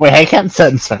 Wait, I can't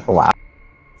sense her. Wow.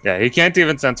 Yeah, he can't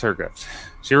even sense her gift.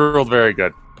 She rolled very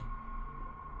good.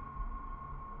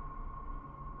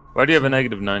 Why do you have a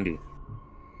negative 90?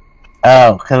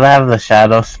 Oh, because I have the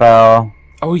shadow spell,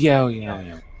 Oh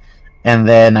yeah. and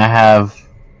then I have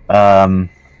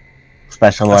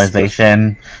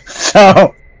specialization.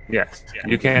 So Yes,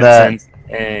 you can't The- sense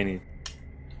any.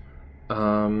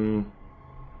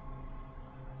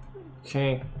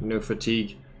 Okay, no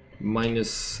fatigue.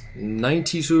 Minus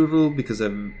 90 total because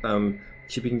I'm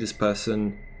keeping this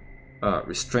person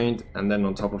restrained, and then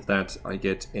on top of that I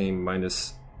get a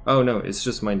minus. Oh no, it's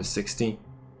just minus 60.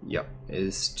 Yeah,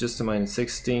 it's just a minus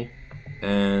 60,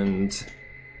 and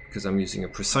because I'm using a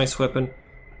precise weapon.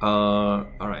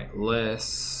 Alright,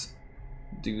 let's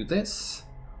do this.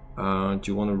 Do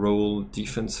you want to roll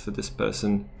defense for this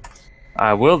person?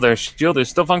 I will. Their shield is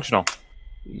still functional.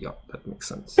 Yeah, that makes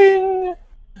sense. Bing!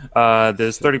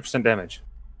 There's 30% damage.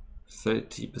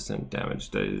 30% damage.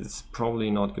 That is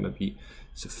probably not going to be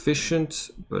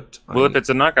sufficient, but Well, if it's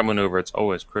a knockout maneuver, it's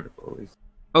always critical.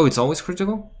 Oh, it's always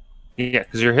critical? Yeah,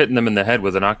 because you're hitting them in the head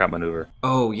with a knockout maneuver.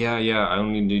 Oh, yeah. I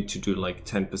only need to do like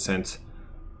 10%.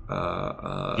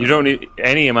 You don't need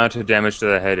any amount of damage to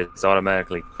the head. It's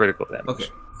automatically critical damage. Okay,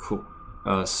 cool.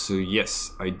 So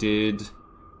yes, I did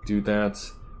do that.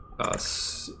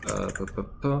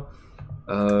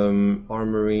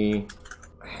 Armory,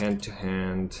 hand to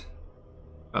hand,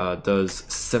 does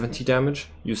 70 damage.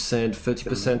 You said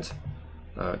 30%.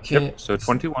 Okay. Yep, so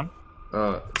 21.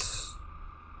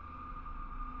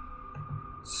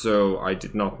 So I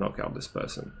did not knock out this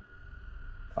person.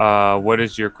 What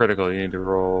is your critical? You need to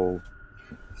roll.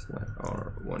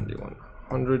 Or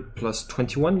 1d100 plus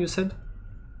 21. You said.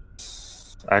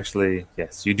 Actually,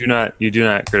 yes. You do not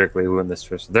critically wound this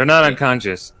person. They're not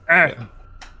unconscious. Yeah.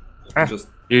 Just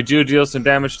you do deal some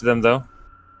damage to them, though.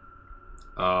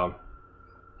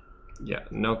 yeah.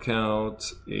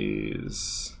 Knockout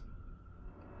is.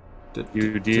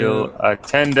 You deal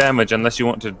 10 damage unless you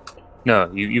want to. No,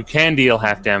 you can deal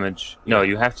half damage. No,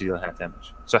 you have to deal half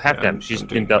damage. So half damage. She's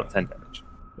been dealt 10 damage.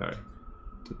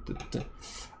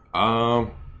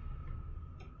 Alright.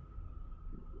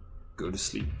 Go to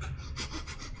sleep.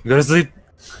 Go to sleep.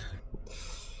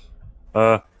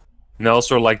 Nell's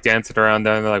sort of like dancing around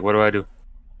down there, like, what do I do?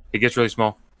 He gets really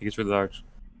small. He gets really large.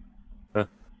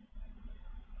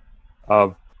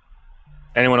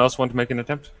 Anyone else want to make an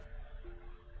attempt?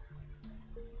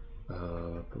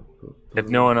 If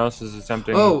no one else is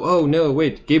attempting... Oh, no,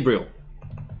 wait. Gabriel.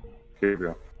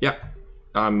 Yeah.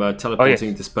 I'm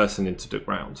teleporting this person into the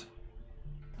ground.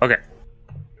 Okay.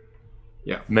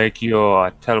 Yeah. Make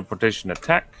your teleportation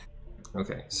attack.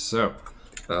 Okay, so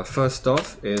first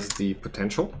off is the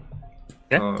potential.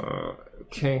 Yeah.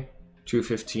 Okay,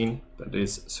 215. That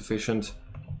is sufficient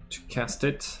to cast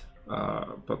it.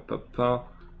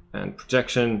 And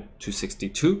projection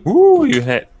 262. Ooh, you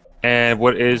hit. And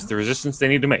what is the resistance they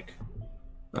need to make?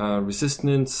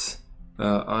 Resistance.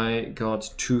 I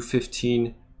got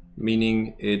 215,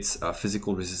 meaning it's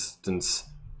physical resistance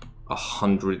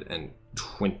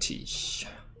 120.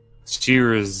 She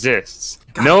resists.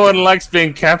 No one likes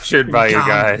being captured by you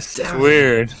guys. It's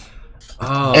weird.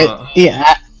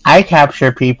 Yeah, I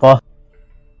capture people.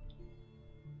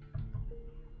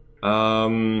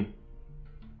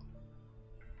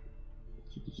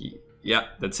 Yeah,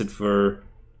 that's it for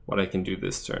what I can do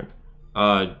this turn.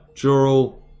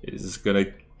 Jorl is gonna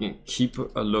keep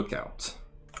a lookout.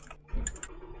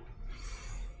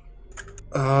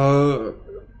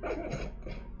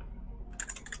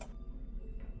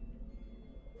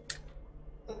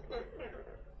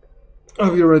 I'll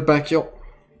be right back, yo.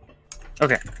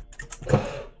 Okay.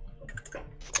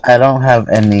 I don't have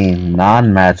any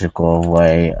non-magical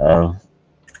way of...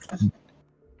 Do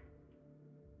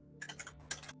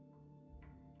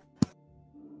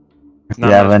you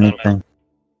have anything?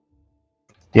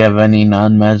 Do you have any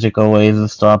non-magical ways of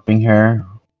stopping her?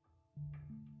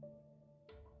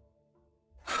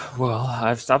 Well,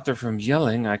 I've stopped her from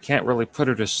yelling. I can't really put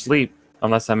her to sleep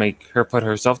unless I make her put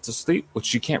herself to sleep, which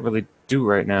she can't really do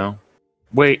right now.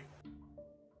 Wait.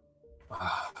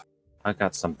 I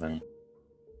got something.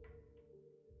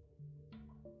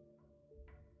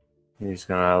 He's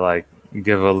gonna, like,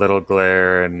 give a little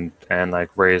glare and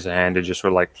like, raise a hand and just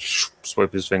sort of, like,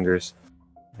 swipe his fingers.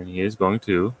 And he is going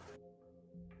to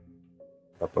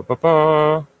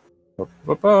Ba-ba-ba-ba.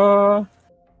 Ba-ba-ba.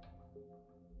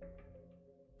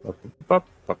 Ba-ba-ba.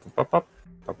 Ba-ba-ba.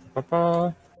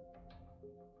 Ba-ba-ba.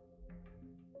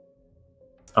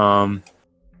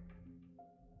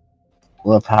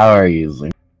 What power are you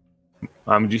using?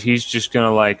 He's just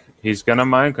gonna he's gonna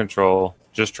mind control.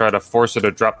 Just try to force her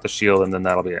to drop the shield, and then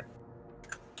that'll be it.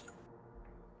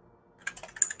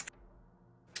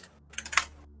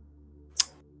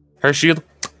 Her shield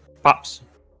pops.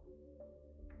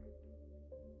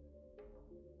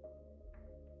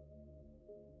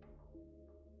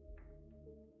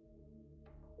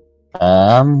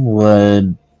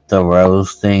 Would the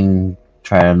rose thing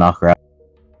try to knock her out?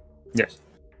 Yes.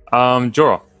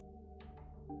 Jorl.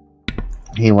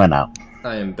 He went out.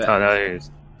 I am back. Oh, there he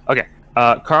is. Okay.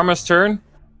 Karma's turn.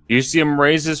 You see him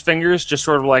raise his fingers, just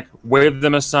sort of like wave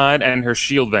them aside, and her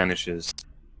shield vanishes.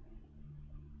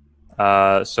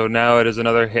 So now it is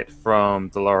another hit from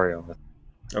Delario.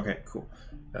 Okay, cool.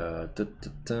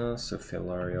 So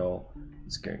Philario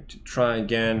is going to try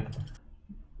again.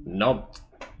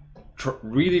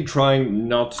 Really trying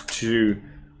not to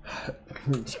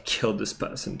kill this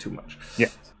person too much. Yeah.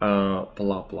 Blah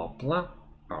blah blah.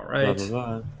 All right. Blah, blah,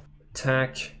 blah.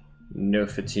 Attack, no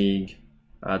fatigue.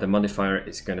 The modifier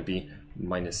is going to be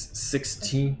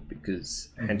 -60 because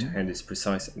hand-to-hand is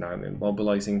precise, and I'm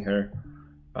immobilizing her.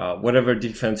 Whatever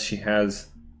defense she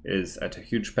has is at a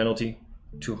huge penalty.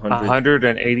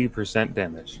 180%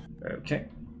 damage. Okay.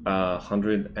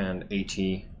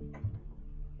 180.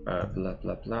 Blah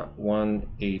blah blah.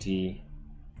 180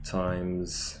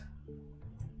 times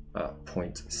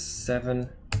 0.7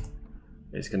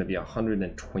 is going to be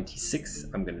 126.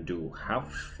 I'm going to do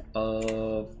half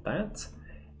of that.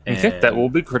 Okay, that will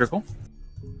be critical.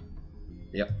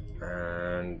 Yep.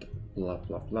 And blah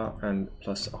blah blah. And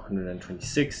plus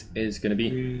 126 is going to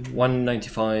be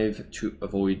 195 to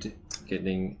avoid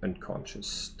getting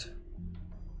unconscious.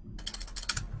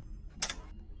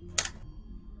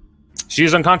 She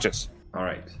is unconscious. All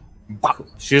right. Cool.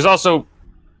 She is also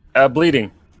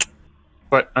bleeding,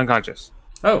 but unconscious.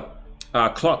 Oh,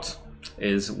 Clot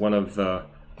is one of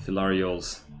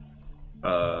Philario's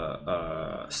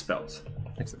spells.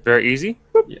 Very easy.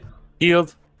 Yeah.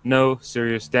 Healed. No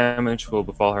serious damage will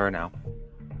befall her now.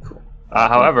 Cool.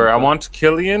 However, I want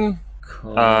Killian,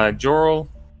 Jorl,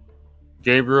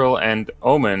 Gabriel, and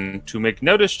Omen to make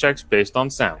notice checks based on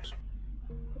sound.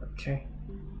 Okay.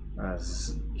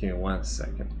 Give me 1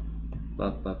 second.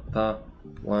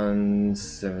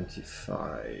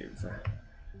 175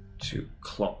 to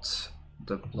clot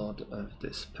the blood of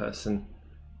this person.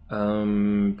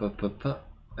 And after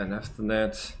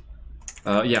that,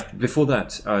 yeah. Before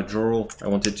that, Jorl, I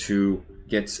wanted to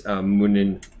get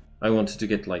Munin. I wanted to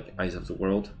get like Eyes of the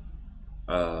World,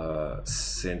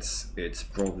 since it's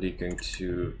probably going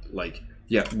to like.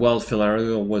 Yeah, while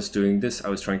Philario was doing this, I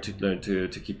was trying to learn to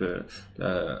keep a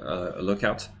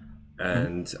lookout,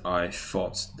 and I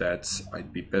thought that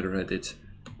I'd be better at it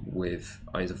with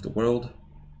Eyes of the World.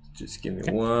 Just give me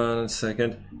 1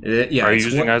 second. Yeah, are you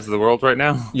using Eyes of the World right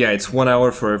now? Yeah, it's 1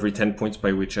 hour for every 10 points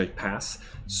by which I pass.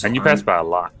 So and you pass by a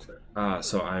lot.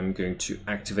 So I'm going to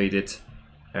activate it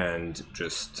and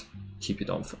just keep it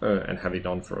on and have it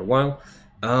on for a while.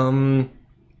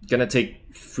 Gonna take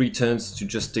 3 turns to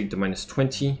just take the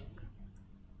 -20.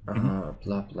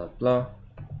 Blah blah blah.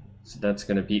 So that's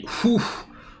gonna be.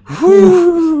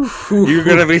 You're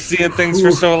gonna be seeing things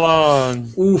for so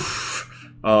long. Oof.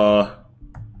 Oh,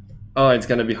 it's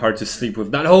gonna be hard to sleep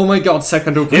with that. Oh my god,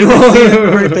 second open.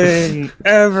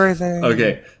 Everything.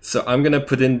 Okay, so I'm gonna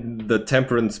put in the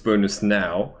temperance bonus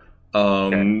now.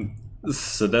 Okay.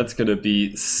 So that's gonna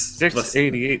be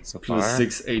 688 so far. Plus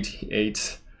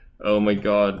 688. Oh my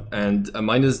god, and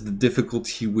minus the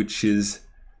difficulty, which is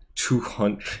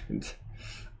 200.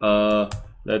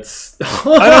 That's an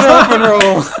open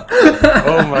roll.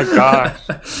 Oh my gosh.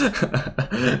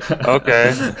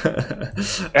 Okay.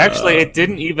 Actually, it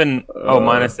didn't even. Oh,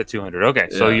 minus the 200. Okay,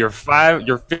 so yeah. you're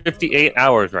 58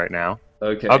 hours right now.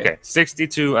 Okay. Okay,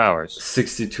 62 hours.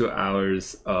 62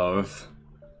 hours of.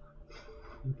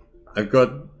 I've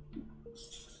got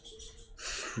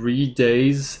 3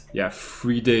 days. Yeah,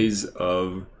 3 days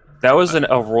of. That was a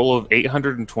roll of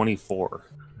 824.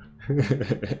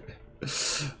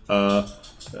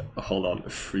 Hold on.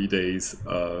 3 days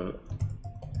of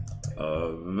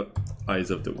Eyes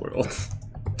of the World.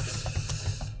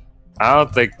 I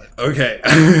don't think. Okay.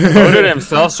 Odin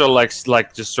himself so like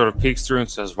just sort of peeks through and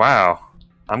says, "Wow,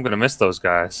 I'm gonna miss those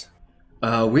guys."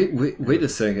 Wait a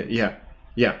second. Yeah.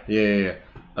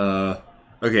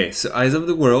 Okay, so Eyes of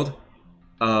the World,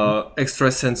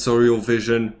 extrasensorial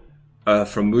vision,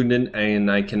 from Munden,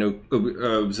 and I can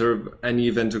observe any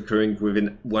event occurring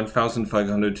within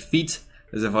 1,500 feet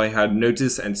as if I had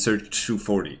noticed and searched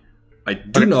 240. I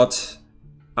do not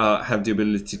have the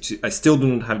ability to. I still do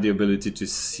not have the ability to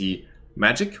see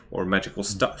magic or magical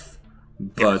stuff,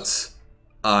 but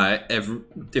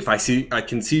if I see, I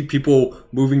can see people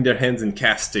moving their hands and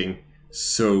casting.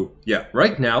 So yeah,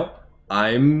 right now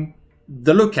I'm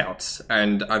the lookout,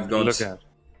 and I've got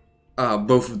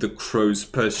both of the crows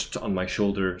perched on my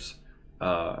shoulders,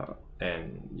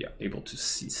 and yeah, able to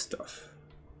see stuff.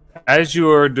 As you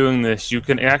are doing this, you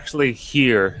can actually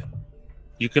hear.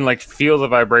 You can like feel the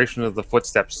vibration of the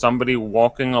footsteps. Somebody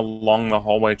walking along the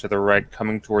hallway to the right,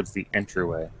 coming towards the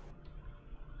entryway.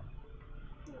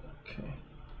 Okay.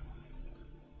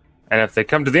 And if they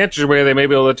come to the entryway, they may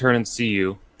be able to turn and see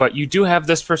you. But you do have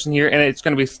this person here, and it's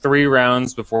going to be 3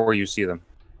 rounds before you see them.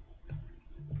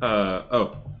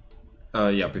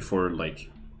 Yeah, before like.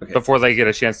 Okay. Before they get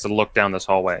a chance to look down this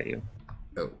hallway at you.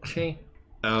 Okay.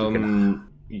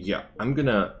 Yeah, I'm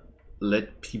gonna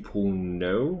let people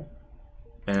know.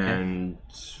 And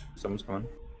someone's coming.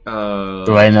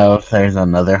 Do I know if there's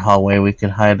another hallway we could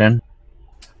hide in?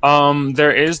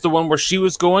 There is the one where she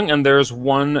was going, and there's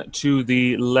one to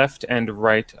the left and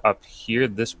right up here,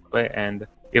 this way, and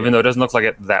even though it doesn't look like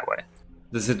it that way.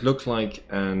 Does it look like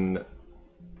an...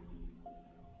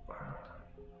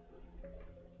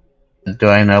 Do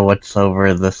I know what's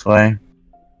over this way?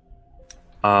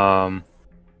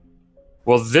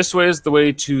 Well, this way is the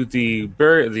way to the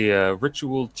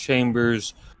ritual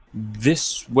chambers.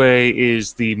 This way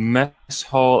is the mess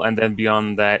hall, and then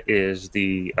beyond that is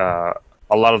the a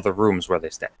lot of the rooms where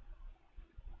they stay.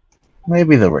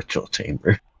 Maybe the ritual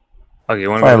chamber. Okay, you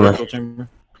want to go to the ritual chamber?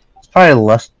 It's probably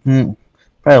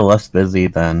less busy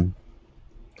than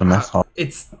the mess hall.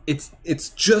 It's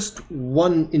just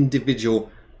one individual,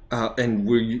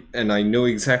 and I know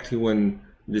exactly when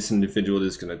this individual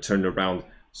is going to turn around.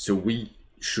 So we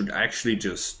should actually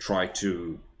just try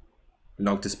to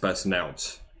knock this person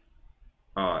out.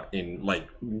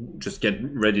 Just get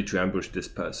ready to ambush this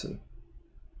person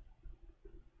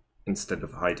instead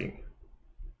of hiding.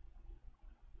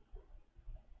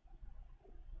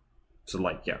 So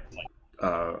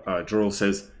Jorel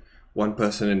says, one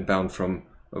person inbound from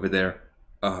over there.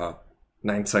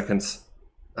 9 seconds.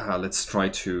 Let's try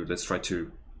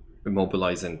to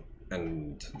immobilize and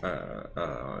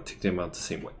take them out the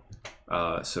same way.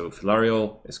 So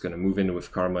Filariel is going to move in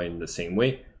with Karma in the same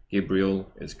way. Gabriel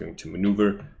is going to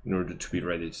maneuver in order to be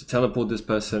ready to teleport this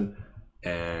person.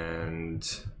 And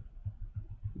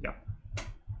yeah.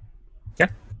 Yeah.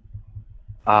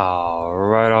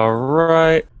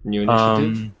 Alright. New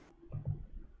initiative?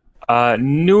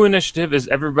 New initiative, is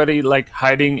everybody like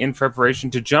hiding in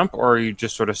preparation to jump, or are you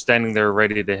just sort of standing there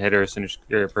ready to hit her as soon as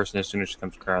she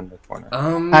comes around the corner?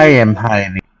 I am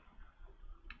hiding.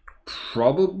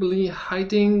 Probably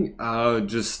hiding.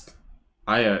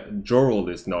 Jorel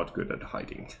is not good at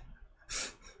hiding.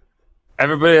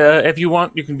 Everybody, if you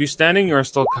want, you can be standing. You are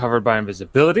still covered by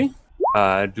invisibility.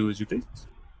 Do as you please.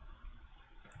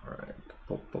 Alright.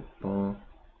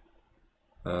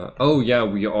 Oh yeah,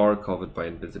 we are covered by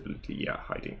invisibility. Yeah,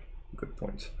 hiding. Good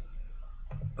point.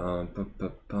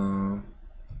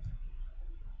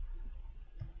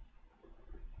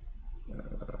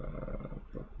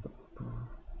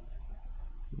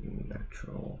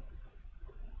 Natural.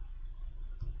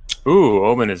 Ooh,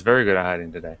 Omen is very good at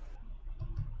hiding today.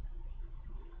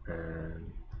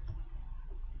 And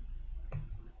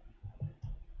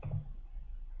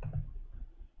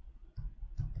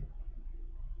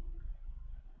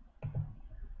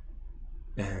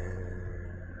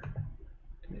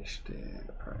initiative.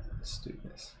 Alright, let's do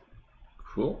this.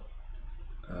 Cool.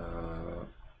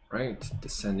 Right,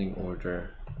 descending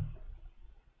order.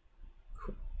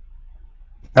 Cool.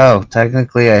 Oh,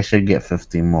 technically I should get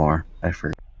 50 more. I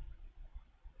forgot.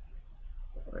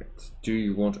 Right. Do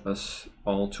you want us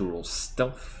all to roll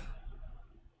stealth?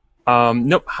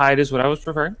 Nope, hide is what I was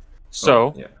preferring.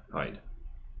 So, yeah, hide.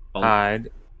 Hide.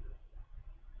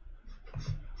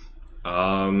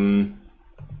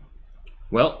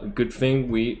 Well, good thing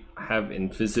we have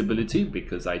invisibility,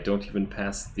 because I don't even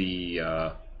pass the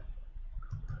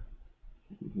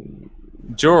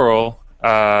Jorel,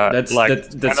 that's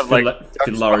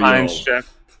behind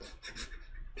Chef.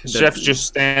 Chef just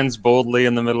stands boldly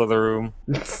in the middle of the room.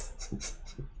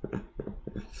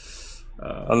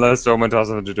 Unless Omen tells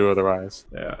him to do otherwise.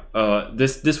 Yeah.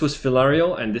 This was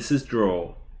Filariel, and this is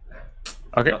Jorel.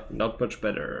 Okay. Not much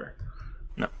better.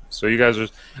 No. So you guys are.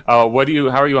 How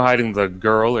are you hiding the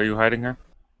girl? Are you hiding her?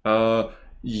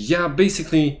 Yeah.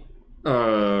 Basically,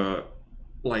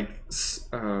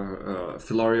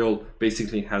 Filarial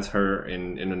basically has her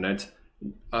in a net,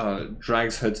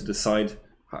 drags her to the side,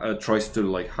 tries to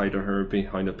like hide her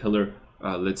behind a pillar,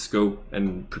 lets go,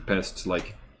 and prepares to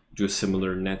like do a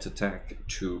similar net attack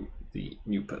to the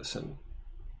new person.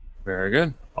 Very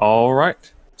good. All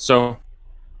right. So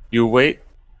you wait.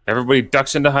 Everybody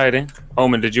ducks into hiding.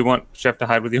 Omen, did you want Chef to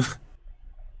hide with you?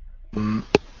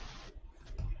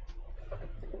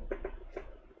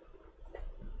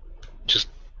 Just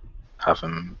have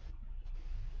him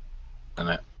in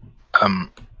it.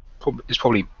 It's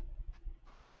probably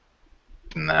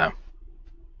in there.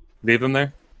 Leave him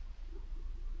there?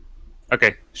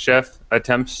 Okay. Chef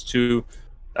attempts to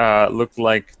look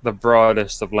like the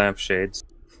broadest of lampshades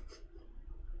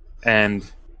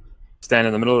and stand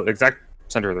in the middle, exact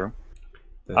center of the room.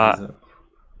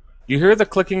 You hear the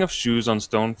clicking of shoes on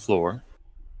stone floor.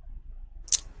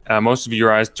 Most of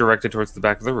your eyes directed towards the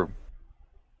back of the room.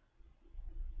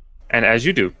 And as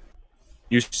you do,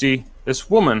 you see this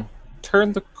woman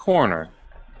turn the corner.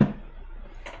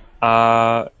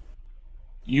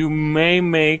 You may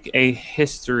make a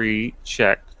history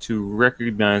check to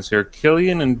recognize her.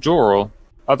 Killian and Jorel,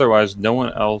 otherwise no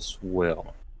one else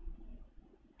will.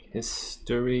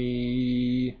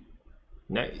 History.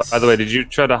 Nice. By the way, did you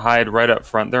try to hide right up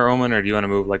front there, Omen, or do you want to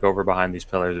move like over behind these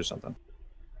pillars or something?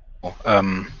 Oh,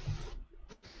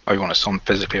 you want us on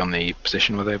physically on the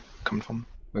position where they're coming from?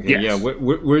 Okay, Yes. yeah.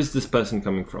 Where's this person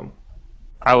coming from?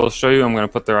 I will show you. I'm going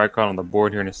to put their icon on the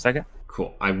board here in a second.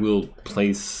 Cool. I will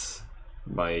place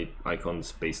my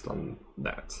icons based on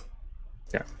that.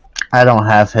 Yeah. I don't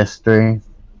have history.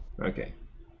 Okay.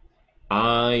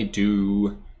 I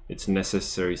do. It's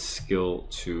necessary skill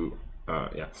to.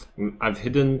 Yeah. I've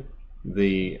hidden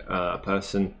the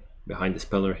person behind this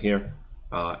pillar here,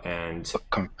 and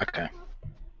Okay.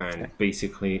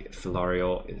 basically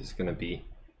Filarial is gonna be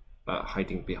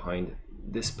hiding behind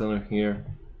this pillar here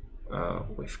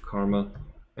with Karma,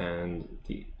 and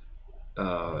the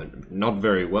not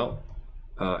very well,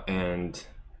 and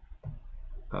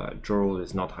Jorel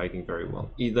is not hiding very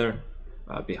well either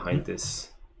behind this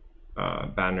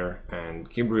banner, and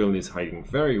Gabriel is hiding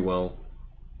very well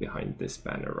behind this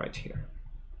banner right here.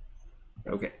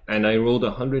 Okay, and I rolled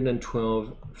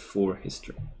 112 for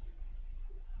history.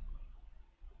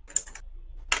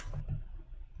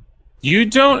 You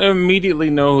don't immediately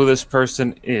know who this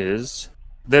person is.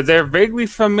 They're vaguely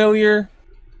familiar.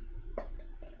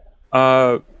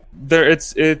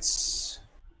 It's.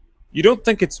 You don't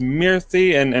think it's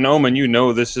Mirthi, and Omen, you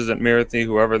know this isn't Mirthi,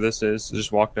 whoever this is,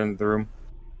 just walked into the room.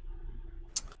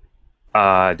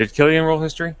 Did Killian roll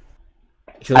history?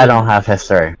 I don't have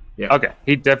history. Yeah. Okay,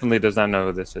 he definitely does not know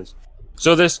who this is.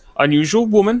 So this unusual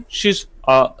woman, she's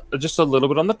just a little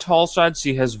bit on the tall side.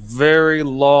 She has very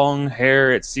long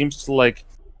hair. It seems to like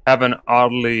have an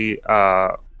oddly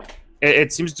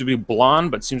it seems to be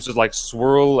blonde, but seems to like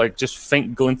swirl like just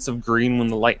faint glints of green when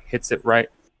the light hits it right.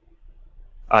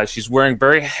 She's wearing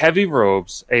very heavy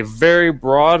robes, a very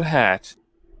broad hat.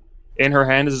 In her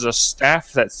hand is a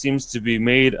staff that seems to be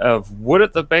made of wood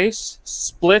at the base,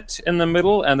 split in the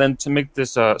middle, and then to make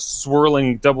this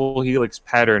swirling double helix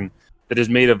pattern that is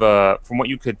made of, from what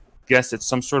you could guess, it's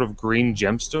some sort of green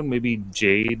gemstone, maybe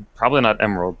jade, probably not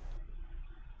emerald.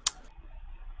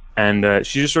 And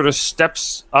she just sort of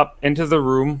steps up into the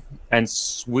room and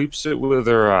sweeps it with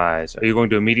her eyes. Are you going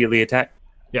to immediately attack?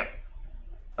 Yeah.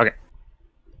 Okay.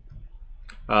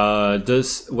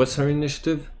 What's her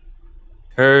initiative?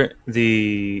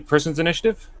 The person's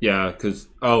initiative? Yeah, because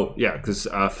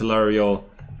Filario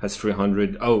has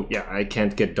 300. Oh, yeah, I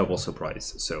can't get double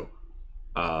surprise. So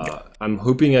I'm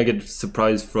hoping I get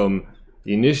surprise from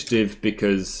the initiative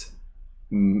because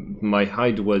my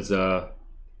height was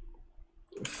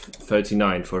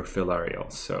 39 for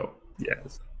Filario. So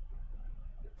Yes.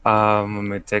 Let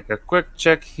me take a quick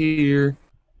check here.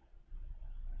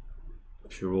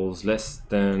 if she rolls less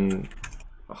than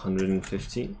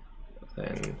 150,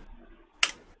 then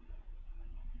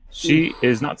She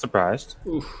is not surprised.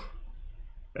 oof.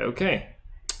 Okay.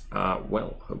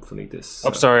 Well, hopefully this.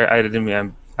 Oh, sorry, I didn't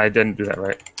do that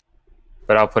right.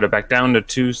 But I'll put it back down to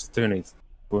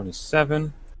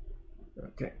 227.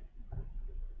 Okay.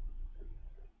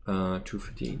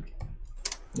 215.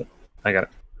 I got it.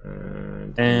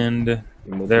 And And there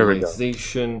we go.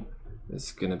 immobilization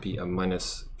is gonna be a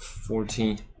minus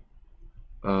 40.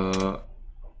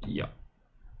 Yeah.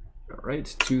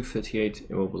 Alright, 258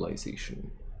 immobilization.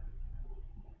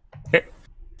 Okay.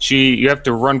 You have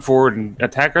to run forward and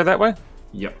attack her that way?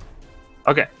 Yep.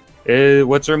 Okay.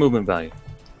 What's her movement value?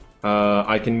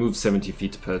 I can move 70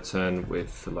 feet per turn with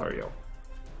Filario.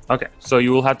 Okay, so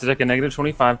you will have to take a negative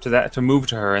 25 to that to move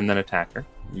to her and then attack her.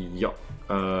 Yeah.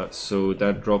 So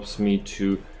that drops me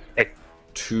to Hey.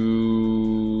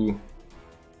 2.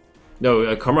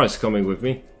 No, Karma is coming with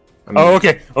me. I mean, Oh,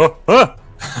 okay. Oh,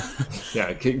 yeah.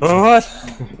 Okay. what?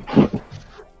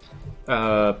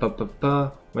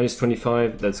 Minus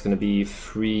 25. That's gonna be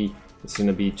 3. It's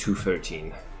gonna be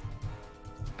 213.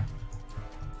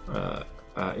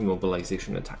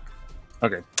 Immobilization attack.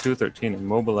 Okay, 213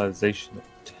 immobilization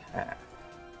attack.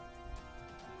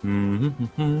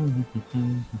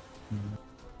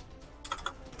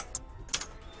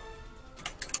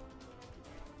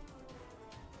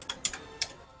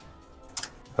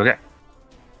 Okay.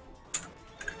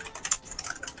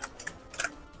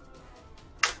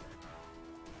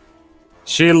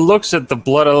 She looks at the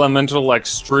blood elemental like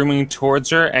streaming towards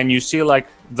her, and you see like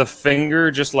the finger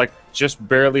just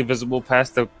barely visible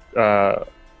past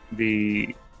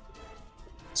the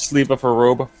sleeve of her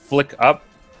robe flick up,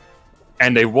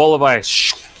 and a wall of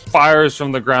ice fires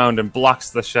from the ground and blocks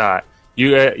the shot.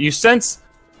 You sense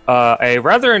a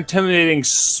rather intimidating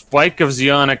spike of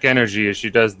Zeonic energy as she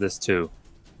does this too.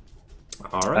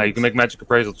 All right. You can make magic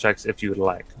appraisal checks if you would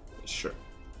like. Sure.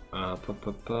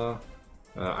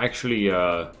 Actually,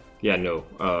 yeah, no.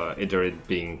 Idarid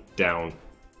being down,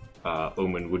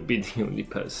 Omen would be the only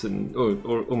person,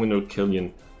 or Omen or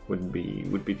Killian would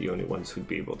be the only ones who'd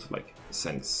be able to like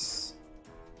sense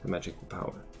the magical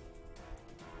power.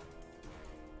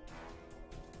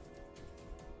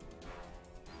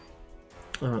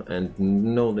 And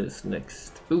Nolis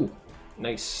next. Ooh,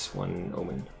 nice one,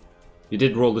 Omen. You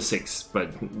did roll the 6,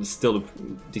 but still a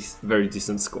very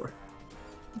decent score.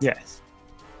 Yes.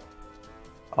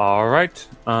 All right.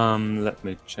 Let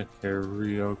me check here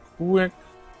real quick.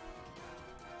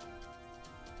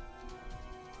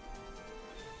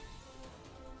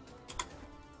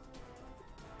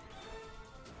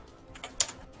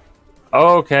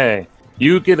 Okay.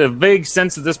 You get a vague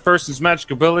sense of this person's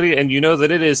magic ability, and you know that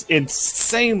it is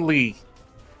insanely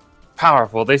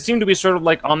powerful. They seem to be sort of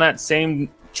like on that same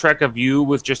trek of you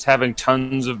with just having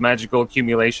tons of magical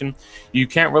accumulation. You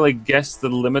can't really guess the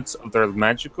limits of their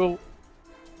magical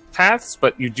paths,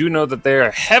 but you do know that they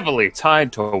are heavily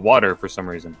tied to water for some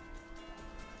reason.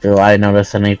 Do I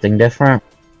notice anything different?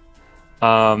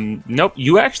 Nope.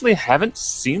 You actually haven't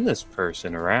seen this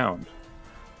person around.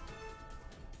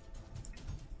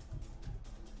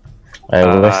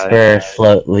 I whisper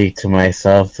slowly to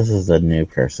myself, this is a new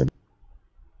person.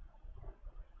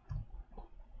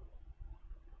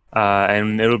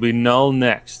 And it'll be Null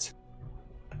next.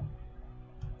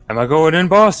 Am I going in,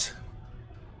 boss?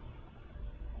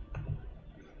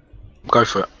 Go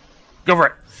for it. Go for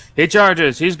it. He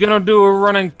charges. He's gonna do a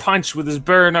running punch with his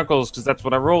bare knuckles, because that's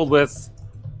what I rolled with.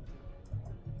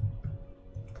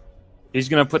 He's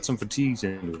gonna put some fatigues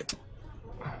into it.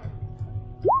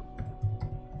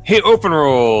 He open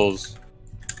rolls.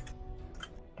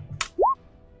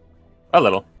 A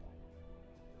little.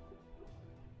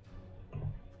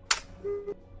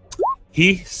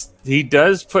 He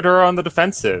does put her on the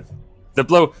defensive. The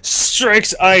blow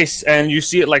strikes ice, and you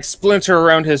see it like splinter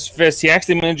around his fist. He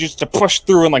actually manages to push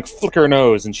through and like flick her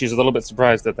nose, and she's a little bit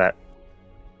surprised at that.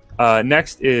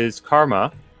 Next is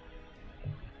Karma.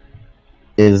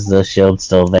 Is the shield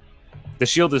still there? The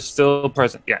shield is still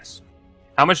present, yes.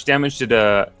 How much damage did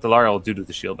Thalariel do to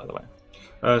the shield, by the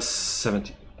way?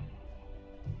 70.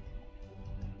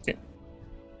 Okay.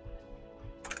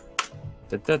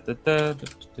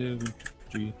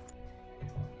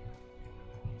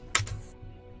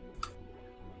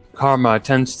 Karma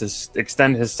attempts to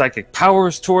extend his psychic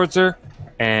powers towards her,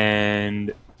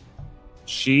 and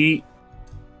you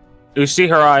see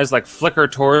her eyes like flicker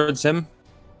towards him.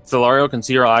 Thalariel can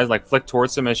see her eyes like flick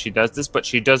towards him as she does this, but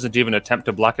she doesn't even attempt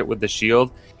to block it with the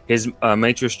shield. His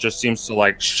matrix just seems to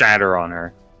like shatter on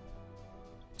her.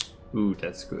 Ooh,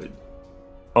 that's good.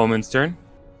 Omen's turn.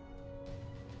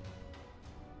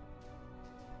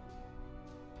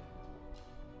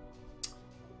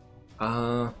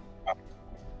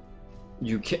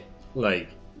 You can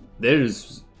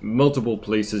there's multiple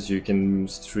places you can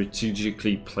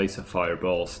strategically place a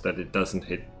fireball so that it doesn't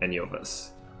hit any of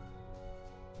us.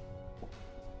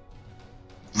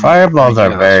 Fireballs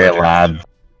are very loud.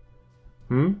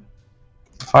 Hmm?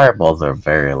 Fireballs are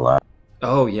very loud.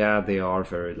 Oh yeah, they are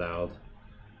very loud.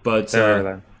 But Very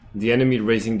loud. the enemy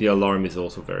raising the alarm is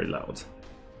also very loud.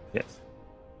 Yes.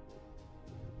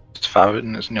 It's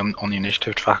Farron is on the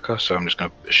initiative tracker, so I'm just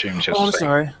going to assume she has Oh, the I'm same.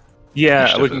 sorry.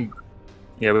 Yeah, we Initiative. can.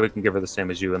 Yeah, we can give her the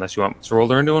same as you, unless you want to roll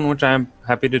her into one, which I'm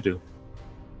happy to do.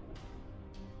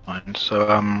 Fine.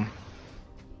 So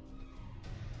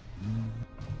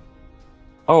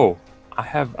Oh,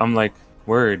 I'm like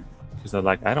worried because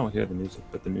I don't hear the music,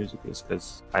 but the music is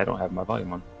because I don't have my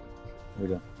volume on. Here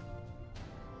we go.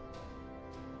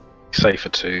 Safer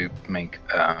to make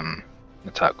an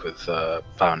attack with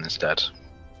Baron instead.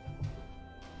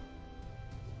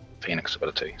 Phoenix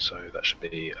ability, so that should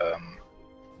be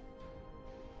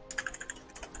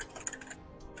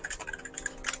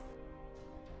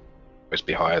supposed to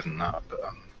be higher than that, but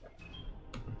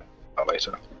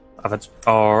later. That's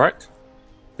all right.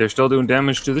 They're still doing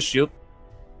damage to the shield.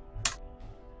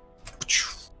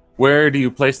 Where do you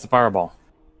place the fireball?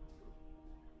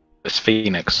 It's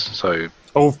Phoenix, so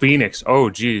Oh, Phoenix. Oh,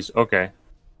 geez. Okay.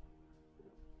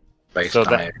 base So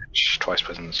damage twice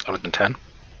presence 110.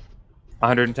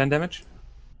 110 damage.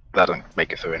 That doesn't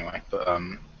make it through anyway, but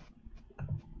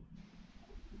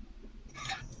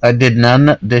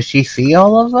Did she see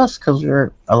all of us? Because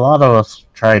a lot of us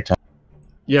tried to.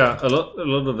 Yeah, a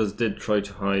lot of us did try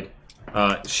to hide.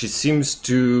 She seems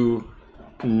to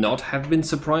not have been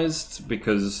surprised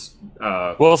because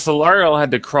Well, Thalariel had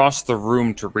to cross the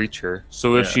room to reach her.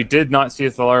 So if Yeah. she did not see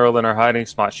Thalariel in her hiding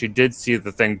spot, she did see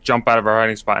the thing jump out of her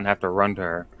hiding spot and have to run to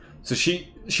her. so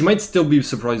she might still be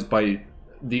surprised by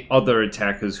the other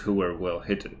attackers who were well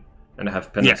hidden and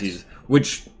have penalties,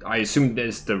 which I assume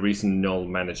is the reason Null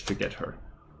managed to get her.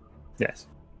 Yes.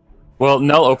 Well,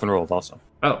 Null open rolled also.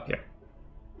 Oh yeah,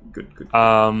 good.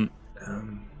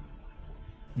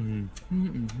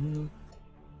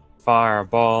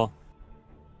 Fireball.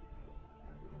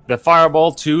 The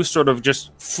fireball too sort of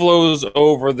just flows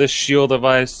over this shield of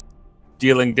ice,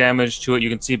 dealing damage to it. You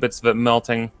can see bits of it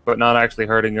melting, but not actually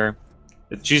hurting her.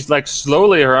 She's like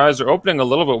slowly, her eyes are opening a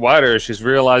little bit wider as she's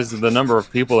realized the number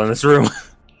of people in this room.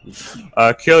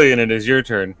 Killian, it is your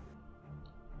turn.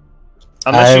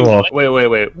 Unless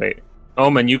wait.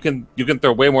 Omen, you can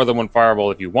throw way more than one fireball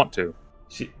if you want to.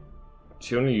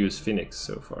 She only used Phoenix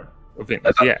so far. Okay,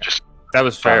 yeah, that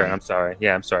was fair. I'm sorry.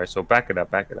 Yeah, I'm sorry. So back it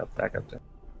up.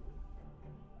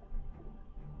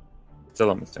 Still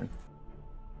almost turn.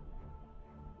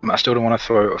 I still don't want to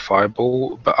throw a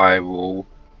fireball, but I will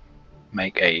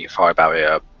make a fire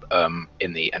barrier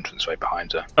in the entranceway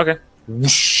behind her. Okay.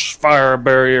 Whoosh, fire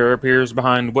barrier appears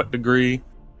behind what degree?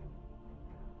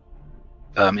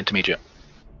 Intermediate.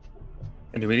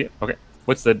 Intermediate? Okay.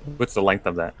 What's the length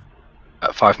of that?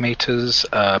 5 meters,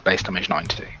 base damage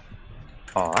 90.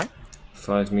 Alright.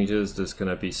 5 meters, there's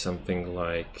gonna be something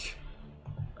like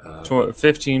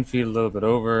 15 feet, a little bit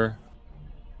over.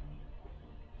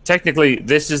 Technically,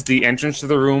 this is the entrance to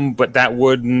the room, but that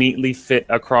would neatly fit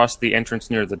across the entrance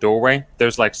near the doorway.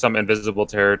 There's like some invisible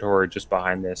territory just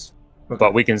behind this. Okay.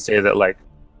 But we can say that like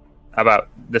about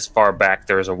this far back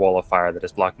there is a wall of fire that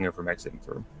is blocking her from exiting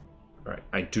through. Right.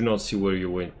 I do not see where you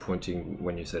were pointing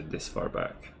when you said this far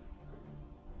back.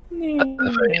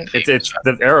 It's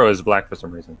the arrow is black for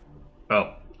some reason.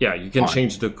 Oh, yeah, you can Fine.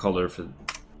 change the color for...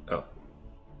 Oh.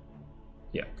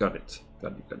 Yeah, got it.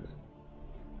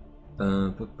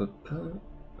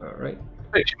 Alright.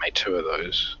 I actually made 2 of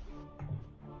those.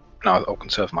 No, I'll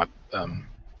conserve my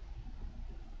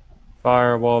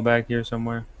Firewall back here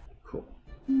somewhere. Cool.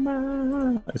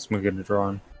 Let's get it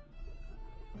drawn.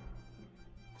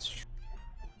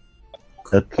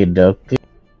 Okie dokie.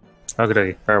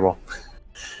 Okay, fireball.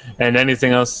 And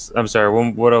anything else? I'm sorry.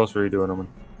 What else were you doing, Omen?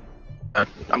 I'm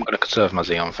going to conserve my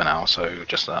Xeon for now, so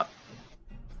just that.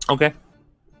 Okay.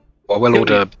 Well, I will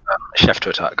order Chef to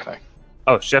attack, though.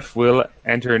 Oh, Chef will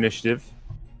enter initiative.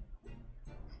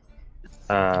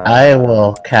 I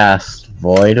will cast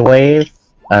Void Wave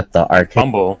at the arcane.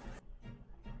 Fumble.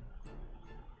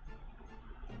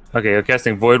 Okay, you're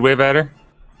casting Void Wave at her?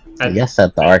 Yes,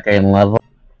 at the arcane level.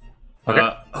 Okay.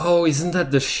 Oh, isn't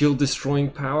that the shield destroying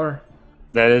power?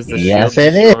 That is the Yes, shield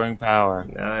it is. destroying power.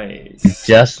 Nice.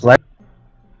 Just like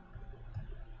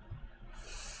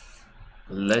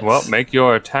Well, make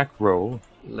your attack roll.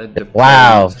 Let the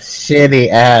wow, blade- shitty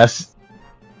ass.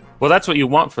 Well, that's what you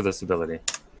want for this ability.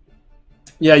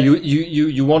 Yeah,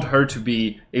 you want her to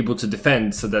be able to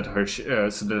defend so that her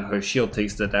shield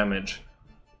takes the damage.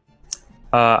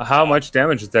 How much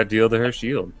damage does that deal to her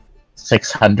shield?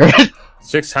 600.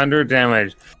 600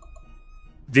 damage.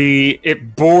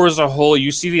 It bores a hole.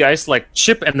 You see the ice like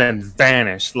chip and then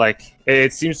vanish. Like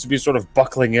it seems to be sort of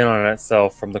buckling in on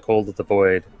itself from the cold of the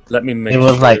void. Let me make It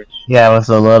was sure. like, yeah, it was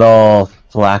a little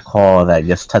black hole that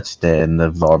just touched it and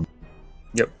absorbed.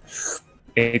 Yep.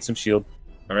 Ate some shield.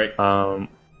 All right. All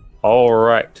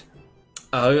right.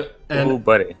 And Oh,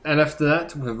 buddy. and after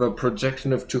that, with a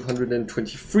projection of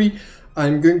 223,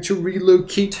 I'm going to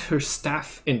relocate her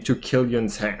staff into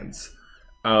Killian's hands.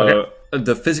 Okay.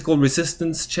 The physical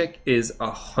resistance check is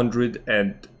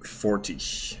 140.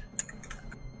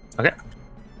 Okay.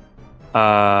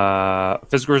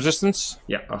 Physical resistance.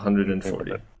 Yeah,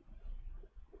 140.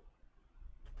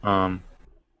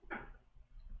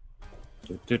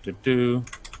 Do.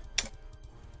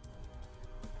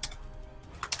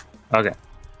 Okay.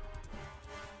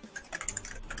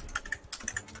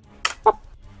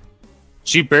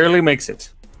 She barely makes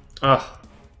it. Ah,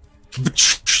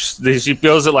 She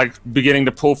feels it like beginning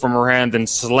to pull from her hand, then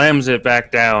slams it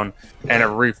back down, and it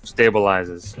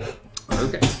re-stabilizes.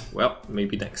 okay. Well,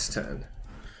 maybe next turn.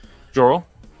 Joral?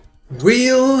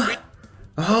 Wheel.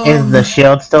 Is the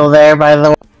shield still there, by the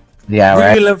way? Yeah,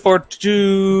 right. Wheel of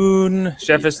Fortune.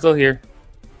 Chef is still here.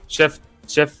 Chef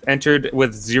entered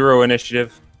with 0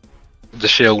 initiative. The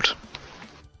shield.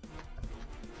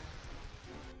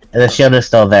 The shield is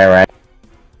still there, right?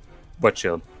 What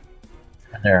shield?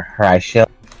 Her ice shield.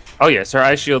 Oh yes, her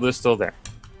ice shield is still there.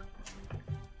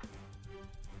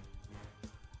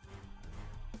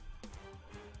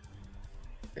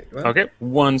 What? Okay,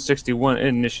 161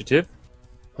 initiative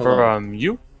Hold on. from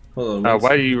you. Hold on.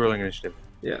 Why are you rolling initiative?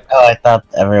 Yeah. Oh, I thought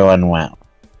everyone went.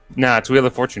 Nah, it's Wheel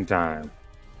of Fortune time.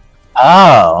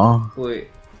 Oh. Wait.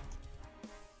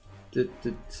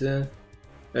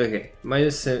 Okay.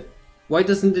 Minus. Why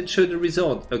doesn't it show the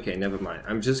result? Okay, never mind.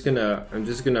 I'm just gonna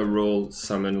roll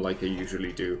summon like I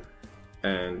usually do,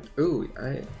 and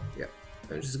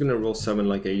I'm just gonna roll summon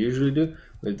like I usually do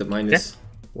with the minus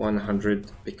 100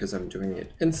 because I'm doing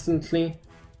it instantly.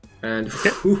 And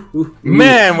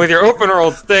Man, with your open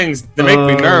world things, they make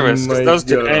me nervous because my those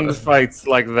could God. end fights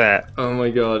like that. Oh my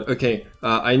god. Okay,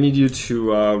 I need you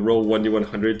to roll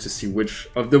 1d100 to see which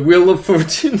of the Wheel of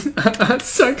Fortune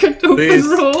second open Please.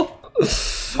 roll.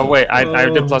 Oh wait, I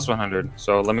did plus 100,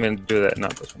 so let me do that.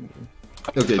 Not plus 100.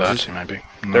 Okay, 30 maybe.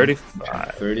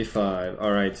 35. 35.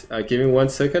 All right. Give me 1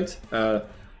 second.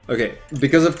 Okay,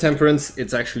 because of temperance,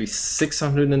 it's actually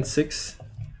 606.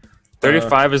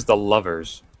 35 is the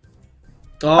lovers.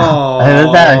 Oh,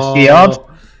 Isn't that a shield?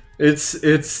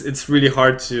 It's really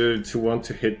hard to want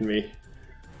to hit me.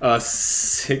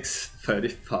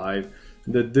 635.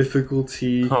 The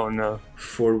difficulty Oh no.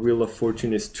 for Wheel of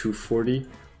Fortune is 240,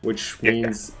 which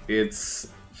means it's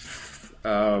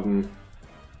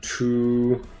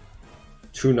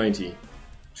 290.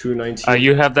 290.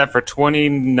 You have that for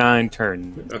 29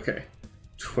 turns. Okay.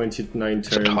 29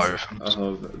 turns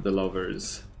of the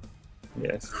lovers.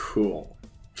 Yes. Cool.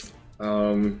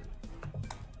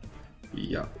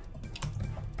 Yeah.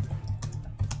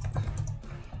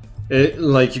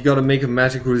 Like you gotta make a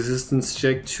magic resistance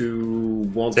check to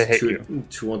want To hit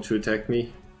to want to attack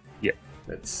me. Yeah.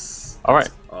 That's All right.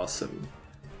 awesome.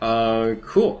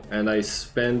 Cool. And I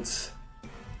spent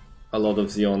a lot of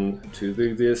Xeon to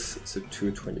do this, so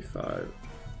 225.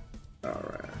 All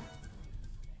right.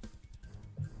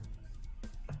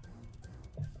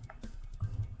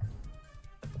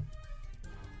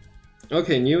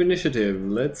 Okay, new initiative.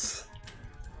 Let's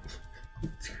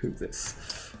do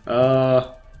this.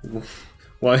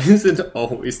 Why is it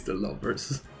always the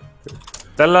lovers?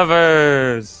 The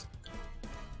lovers.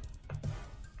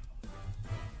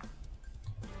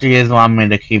 Do you guys want me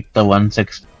to keep the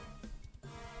 160?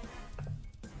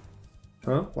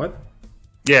 Huh? What?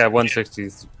 Yeah, 160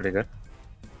 is pretty good.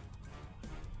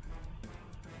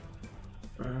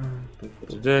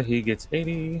 He gets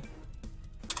 80.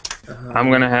 I'm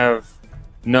gonna have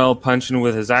Null punching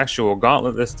with his actual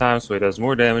gauntlet this time, so he does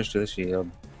more damage to the shield.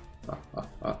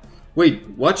 Wait,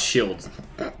 what shield?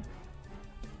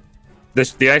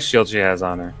 The ice shield she has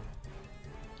on her.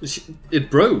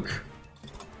 It broke.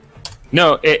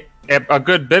 No, a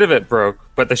good bit of it broke,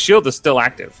 but the shield is still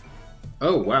active.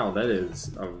 Oh wow, that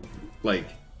is like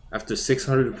after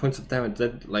 600 points of damage.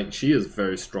 That like she is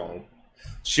very strong.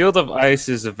 Shield of Ice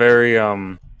is a very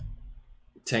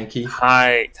Tanky.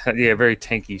 very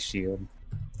tanky shield.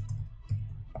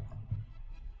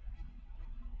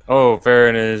 Oh,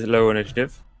 Farron is low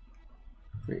initiative.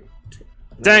 Wait,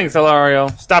 Dang,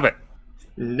 Thalariel, stop it!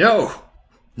 no.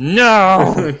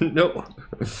 No! No.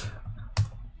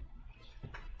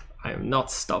 I am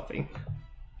not stopping.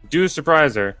 Do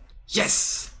surprise her.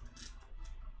 Yes.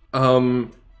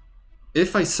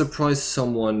 If I surprise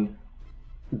someone,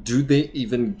 do they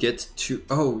even get to?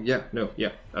 Oh yeah, no,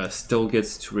 yeah. Still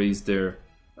gets to raise their.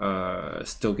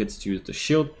 Still gets to use the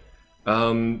shield.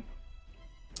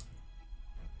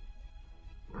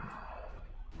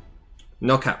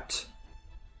 Knockout.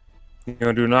 You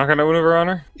wanna do a knockout maneuver on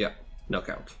her? Yeah,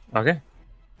 knockout. Okay.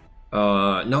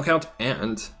 Knockout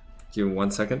and give me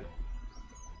 1 second.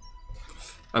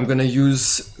 I'm gonna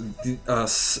use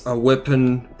a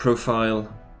weapon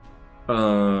profile.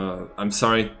 I'm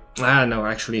sorry. No,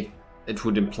 actually, it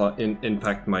would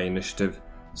impact my initiative.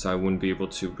 so I wouldn't be able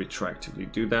to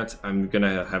retroactively do that. I'm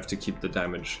gonna have to keep the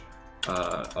damage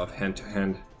of hand to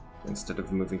hand instead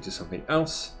of moving to something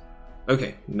else.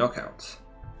 Okay, knockout.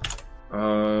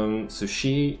 So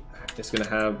she is gonna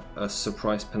have a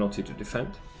surprise penalty to defend.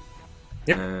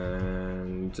 Yep.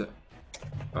 And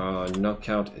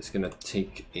knockout is gonna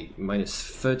take a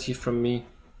 -30 from me.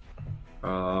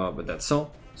 But that's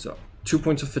all. So 2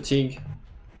 points of fatigue,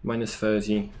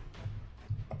 -30.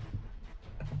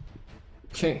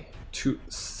 Okay,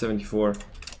 274.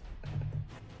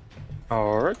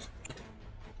 Alright.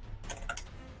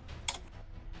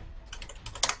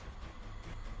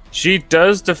 She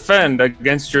does defend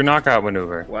against your knockout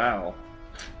maneuver. Wow.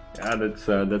 Yeah,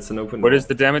 that's an open. What is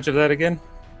the damage of that again?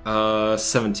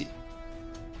 70.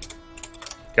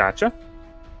 Gotcha.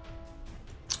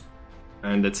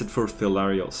 And that's it for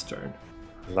Philariel's turn.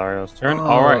 Lario's turn.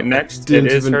 Alright, next it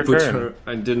is her turn.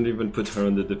 I didn't even put her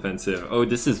on the defensive. Oh,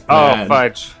 this is Oh, bad.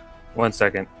 fudge. 1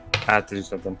 second. I have to do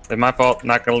something. It's my fault.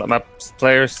 Not gonna let my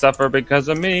players suffer because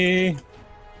of me.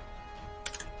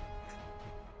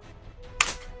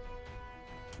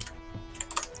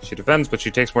 She defends, but she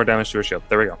takes more damage to her shield.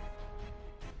 There we go.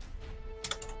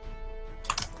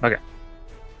 Okay.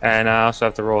 And I also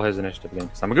have to roll his initiative again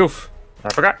because I'm a goof. I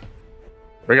forgot.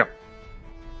 There we go.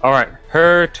 Alright,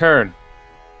 her turn.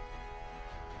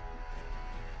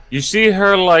 You see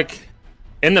her, like,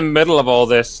 in the middle of all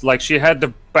this, like, she had to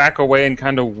back away and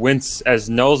kind of wince as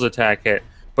Null's attack hit.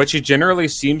 But she generally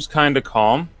seems kind of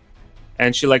calm.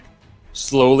 And she, like,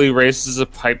 slowly raises a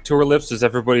pipe to her lips as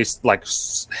everybody's, like,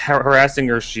 harassing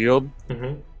her shield.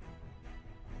 Mm-hmm.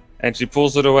 And she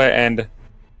pulls it away and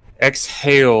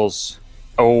exhales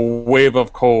a wave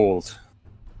of cold.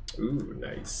 Ooh,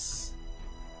 nice.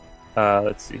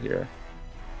 Let's see here.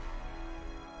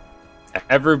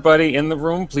 Everybody in the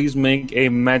room, please make a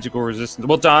magical resistance.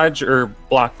 Well, dodge or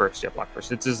block first. Yeah, block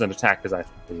first. It is an attack, as I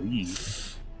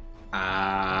believe.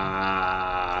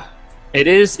 It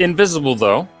is invisible,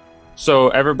 though. So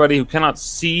everybody who cannot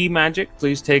see magic,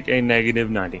 please take a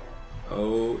 -90.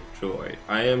 Oh, joy.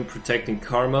 I am protecting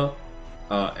Karma,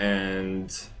 and...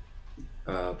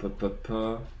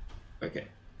 Okay.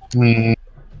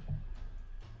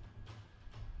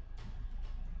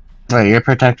 Wait, you're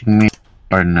protecting me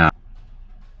or no?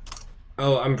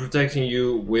 Oh, I'm protecting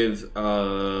you with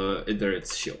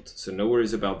Idrit's shield, so no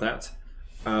worries about that.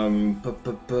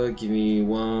 Give me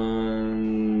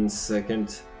 1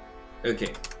 second.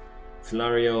 Okay,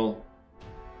 Filariel,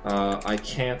 I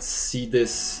can't see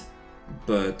this,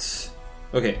 but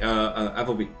okay.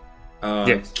 Appleby,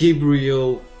 Yes.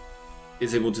 Gabriel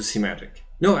is able to see magic.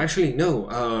 No, actually, no.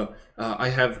 I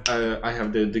have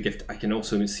the gift. I can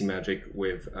also see magic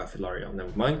with Filariel.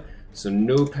 Never mind. So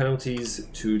no penalties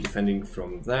to defending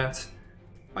from that.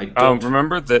 I don't.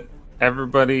 Remember that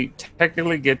everybody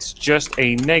technically gets just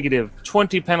a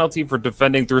 -20 penalty for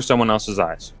defending through someone else's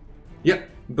eyes. Yeah,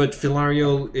 but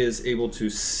Filariel is able to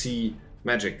see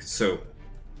magic, so.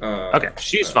 Okay,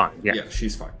 she's fine. Yeah. Yeah,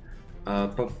 she's fine.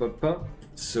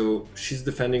 So she's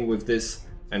defending with this,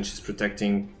 and she's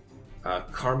protecting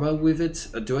Karma with it.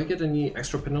 Do I get any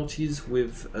extra penalties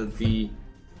with the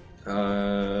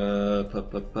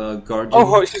Guardian?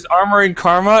 Oh, she's armoring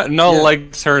Karma? Null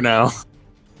likes her now.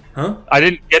 Huh? I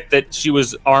didn't get that she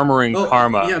was armoring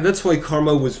Karma. Yeah, that's why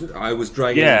Karma I was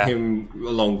dragging him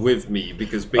along with me,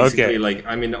 because basically, like,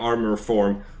 I'm in armor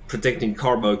form protecting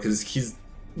Karma because he's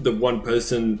the one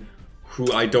person who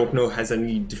I don't know has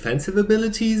any defensive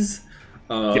abilities.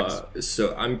 Yes.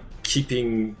 So I'm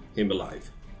keeping him alive.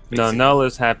 No, Null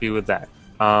is happy with that.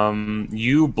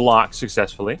 You block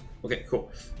successfully. Okay,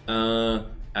 cool.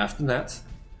 After that,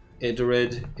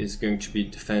 Edored is going to be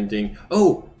defending.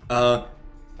 Oh,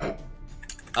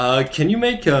 can you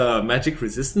make a magic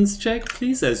resistance check,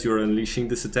 please, as you're unleashing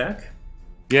this attack?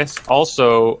 Yes.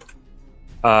 Also,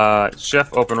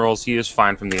 Chef open rolls. He is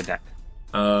fine from the attack.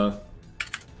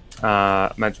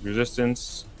 Magic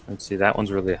resistance. Let's see. That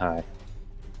one's really high.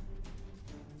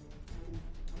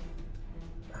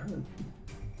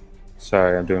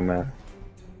 Sorry, I'm doing math.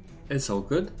 It's all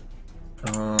good.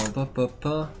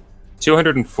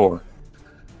 204.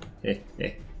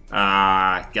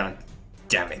 God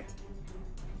damn it.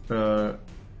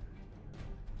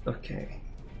 Okay.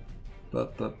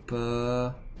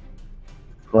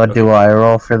 What do I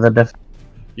roll for the def?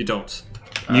 You don't.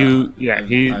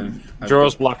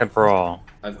 Jorah's blocking for all.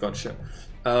 I've got you.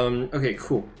 Okay,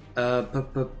 cool.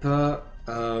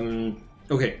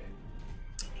 Okay.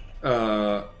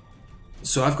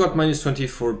 So I've got -20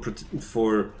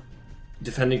 for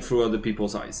defending through other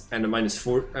people's eyes, and a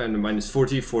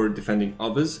 -40 for defending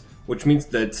others, which means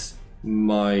that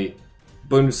my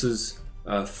bonuses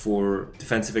for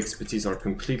defensive expertise are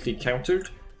completely countered,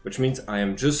 which means I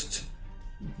am just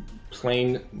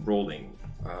plain rolling.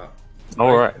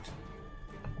 All right.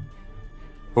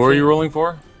 Who are you rolling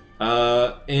for?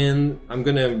 And I'm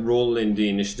gonna roll in the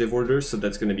initiative order, so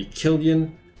that's gonna be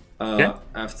Killian. Okay.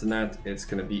 After that, it's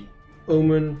gonna be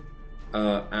Omen.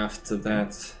 After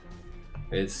that,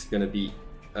 it's gonna be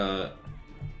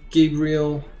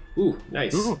Gabriel. Ooh,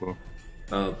 nice. Ooh.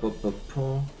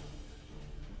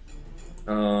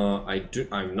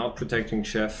 I'm not protecting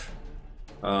Chef.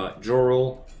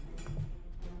 Jorel.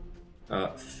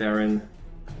 Farron.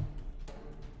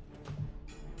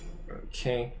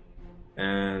 Okay.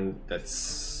 And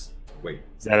that's... Wait.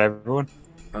 Is that everyone?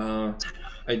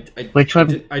 Which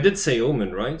one? I did say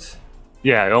Omen, right?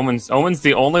 Yeah, Omen's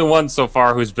the only one so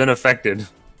far who's been affected.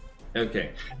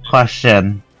 Okay.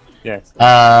 Question. Yes.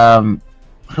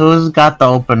 Who's got the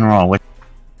open roll?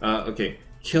 Okay.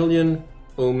 Killian,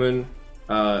 Omen,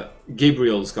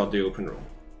 Gabriel's got the open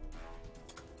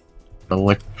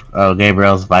roll. Oh,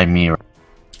 Gabriel's by me.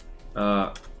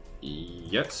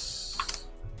 Yes.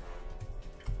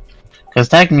 Because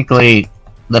technically,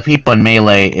 the people in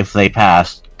melee, if they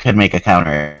passed, could make a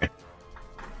counter.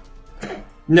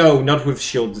 No, not with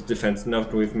shield defense,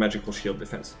 not with magical shield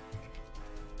defense.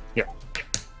 Yeah.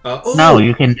 Oh! No,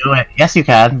 you can do it. Yes, you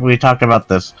can. We talked about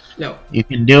this. No. You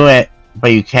can do it,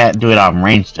 but you can't do it on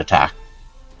ranged attack.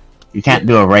 You can't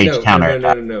do a ranged counter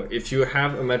attack. No. If you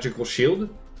have a magical shield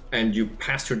and you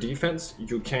pass your defense,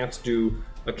 you can't do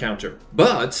a counter.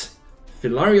 But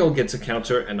Filariel gets a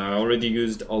counter, and I already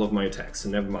used all of my attacks, so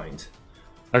never mind.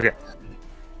 Okay.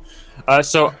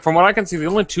 So, from what I can see, the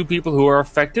only two people who are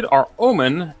affected are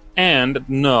Omen and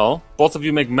Null. Both of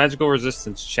you make magical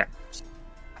resistance checks.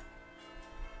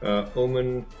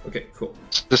 Omen... Okay, cool.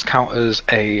 Does this count as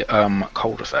a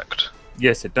cold effect?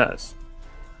 Yes, it does.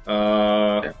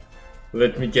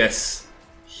 Let me guess.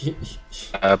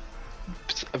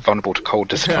 Vulnerable to cold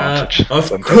disadvantage. Of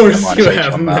So I'm course putting you a -H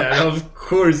have on that. Of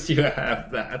course you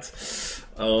have that.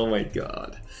 Oh my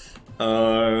god.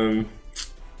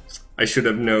 I should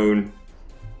have known.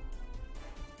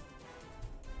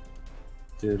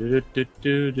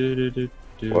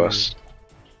 Worse.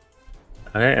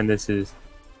 Okay, and this is...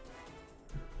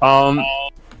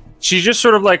 She just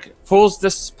sort of like pulls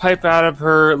this pipe out of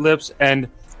her lips and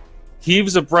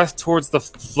heaves a breath towards the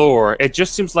floor. It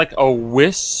just seems like a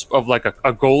wisp of like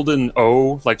a golden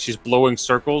O, like she's blowing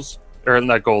circles. Or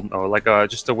not golden O, like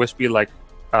just a wispy like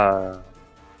O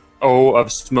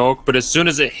of smoke. But as soon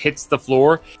as it hits the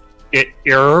floor, it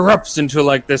erupts into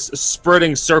like this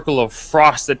spreading circle of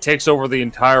frost that takes over the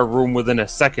entire room within a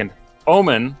second.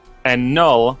 Omen and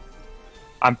Null,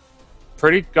 I'm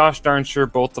pretty gosh darn sure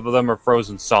both of them are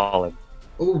frozen solid.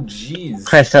 Oh jeez.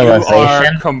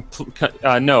 Crystallization?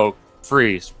 No,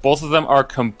 freeze. Both of them are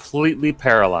completely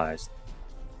paralyzed.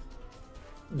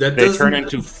 They turn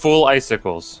into full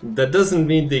icicles. That doesn't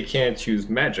mean they can't use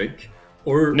magic.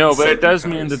 Or no, but it does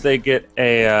mean that they get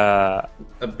a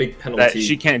big penalty. That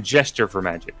she can't gesture for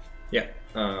magic. Yeah.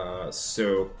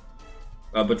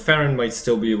 But Farron might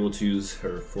still be able to use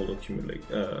her full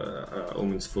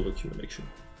Omen's full accumulation.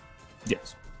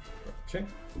 Yes. Okay.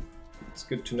 It's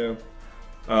good to know.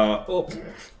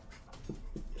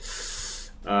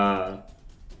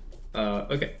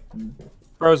 Okay.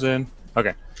 Frozen.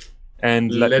 Okay.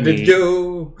 And let it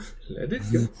go. Let it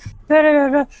go.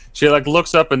 She like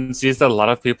looks up and sees that a lot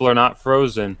of people are not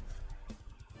frozen.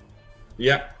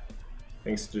 Yeah.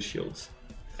 Thanks to the shields.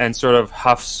 And sort of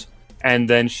huffs, and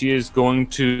then she is going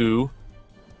to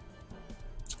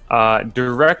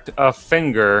direct a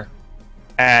finger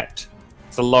at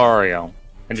Thalario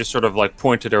and just sort of like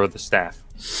point at her with the staff.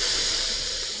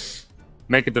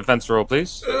 Make a defense roll,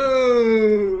 please.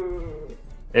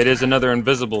 It is another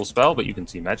invisible spell, but you can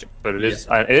see magic. But it is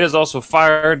also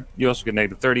fired. You also get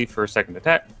 -30 for a second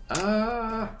attack.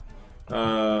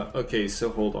 Okay, so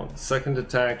hold on. Second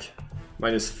attack,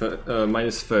 minus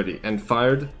 30. And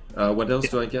fired, what else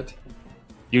do I get?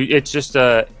 It's just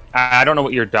I don't know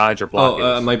what your dodge or block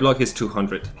is. My block is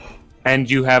 200. And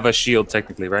you have a shield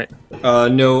technically, right?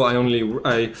 No,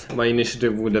 my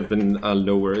initiative would have been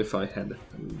lower if I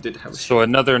did have a shield. So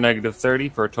another -30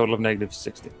 for a total of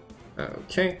 -60.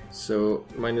 Okay, so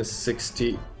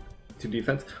 -60 to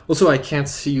defense. Also, I can't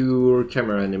see your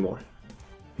camera anymore.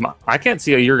 I can't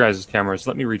see your guys' cameras.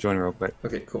 Let me rejoin real quick.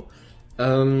 Okay, cool.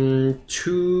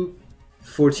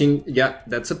 214. Yeah,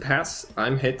 that's a pass.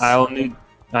 I'm hit. I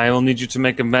will need you to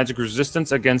make a magic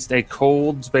resistance against a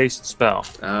cold-based spell.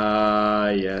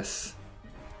 Yes.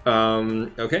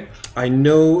 Okay. I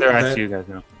know I see you guys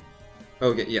now.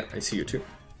 Okay, yeah, I see you too.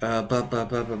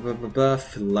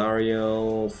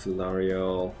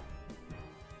 Filarial.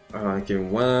 Give me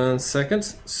 1 second.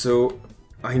 So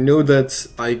I know that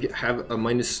I have a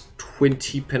minus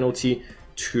 20 penalty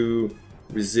to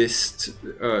resist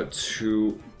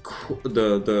to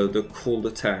the cold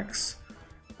attacks.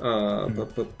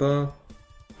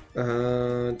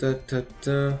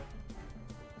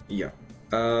 Yeah.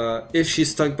 If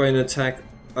she's stuck by an attack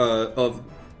of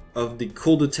the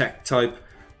cold attack type,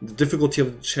 the difficulty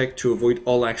of the check to avoid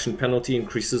all action penalty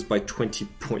increases by 20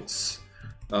 points.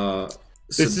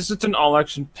 This isn't an all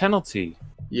action penalty.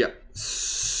 Yeah.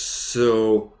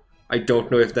 So I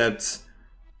don't know if that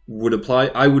would apply.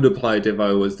 I would apply it if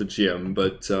I was the GM,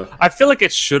 but I feel like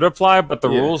it should apply, but the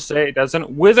rules say it doesn't.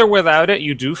 With or without it,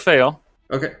 you do fail.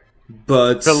 Okay,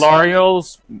 but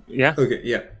Filarial's, yeah. Okay,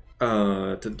 yeah.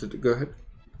 Go ahead.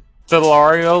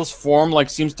 Filarial's form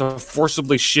seems to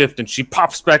forcibly shift, and she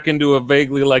pops back into a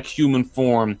vaguely human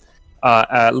form,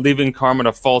 leaving Karma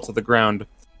to fall to the ground.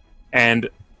 And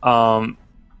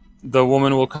the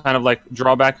woman will kind of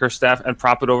draw back her staff and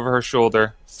prop it over her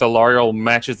shoulder. Filarial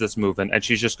matches this movement, and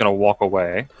she's just gonna walk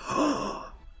away.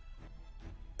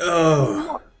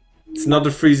 Oh, it's not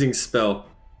a freezing spell.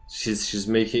 She's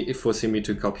forcing me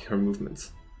to copy her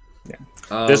movements. Yeah.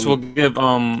 This will give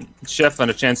Chef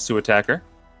a chance to attack her.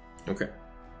 Okay.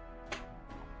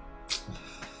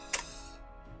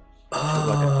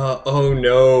 Oh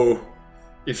no!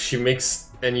 If she makes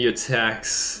any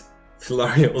attacks,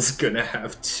 Filarial's gonna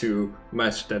have to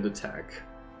match that attack.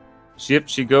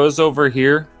 She goes over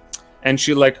here, and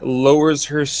she lowers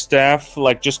her staff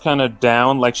just kind of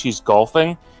down like she's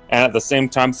golfing, and at the same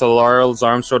time, Filarial's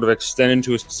arms sort of extend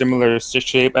into a similar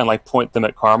shape and point them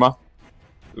at Karma.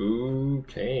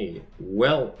 Okay.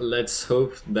 Well, let's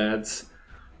hope that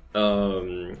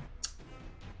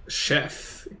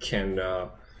Chef can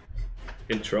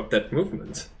interrupt that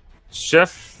movement.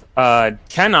 Chef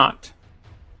cannot.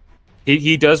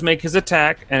 He does make his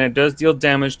attack, and it does deal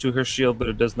damage to her shield, but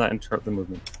it does not interrupt the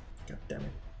movement. God damn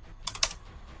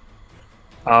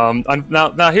it.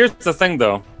 Now here's the thing,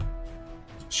 though.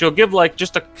 She'll give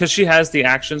because she has the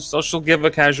action, so she'll give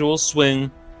a casual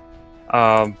swing.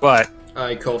 But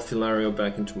I call Filario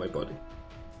back into my body.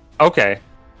 Okay.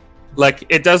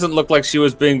 It doesn't look like she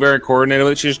was being very coordinated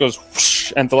with it. She just goes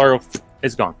whoosh, and Filario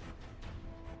is gone.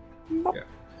 Yeah.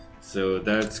 So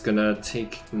that's gonna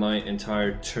take my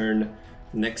entire turn.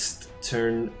 Next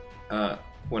turn,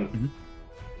 when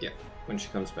she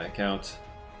comes back out.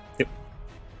 Yep.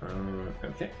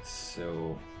 Okay.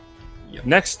 So. Yep.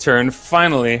 Next turn,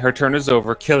 finally, her turn is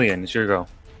over. Killian, it's your go.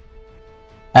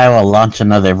 I will launch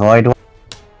another void.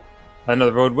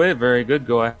 Another void wave, very good.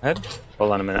 Go ahead.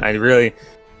 Hold on a minute.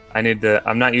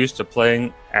 I'm not used to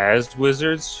playing as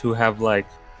wizards who have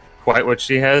quite what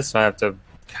she has, so I have to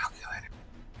calculate it.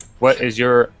 What is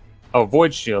your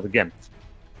void shield again?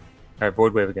 All right,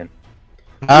 void wave again.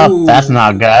 Oh, that's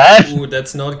not good. Ooh,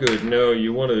 that's not good. No,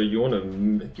 you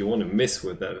wanna miss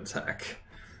with that attack.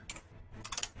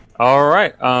 All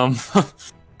right.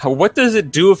 What does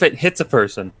it do if it hits a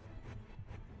person?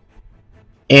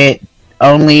 It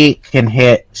only can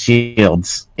hit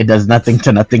shields. It does nothing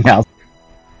to nothing else.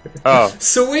 Oh.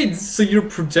 So wait, so your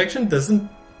projection doesn't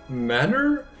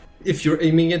matter if you're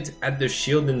aiming it at the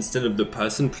shield instead of the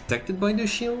person protected by the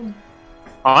shield?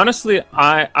 Honestly,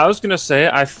 I was gonna say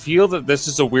I feel that this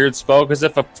is a weird spell because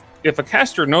if a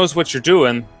caster knows what you're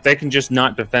doing, they can just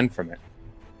not defend from it.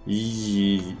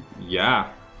 Yeah.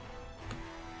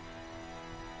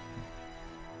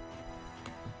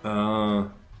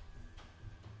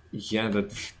 Yeah,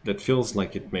 that feels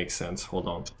like it makes sense. Hold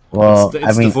on. Well,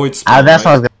 it's the void spell, that's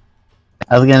right? what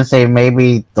I was gonna say.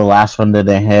 Maybe the last one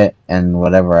didn't hit, and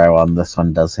whatever I want, this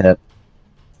one does hit.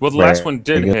 Well, the last one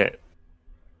did hit.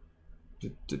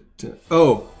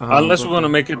 Oh, unless we want to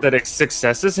make it that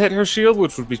successes hit her shield,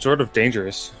 which would be sort of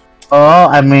dangerous. Oh,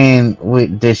 I mean,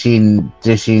 does she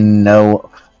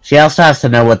know? She also has to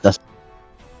know what the.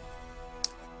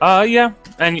 Yeah,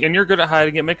 and you're good at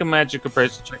hiding it. Make a magic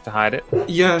appraisal check to hide it.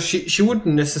 Yeah, she wouldn't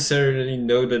necessarily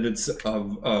know that it's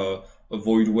a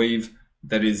void wave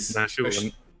that is a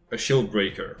shield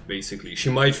breaker. Basically, she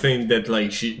might think that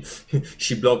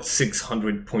she blocked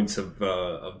 600 points of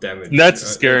damage. That's a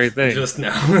scary thing. Just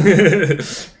now.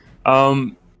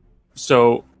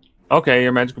 So, okay,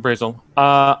 your magic appraisal.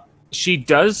 She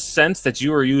does sense that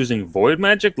you are using void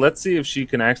magic. Let's see if she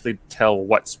can actually tell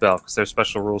what spell, because there's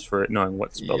special rules for it knowing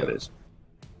what spell it is.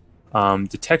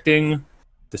 Detecting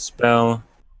the spell.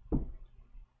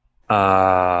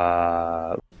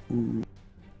 Oh,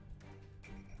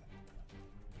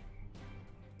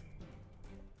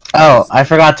 I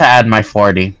forgot to add my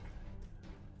 40.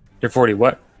 Your 40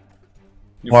 what?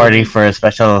 You 40 for a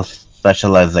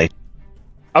specialization.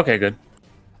 Okay, good.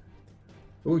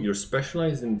 Oh, you're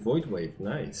specialized in Void Wave.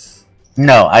 Nice.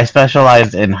 No, I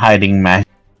specialize in hiding magic.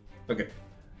 Okay.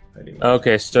 Hiding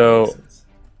Okay, makes so sense.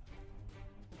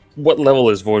 what level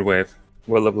is Void Wave?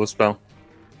 What level of spell?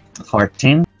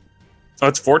 14. Oh,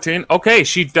 it's 14? Okay,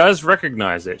 she does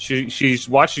recognize it. She's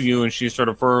watching you and she sort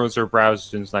of furrows her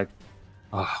brows and is like,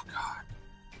 oh, God.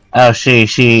 Oh,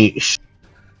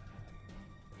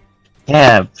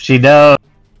 yeah, she knows.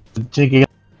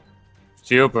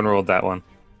 She open rolled that one.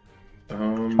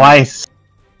 Twice.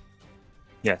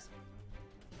 Yes.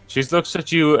 She looks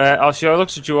at you. She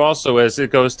looks at you also as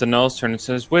it goes to Null's turn and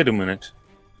says, "Wait a minute.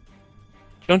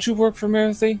 Don't you work for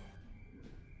Merithy?"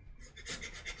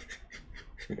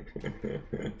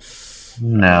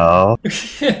 No.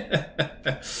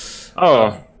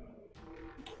 Oh.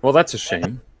 Well, that's a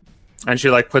shame. And she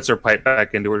like puts her pipe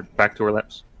back to her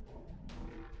lips.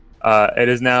 It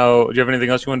is now. Do you have anything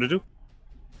else you want to do?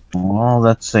 Well,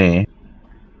 let's see.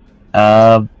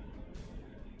 No.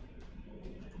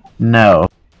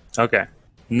 Okay.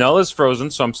 Null is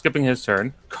frozen, so I'm skipping his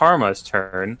turn. Karma's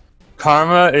turn.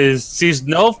 Sees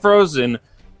Null frozen,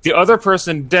 the other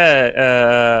person dead,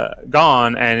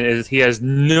 gone, and he has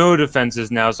no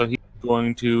defenses now, so he's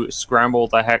going to scramble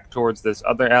the heck towards this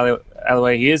other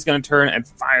alleyway. He is going to turn and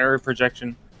fire a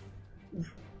projection.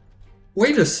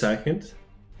 Wait a second.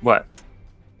 What?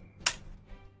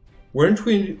 Weren't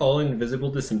we all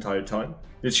invisible this entire time?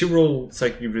 Did she roll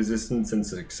psychic resistance and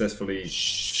successfully?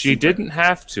 She didn't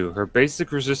have to. Her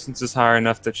basic resistance is high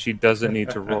enough that she doesn't need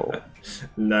to roll.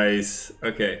 Nice.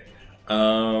 Okay.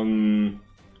 Cool.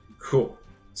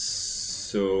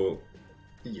 So,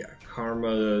 yeah,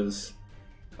 Karma's.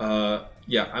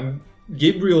 Yeah,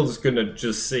 Gabriel's gonna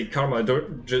just say, Karma,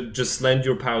 don't just lend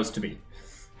your powers to me.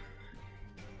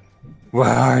 Where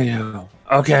are you?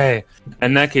 Okay.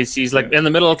 In that case, he's like in the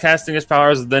middle of casting his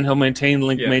powers, then he'll maintain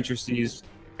link matrices,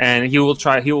 and he will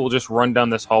just run down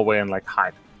this hallway and like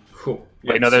hide. Cool.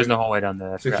 Wait, no, there's no hallway down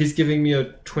there. So he's giving me a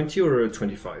 20 or a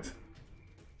 25?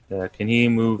 Can he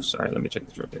move? Sorry, let me check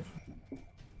this real quick.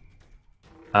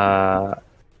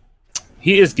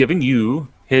 He is giving you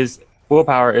his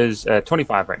willpower is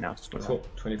 25 right now. Cool,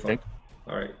 25.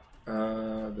 Alright.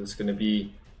 That's gonna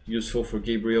be useful for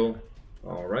Gabriel.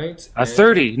 Alright.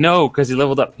 30. No, because he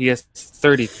leveled up. He has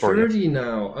 30 for you. 30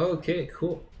 now. Okay,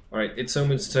 cool. Alright, it's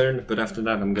Omen's turn, but after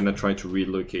that I'm gonna try to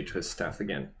relocate his staff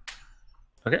again.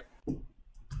 Okay.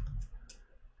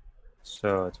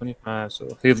 So 25.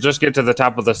 So he'll just get to the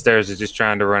top of the stairs. He's just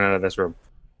trying to run out of this room.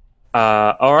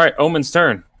 Alright, Omen's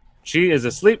turn. She is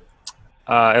asleep.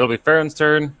 It'll be Farron's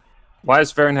turn. Why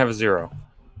does Farron have a 0?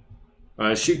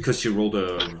 Because she rolled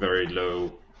a very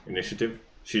low initiative.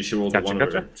 She rolled a 1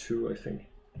 or a 2, I think.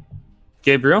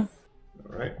 Gabriel?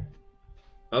 Alright.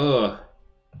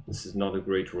 This is not a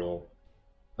great roll.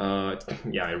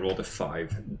 Yeah, I rolled a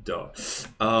 5. Duh.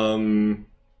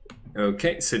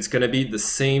 Okay, so it's gonna be the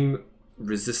same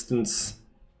resistance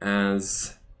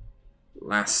as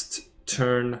last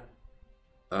turn.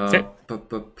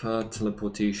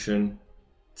 Teleportation.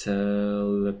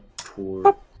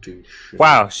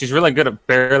 Wow, she's really good at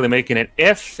barely making it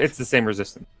if it's the same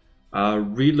resistance.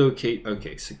 Relocate.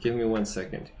 Okay, so give me 1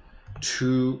 second.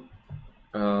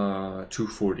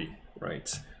 240,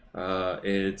 right?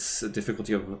 It's a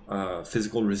difficulty of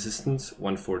physical resistance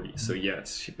 140. So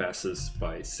yes, she passes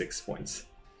by 6 points.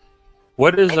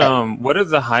 What are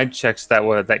the hide checks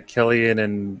that Killian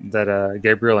and that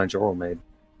Gabriel and Joel made?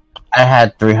 I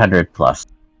had 300 plus.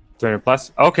 300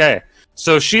 plus? Okay.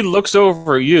 So she looks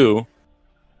over at you.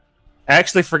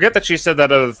 Actually, forget that she said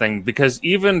that other thing, because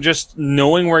even just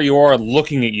knowing where you are,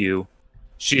 looking at you,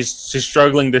 she's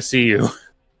struggling to see you.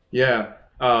 Yeah,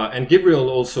 and Gabriel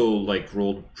also like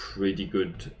rolled pretty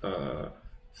good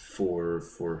for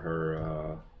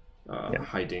her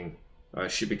hiding.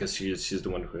 Because she's the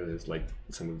one who has like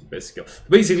some of the best skill.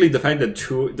 Basically, the fact that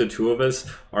the two of us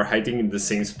are hiding in the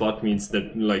same spot means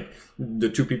that like the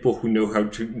two people who know how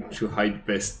to hide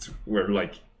best were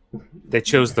like. They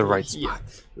chose the right spot.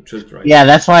 Yeah,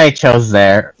 that's why I chose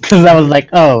there. Because I was like,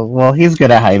 oh, well, he's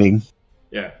good at hiding.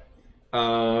 Yeah.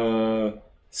 So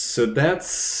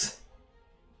that's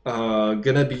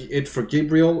gonna be it for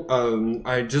Gabriel.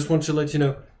 I just want to let you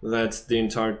know that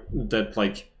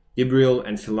Gabriel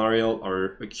and Filariel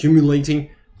are accumulating.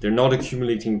 They're not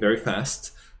accumulating very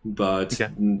fast, but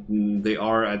they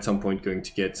are at some point going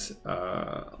to get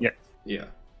the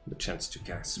chance to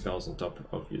cast spells on top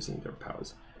of using their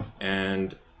powers.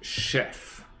 And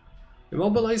Chef.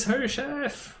 Immobilize her,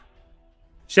 Chef!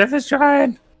 Chef is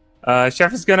trying.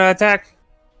 Chef is gonna attack.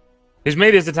 He's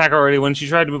made his attack already when she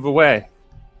tried to move away.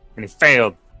 And he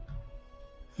failed.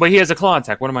 But he has a claw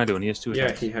attack. What am I doing? He has 2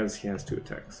 attacks. Yeah, he has 2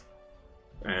 attacks.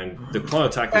 And the claw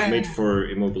attack is made for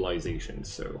immobilization,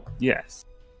 so... Yes.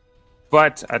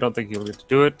 But I don't think he'll get to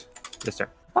do it. Yes, sir.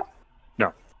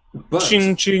 No. But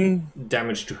Ching, ching.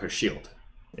 damage to her shield.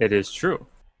 It is true.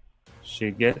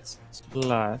 She gets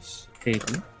plus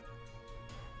 18.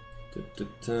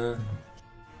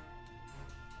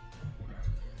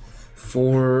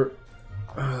 For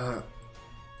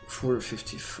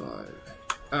 455.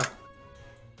 Ah.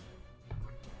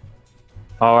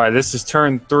 Alright, this is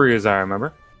turn 3 as I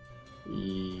remember.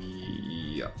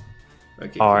 Yeah.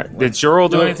 Okay. Alright, did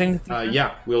Jorl do anything?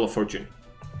 Yeah, Wheel of Fortune.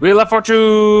 Wheel of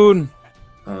Fortune!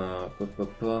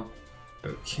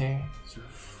 Okay, so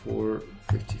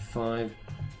 455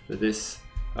 for this.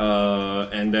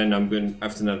 And then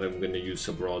after that I'm gonna use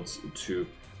some rods to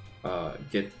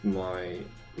get my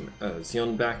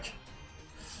Xeon back.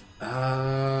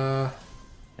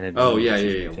 Oh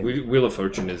yeah. Wheel of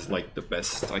Fortune is like the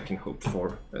best I can hope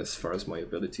for as far as my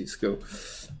abilities go.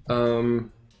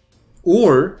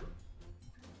 Or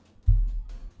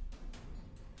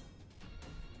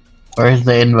Where's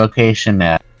the invocation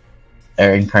at?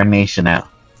 Or incarnation at?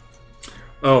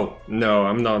 oh no,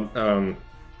 I'm not.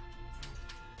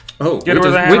 Oh, Get her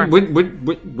with a hammer.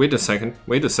 wait a second.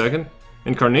 Wait a second.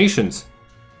 Incarnations.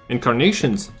 I'm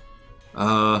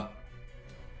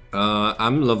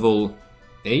level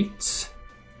 8.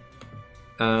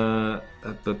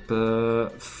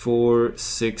 4,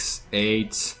 6,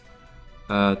 8.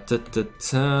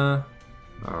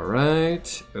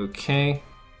 Alright, okay.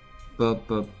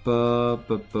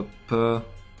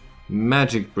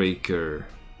 Magic Breaker.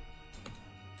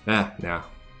 No.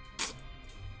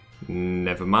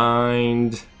 Never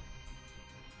mind.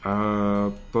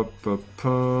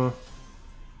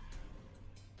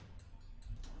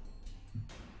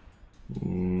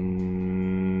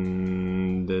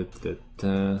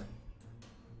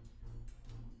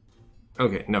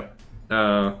 Okay, no.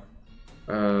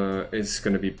 It's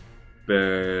gonna be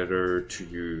better to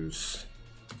use.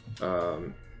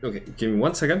 Okay, give me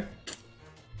 1 second.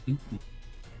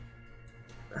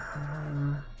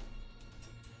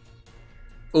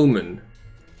 Omen.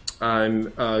 I'm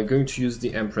going to use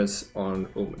the Empress on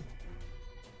Omen.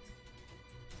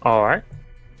 Alright.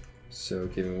 So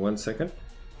give me 1 second.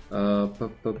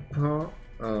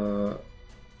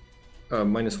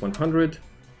 Minus 100,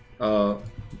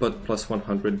 but plus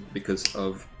 100 because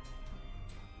of...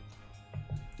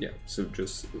 Yeah, so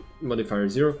just modifier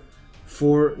 0.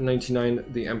 499,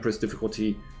 the Empress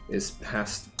difficulty is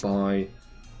passed by...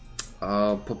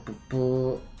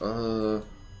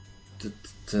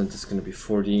 this is gonna be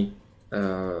 40.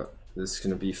 This is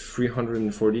gonna be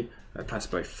 340. I passed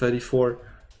by 34.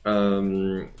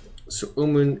 So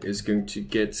Omen is going to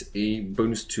get a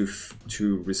bonus to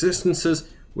resistances,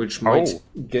 which might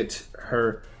get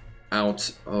her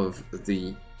out of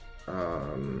the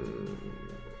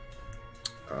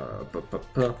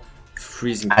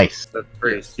freezing. Nice. That's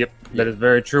great. Yep, that is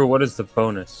very true. What is the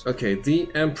bonus? Okay, the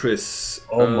Empress.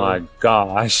 Oh my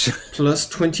gosh. Plus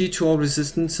 20 to all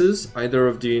resistances, either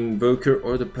of the invoker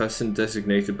or the person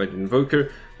designated by the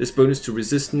invoker. This bonus to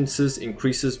resistances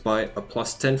increases by a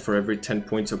plus 10 for every 10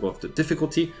 points above the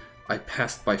difficulty. I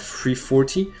passed by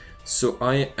 340, so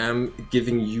I am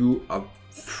giving you a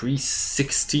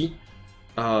 360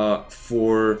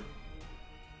 for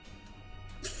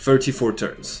 34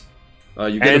 turns.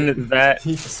 You get that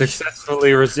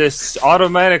successfully resists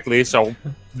automatically, so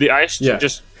the ice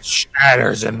just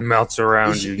shatters and melts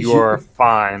around you. You are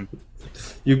fine.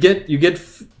 You get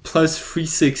plus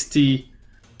 360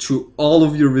 to all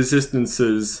of your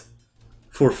resistances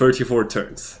for 34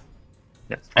 turns.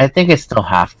 Yes. I think it's still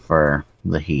half for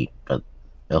the heat, but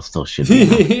it'll still shoot me.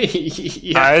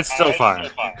 It's still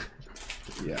fine.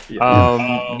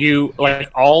 You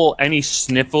like any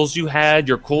sniffles you had,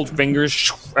 your cold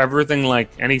fingers, everything, like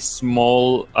any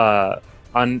small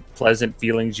unpleasant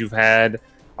feelings you've had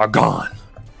are gone.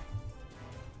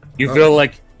 You feel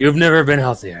like you've never been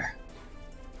healthier.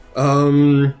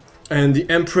 And the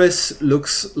Empress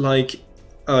looks like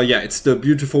it's the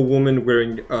beautiful woman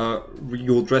wearing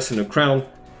regal dress and a crown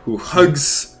who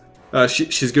hugs.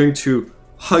 She's going to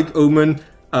hug Omen.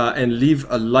 And leave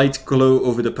a light glow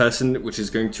over the person, which is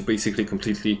going to basically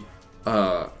completely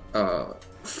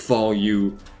fall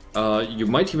you. You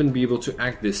might even be able to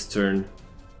act this turn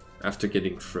after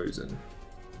getting frozen.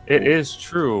 It is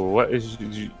true. What is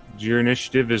your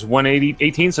initiative? Is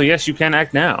 118, so yes, you can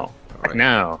act now. Act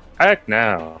now. Act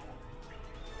now.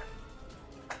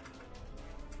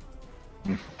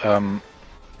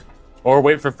 Or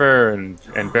wait for Farron,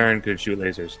 and Farron could shoot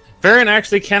lasers. Farron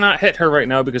actually cannot hit her right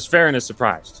now because Farron is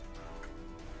surprised.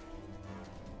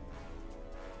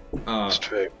 That's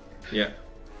true. Yeah.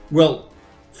 Well,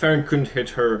 Farron couldn't hit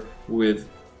her with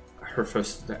her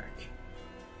first attack.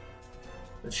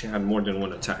 If she had more than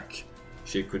one attack,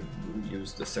 she could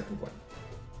use the second one.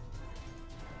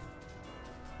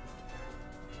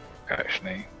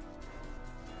 Actually,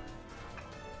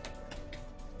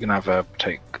 you're gonna have her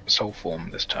take soul form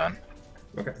this turn.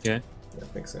 Okay. Yeah.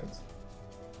 That makes sense.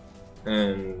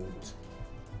 And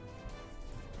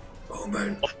oh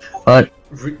man, What?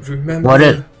 remember What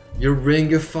is- your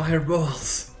ring of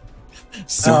fireballs.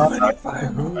 So many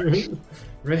fireballs.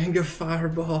 Ring of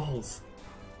fireballs.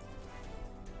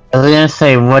 I was gonna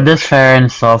say, what does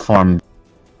Farron's soul form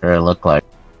look like?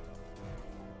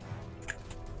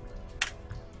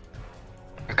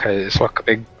 Okay, it's like a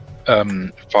big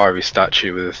fiery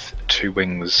statue with two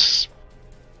wings,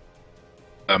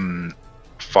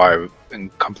 fire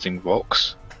encompassing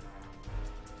rocks.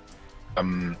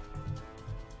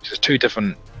 There's two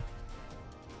different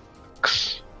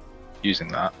using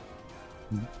that.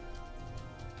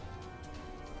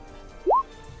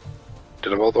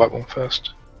 Did I roll the right one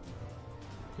first?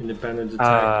 Independent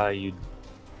attack.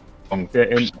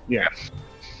 Yeah.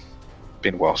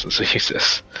 Been a while since I used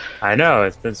this. I know,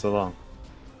 it's been so long.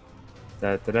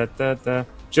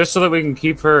 Just so that we can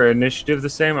keep her initiative the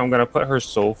same, I'm gonna put her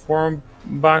soul form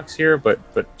box here, but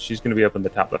she's gonna be up in the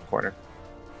top left corner.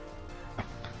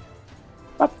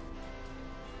 Up.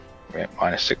 We're at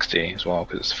minus 60 as well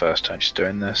because it's the first time she's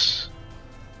doing this.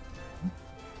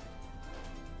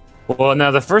 Well,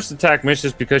 now the first attack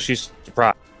misses because she's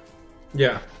surprised.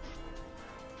 Yeah.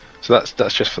 So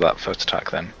that's just for that first attack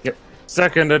then. Yep.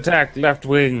 Second attack, left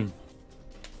wing.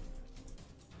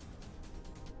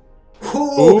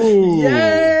 Ooh,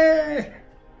 yeah!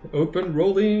 Open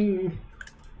rolling.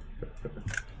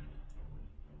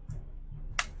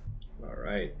 All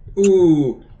right.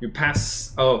 Ooh, you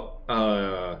pass.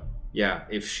 Oh, yeah.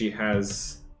 If she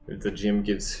has, if the gym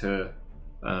gives her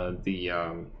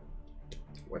the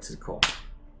what's it called?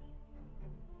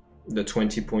 The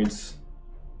 20 points,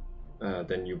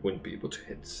 then you wouldn't be able to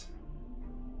hit.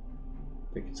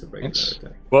 I think it's a regular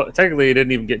attack. Well, technically, you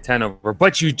didn't even get 10 over,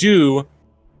 but you do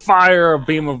fire a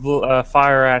beam of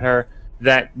fire at her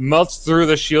that melts through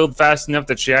the shield fast enough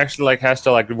that she actually has to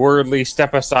wordly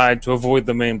step aside to avoid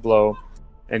the main blow,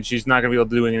 and she's not gonna be able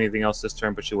to do anything else this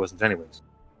turn, but she wasn't anyways.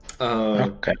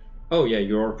 Okay. Oh yeah,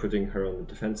 you are putting her on the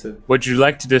defensive. Would you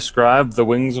like to describe the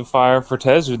wings of fire for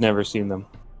Tez, who's never seen them?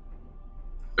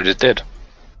 We just did.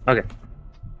 Okay.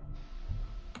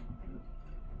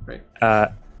 Right.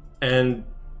 And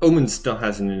Omen still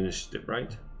has an initiative,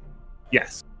 right?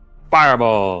 Yes.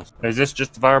 Fireballs. Is this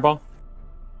just a fireball?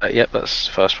 Yep, that's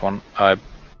the first one. I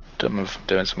don't know if I'm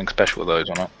doing something special with those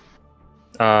or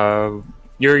not.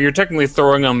 You're technically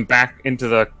throwing them back into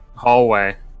the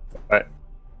hallway, but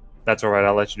that's all right.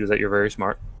 I'll let you do that. You're very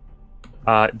smart.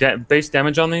 Base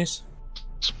damage on these?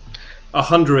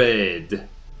 100.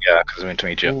 Yeah, because I'm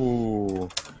intermediate. Ooh.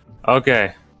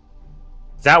 Okay.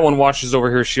 That one washes over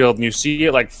her shield, and you see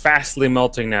it fastly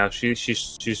melting now.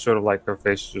 She's sort of her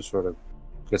face just sort of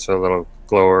gets a little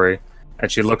glowery,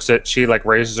 and she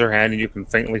raises her hand, and you can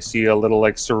faintly see a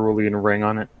little cerulean ring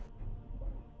on it.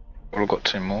 Well, I've got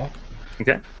two more.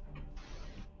 Okay.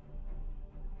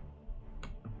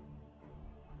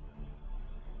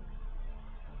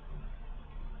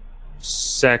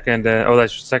 Second, that's your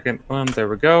second one. There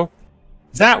we go.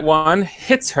 That one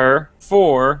hits her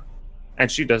for. And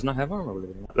she does not have armor.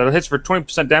 That hits for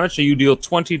 20% damage, so you deal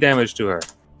 20 damage to her.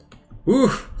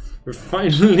 Ooh, we're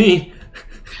finally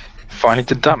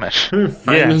did damage.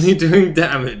 finally doing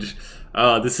damage.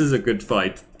 This is a good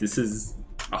fight. This is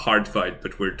a hard fight,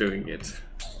 but we're doing it.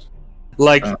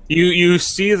 You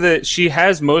see that she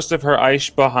has most of her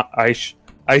ice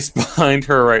behind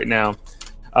her right now,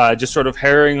 just sort of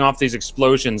harrying off these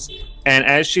explosions. And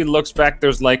as she looks back,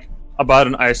 there's about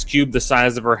an ice cube the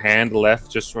size of her hand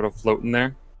left, just sort of floating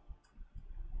there.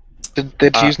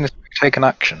 Did using this take an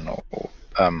action or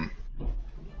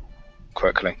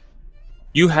quickly?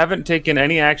 You haven't taken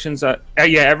any actions. Yeah,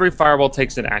 every fireball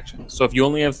takes an action. So if you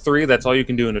only have 3, that's all you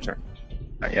can do in a turn.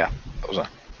 Yeah, that was a.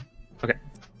 Okay.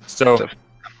 So,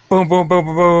 boom, boom, boom,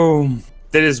 boom, boom.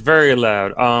 That is very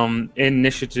loud.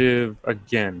 Initiative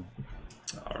again.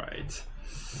 All right.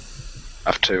 I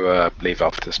have to leave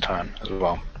after this turn as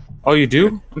well. Oh, you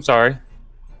do? I'm sorry.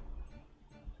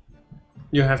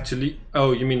 You have to leave.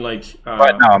 Oh, you mean right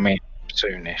now? I mean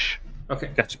soonish.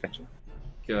 Okay. Gotcha.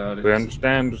 Got it. We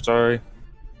understand. Sorry.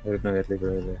 I didn't know you had to leave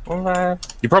early.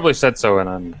 You probably said so, and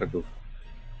I'm a goof.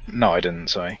 No, I didn't.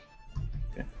 Sorry.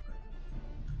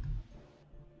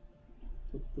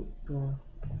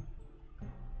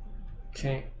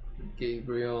 Okay,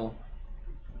 Gabriel.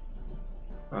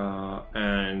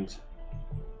 And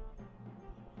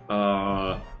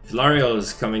Vilariel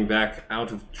is coming back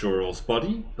out of Joral's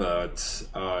body, but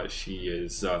she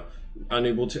is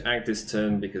unable to act this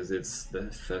turn because it's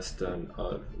the first turn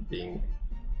of being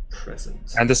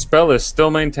present. And the spell is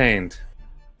still maintained.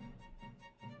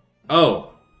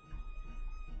 Oh,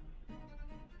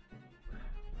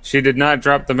 She did not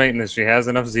drop the maintenance. She has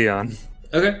enough Xeon.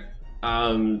 okay.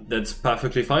 That's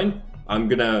perfectly fine. I'm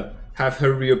gonna have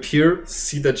her reappear,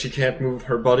 see that she can't move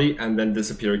her body, and then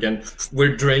disappear again.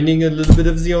 We're draining a little bit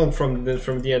of Xeon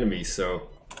from the enemy, so...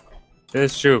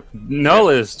 It's true. Null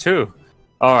is too.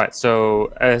 Alright,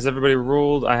 so has everybody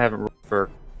ruled? I haven't ruled for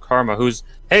Karma, who's...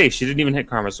 Hey, she didn't even hit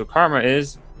Karma. So Karma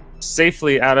is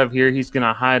safely out of here. He's going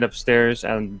to hide upstairs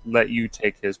and let you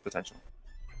take his potential.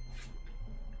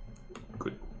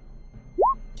 Good.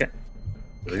 Okay.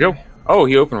 There we go. Oh,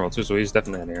 he open rolled too, so he's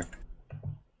definitely in here.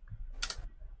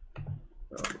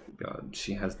 Oh my god,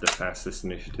 she has the fastest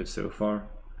initiative so far.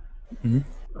 Mhm.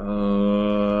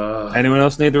 Uh... Anyone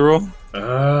else need to roll?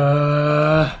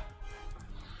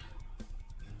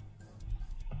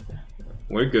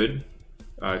 We're good.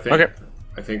 I think. Okay.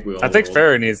 I think we'll. I think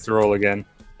Farah needs to roll again.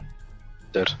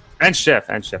 Did. And Chef.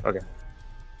 Okay.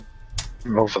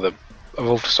 Roll for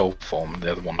soul form,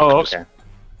 the other one. Oh, was okay.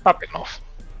 Pop. taken off.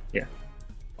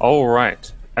 All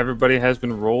right. Everybody has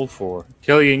been rolled for.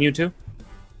 Killian, you too?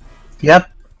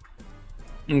 Yep.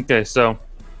 Okay, so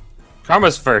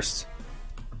Karma's first.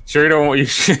 Sure, you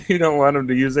don't want him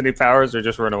to use any powers or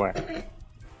just run away.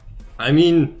 I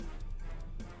mean,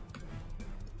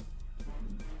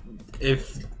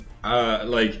 if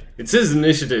like it's his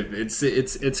initiative, it's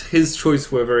his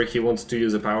choice whether he wants to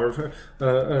use a power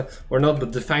or not.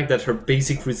 But the fact that her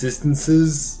basic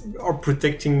resistances are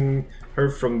protecting her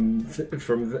from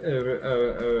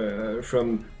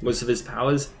most of his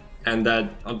powers, and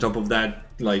that on top of that,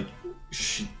 like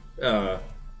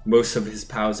most of his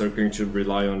powers are going to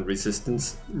rely on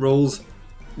resistance rolls.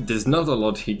 There's not a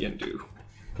lot he can do.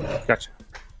 Gotcha.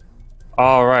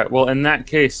 All right. Well, in that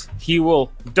case, he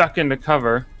will duck into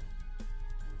cover,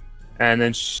 and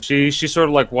then she sort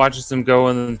of like watches him go,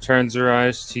 and then turns her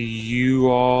eyes to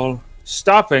you all,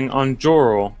 stopping on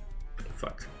Joral.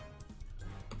 Fuck.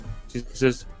 She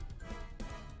says,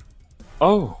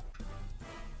 "Oh,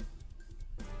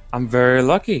 I'm very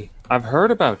lucky. I've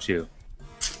heard about you."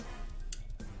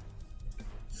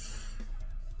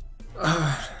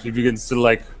 She begins to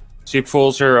like. She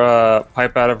pulls her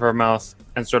pipe out of her mouth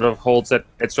and sort of holds it.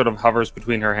 It sort of hovers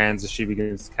between her hands as she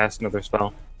begins to cast another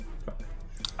spell.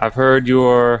 I've heard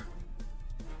you're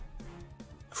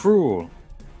cruel,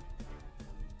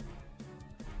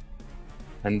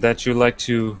 and that you like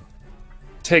to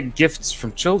take gifts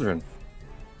from children.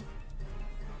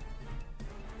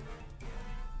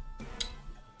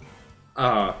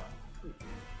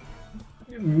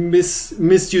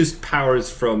 Misused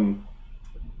powers from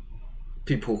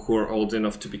people who are old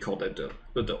enough to be called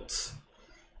adults.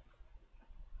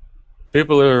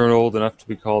 People who are old enough to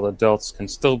be called adults can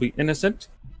still be innocent.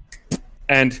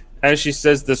 And as she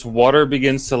says, this water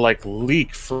begins to like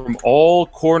leak from all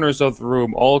corners of the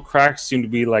room. All cracks seem to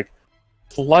be like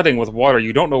flooding with water.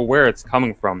 You don't know where it's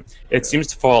coming from. It seems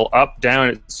to fall up, down.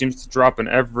 It seems to drop in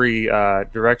every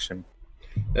direction.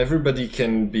 Everybody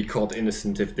can be called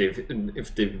innocent if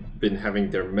they've been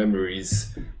having their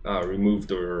memories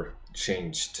removed or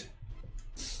changed.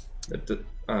 That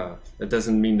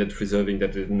doesn't mean that preserving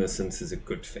that innocence is a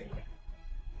good thing.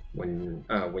 When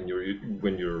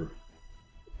you're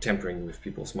tampering with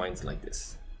people's minds like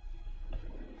this.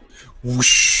 Whoosh,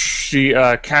 she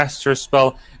casts her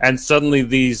spell, and suddenly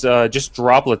these just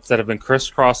droplets that have been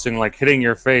crisscrossing, like hitting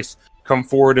your face, come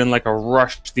forward in like a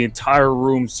rush. The entire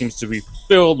room seems to be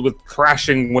filled with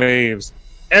crashing waves.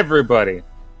 Everybody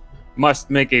must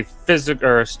make a physical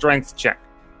or a strength check.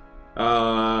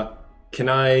 Can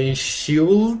I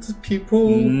shield people?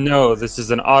 No, this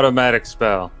is an automatic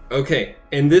spell. Okay,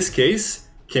 in this case,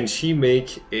 can she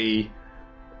make a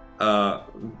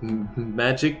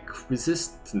magic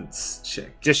resistance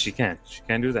check? Yes, she can. She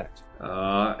can do that.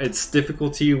 It's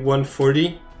difficulty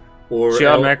 140, or she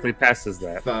automatically passes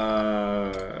that.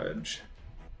 Fudge.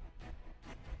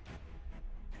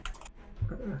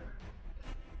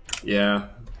 Yeah.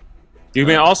 You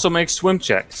may also make swim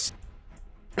checks.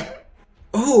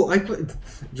 Oh,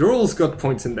 Joral's got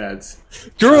points in that.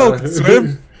 Joral can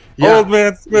swim. Yeah. Old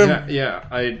man swim. Yeah.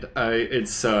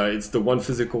 It's the one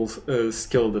physical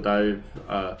skill that I've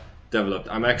developed.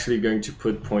 I'm actually going to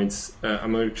put points.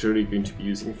 I'm actually going to be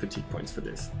using fatigue points for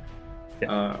this.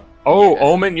 Yeah.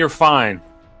 Omen, you're fine.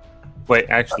 Wait,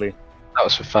 actually. That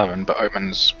was for Farron, but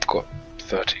Omen's got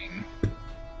 13.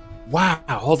 Wow,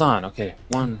 hold on. Okay,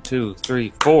 1, 2,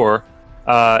 3, 4.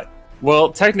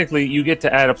 Well, technically, you get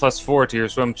to add a +4 to your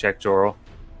swim check, Jorl.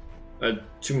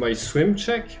 To my swim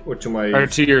check or to my... Or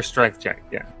to your strength check,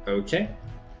 yeah. Okay.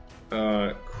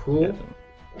 Cool.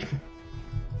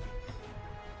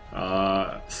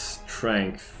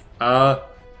 Strength.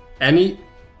 Any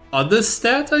other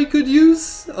stat I could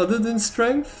use other than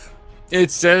strength?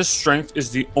 It says strength is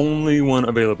the only one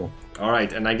available.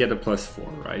 Alright, and I get a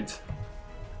 +4, right?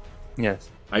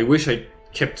 Yes. I wish I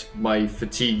kept my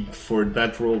fatigue for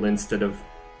that roll instead of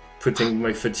putting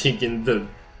my fatigue in the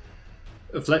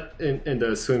in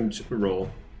the swim roll,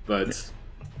 but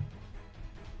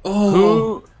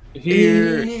who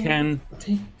here can?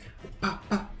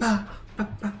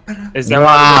 Is that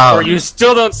wow? Or you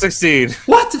still don't succeed.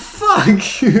 What the fuck?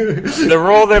 The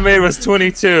roll they made was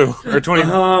 22 or 20.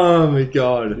 Oh my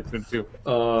god! 22.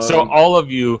 So all of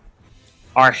you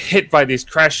are hit by these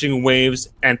crashing waves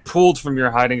and pulled from your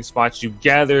hiding spots. You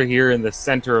gather here in the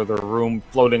center of the room,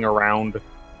 floating around,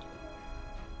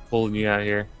 pulling you out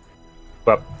here.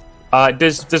 But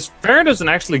does Farron doesn't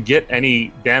actually get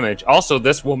any damage. Also,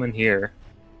 this woman here,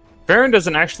 Farron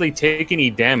doesn't actually take any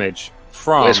damage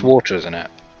from. Well, it's water, isn't it?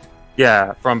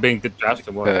 Yeah, from being doused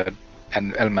in water.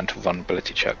 An elemental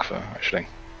vulnerability check for actually.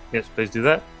 Yes, please do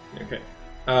that. Okay.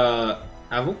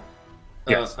 Avo?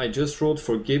 Yes. I just rolled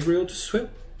for Gabriel to swim.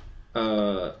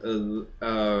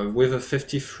 With a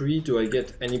 53, do I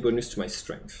get any bonus to my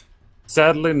strength?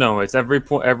 Sadly, no. It's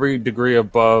every degree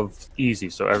above easy,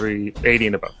 so every 80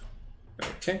 and above.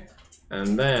 Okay.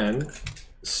 And then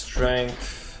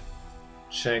strength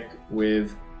check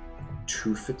with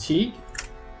 2 fatigue.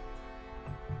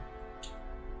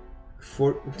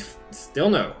 Still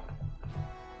no.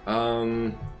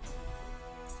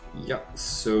 Yeah,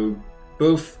 so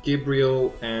both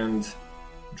Gabriel and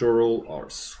Jorl are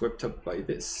swept up by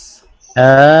this.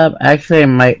 Actually, I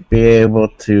might be able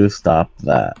to stop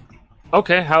that.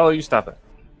 Okay, how will you stop it?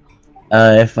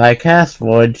 If I cast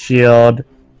Void Shield,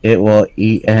 it will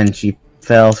eat, and she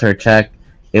fails her check,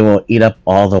 it will eat up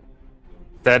all the...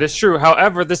 That is true.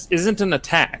 However, this isn't an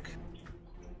attack.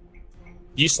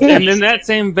 And in that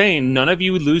same vein, none of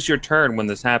you lose your turn when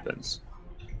this happens.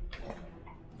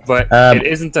 But it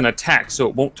isn't an attack, so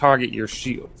it won't target your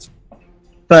shield.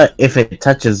 But if it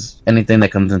touches anything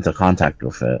that comes into contact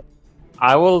with it...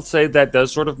 I will say that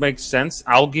does sort of make sense.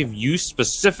 I'll give you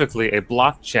specifically a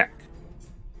block check.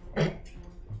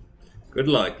 Good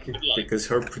luck, because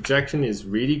her projection is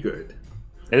really good.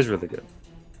 It is really good.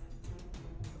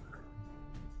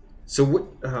 So what?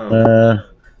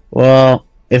 Well,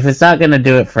 if it's not gonna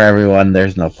do it for everyone,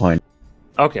 there's no point.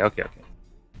 Okay.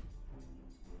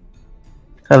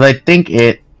 Because I think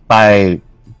it, by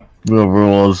real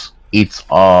rules, eats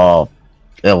all...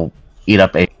 It'll eat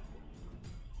up a...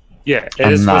 Yeah,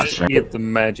 it is supposed to eat the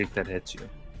magic that hits you.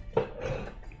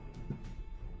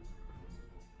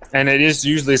 And it is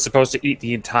usually supposed to eat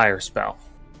the entire spell.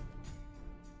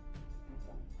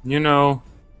 You know,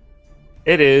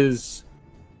 it is...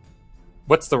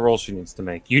 What's the roll she needs to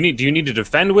make? Do you need to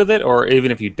defend with it, or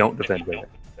even if you don't defend with it?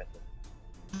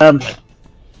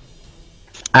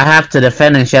 I have to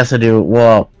defend, and she has to do...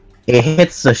 Well, it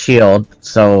hits the shield,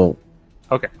 so...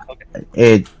 Okay.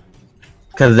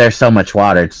 Because there's so much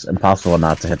water, it's impossible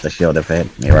not to hit the shield if it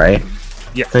hits me, right?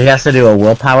 Yeah. So he has to do a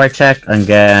willpower check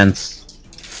against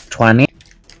 20.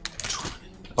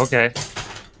 Okay.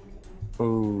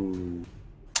 Ooh.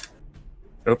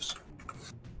 Oops.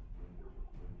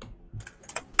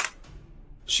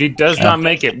 She does not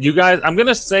make it. You guys, I'm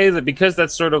gonna say that because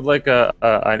that's sort of like an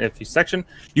iffy section,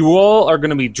 you all are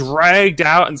gonna be dragged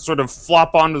out and sort of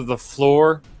flop onto the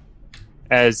floor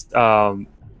as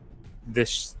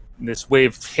this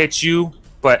wave hits you.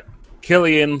 But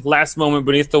Killian, last moment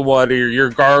beneath the water, you're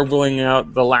garbling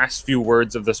out the last few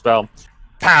words of the spell.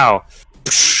 Pow!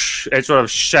 It sort of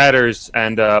shatters,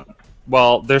 and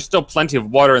well, there's still plenty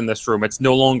of water in this room. It's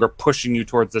no longer pushing you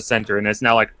towards the center, and it's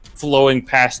now like flowing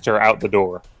past her out the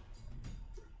door.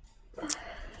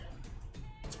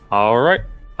 All right.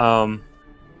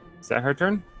 Is that her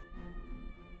turn?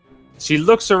 She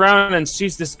looks around and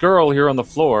sees this girl here on the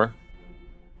floor.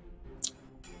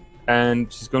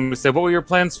 And she's going to say, what were your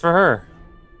plans for her?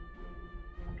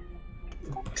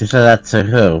 She said that to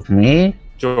who? Me?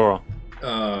 Jorl.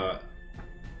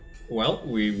 Well,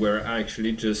 we were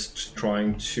actually just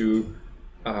trying to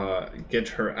get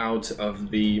her out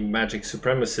of the magic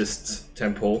supremacist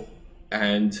temple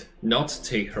and not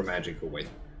take her magic away.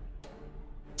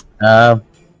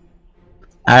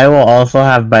 I will also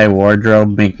have my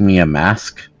wardrobe make me a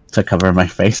mask to cover my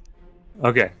face.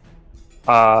 Okay.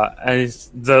 And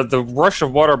the rush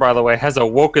of water, by the way, has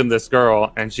awoken this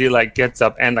girl, and she like gets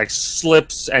up and like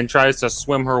slips and tries to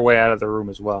swim her way out of the room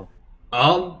as well.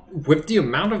 With the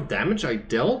amount of damage I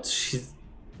dealt,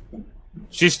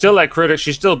 She's still like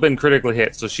She's still been critically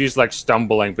hit, so she's like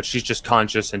stumbling, but she's just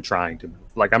conscious and trying to move.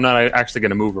 Like I'm not actually going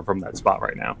to move her from that spot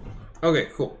right now. Okay,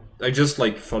 cool. I just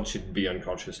like thought she'd be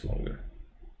unconscious longer.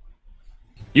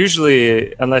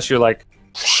 Usually, unless you're like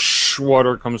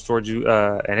water comes towards you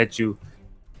and hits you,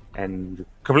 and you're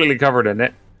completely covered in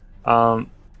it.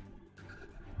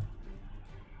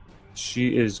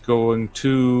 She is going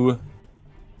to.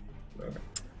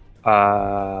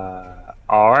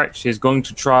 All right, she's going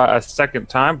to try a second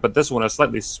time, but this one a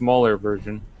slightly smaller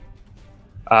version.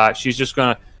 She's just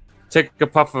gonna take a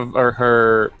puff of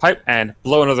her pipe and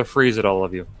blow another freeze at all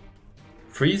of you.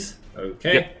 Freeze?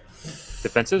 Okay. Yep.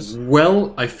 Defenses?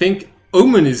 Well, I think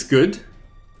Omen is good.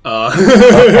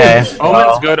 Okay.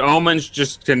 Omen's good. Omen's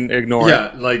just can ignore it.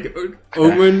 Yeah, like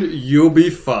Omen, you'll be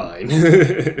fine.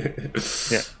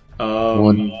 Yeah.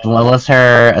 What was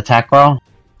her attack roll?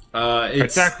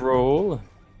 It's... Attack roll.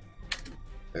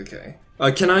 Okay.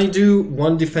 Can I do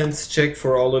one defense check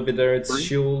for all of its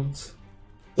shields?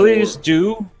 Please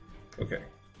do. Okay,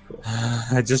 cool.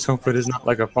 I just hope it is not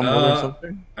like a fumble or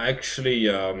something. Actually,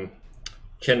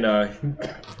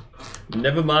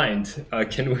 never mind.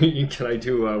 Can I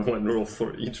do one roll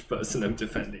for each person I'm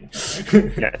defending?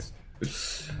 Yes.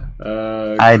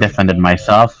 I defended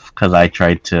myself because I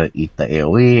tried to eat the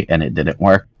AoE and it didn't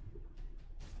work.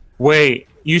 Wait,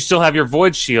 you still have your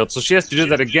void shield, so she has to do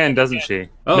that again, doesn't she?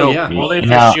 Oh, no, yeah. Only if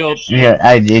No, your shield. yeah,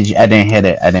 I didn't hit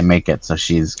it. I didn't make it, so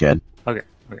she's good. Okay.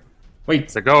 Okay. Wait,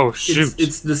 It's like, oh shoot.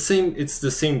 it's the same. It's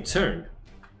the same turn.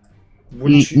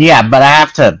 Yeah, but I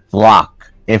have to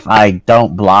block. If I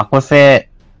don't block with it,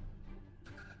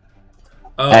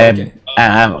 Oh, okay. I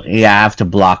have to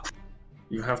block.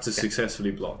 You have to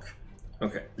successfully block.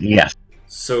 Okay. Yes.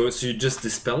 So you just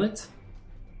dispel it?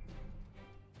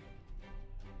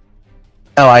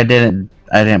 Oh, I didn't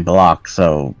block,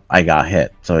 so I got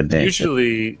hit. So it didn't.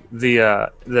 Usually,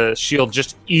 the shield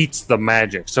just eats the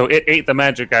magic, so it ate the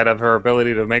magic out of her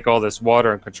ability to make all this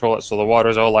water and control it. So the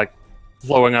water's all like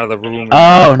flowing out of the room.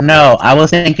 Oh no, I was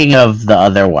thinking of the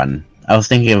other one. I was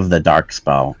thinking of the dark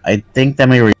spell. I think that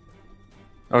we.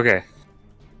 Okay.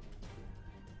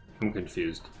 I'm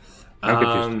confused. I'm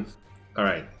confused. All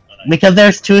right. Because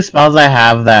there's two spells I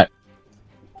have that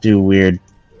do weird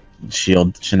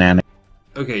shield shenanigans.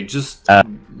 Okay, just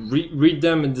read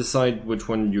them and decide which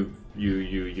one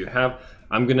you have.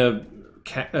 I'm gonna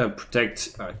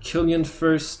protect Killian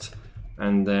first,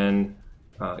 and then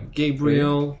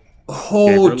Gabriel. Oh,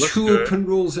 Gabriel two good. open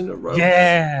rolls in a row.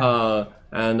 Yeah.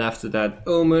 And after that,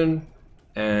 Omen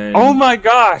and Oh my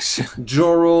gosh!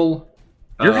 Jorel.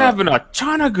 You're having a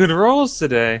ton of good rolls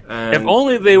today. and- If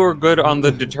only they were good on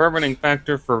the determining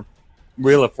factor for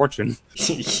Wheel of Fortune.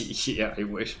 Yeah, I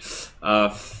wish.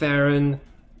 Farron,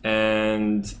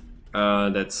 and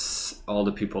that's all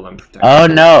the people I'm protecting. Oh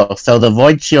no! So the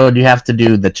void shield, you have to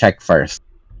do the check first,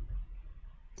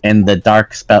 and the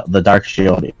dark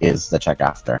shield is the check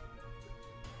after.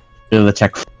 Do the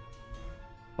check.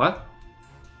 What?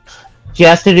 She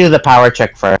has to do the power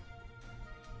check first.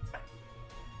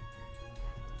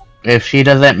 If she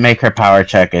doesn't make her power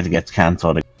check, it gets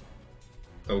cancelled.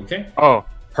 Okay. Oh,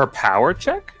 her power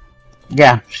check?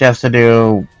 Yeah, she has to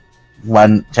do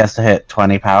one. She has to hit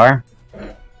 20 power,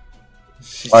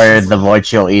 or the void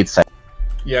shield eats it.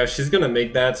 Yeah, she's gonna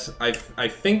make that. I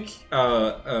think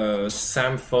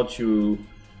Sam thought you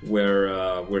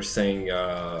were saying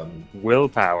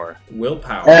Willpower.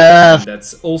 willpower. Uh,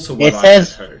 That's also what it I had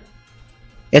says- heard.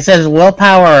 It says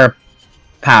willpower or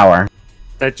power.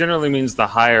 That generally means the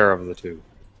higher of the two.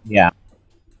 Yeah.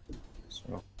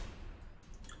 So.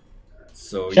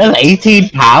 So She has 18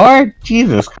 power?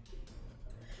 Jesus.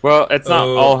 Well, it's not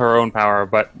Oh. all her own power,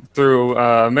 but through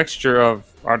a mixture of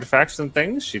artifacts and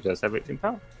things, she does have 18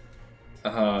 power.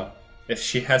 if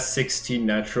she has 16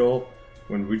 natural,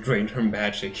 when we drain her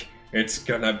magic, it's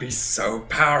gonna be so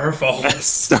powerful. That's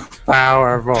so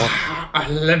powerful.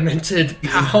 Unlimited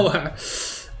power.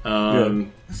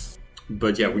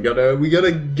 But yeah, we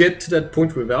gotta get to that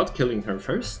point without killing her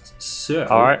first. So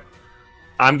All right.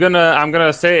 I'm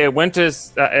gonna say it went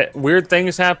as weird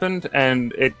things happened,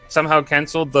 and it somehow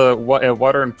canceled the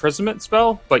water imprisonment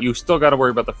spell, but you still got to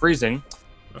worry about the freezing.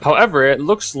 However, it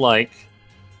looks like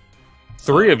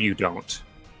 3 of you don't.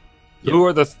 Yeah. Who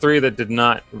are the 3 that did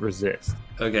not resist?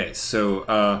 Okay,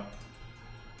 so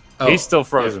He's still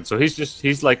frozen, so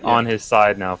he's like on his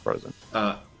side now, frozen.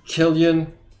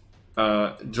 Killian,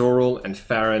 Jorel, and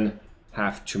Farron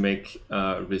have to make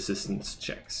resistance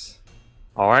checks.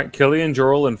 All right, Killian,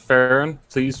 Jorl, and Farron,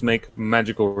 please make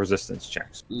magical resistance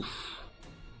checks.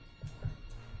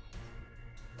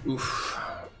 Oof.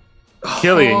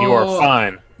 Killian, you are Oh.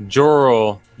 fine.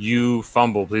 Jorl, you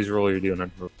fumble. Please roll your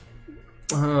d100.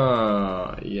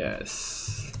 Ah,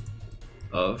 yes.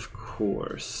 Of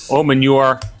course. Omen,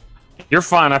 you're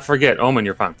fine. I forget. Omen,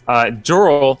 you're fine.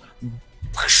 Jorl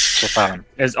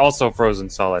is also frozen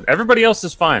solid. Everybody else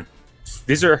is fine.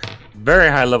 These are very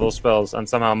high level spells, and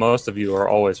somehow most of you are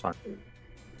always fine.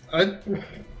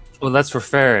 Well, that's for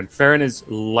Farron. Farron is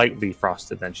lightly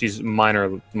frosted. Then she's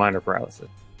minor paralysis.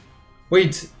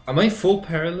 Wait, am I full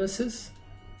paralysis?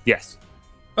 Yes.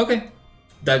 Okay.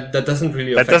 That doesn't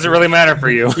really That doesn't really matter for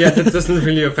you. Yeah, that doesn't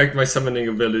really affect my summoning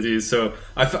abilities. So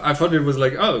I thought it was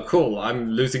like, oh, cool, I'm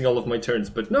losing all of my turns.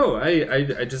 But no,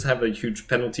 I just have a huge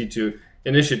penalty to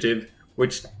initiative,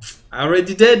 which I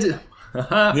already did.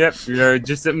 Yep, you're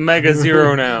just at mega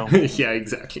zero now. Yeah,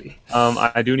 exactly.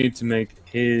 I do need to make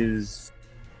his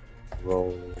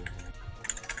roll.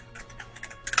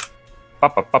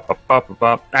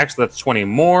 Actually, that's 20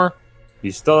 more.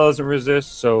 He still doesn't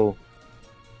resist, so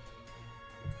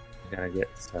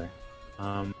sorry.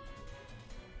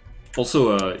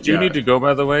 Also, Do you need to go,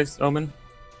 by the way, Omen?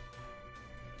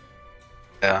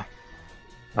 Yeah.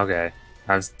 Okay,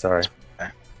 I'm sorry.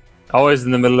 Okay. Always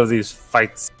in the middle of these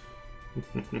fights.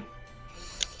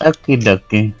 Okie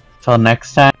dokie. Till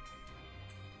next time.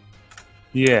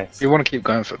 Yes. If you want to keep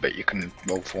going for a bit, you can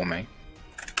roll for me.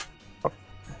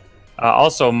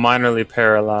 Also, minorly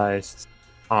paralyzed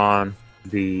on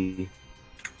the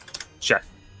chef.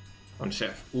 On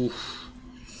chef. Oof.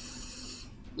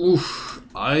 Oof.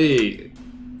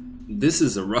 This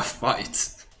is a rough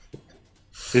fight.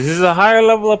 This is a higher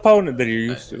level opponent than you're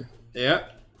used to. Yeah.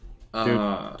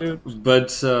 Dude.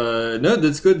 But no,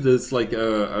 that's good. That's like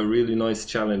a really nice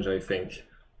challenge, I think.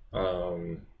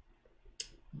 Yeah.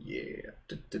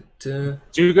 Do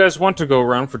you guys want to go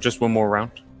around for just one more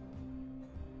round?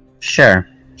 Sure.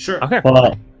 Sure. Okay.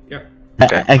 Well, Yeah.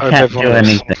 Okay. I can't do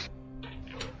anything.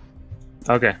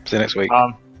 Okay. See you next week.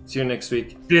 See you next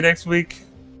week. See you next week.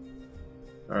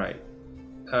 All right.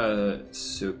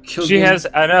 So kill. She has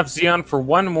enough Xeon for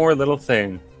one more little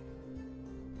thing.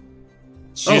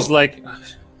 She's Oh. like,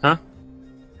 huh?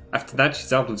 After that,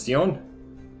 she's out of Xeon.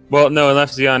 Well, no,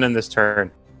 enough Xeon in this turn.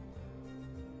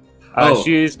 Oh.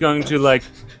 She's going to like.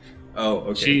 Oh,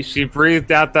 okay. She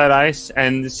breathed out that ice,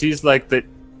 and she's like that.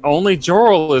 Only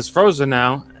Jorl is frozen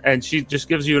now, and she just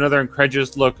gives you another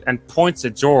incredulous look and points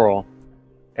at Jorl,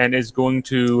 and is going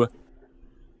to.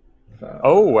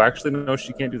 Oh, actually, no,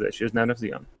 she can't do that. She has not enough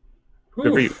Xeon.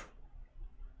 Good for you.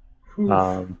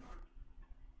 Oof.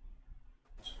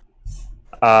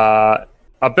 A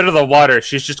bit of the water.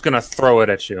 She's just gonna throw it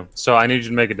at you. So I need you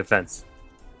to make a defense.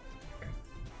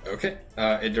 Okay.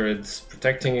 Idrid's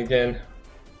protecting again.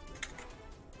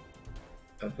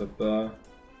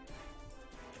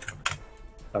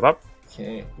 Up.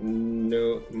 Okay.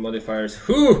 No modifiers.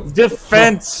 Whoo!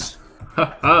 Defense.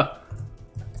 Haha.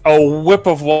 A whip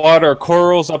of water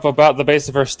curls up about the base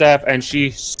of her staff, and she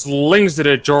slings it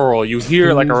at Jorl. You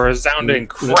hear like a resounding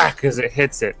crack as it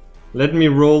hits it. Let me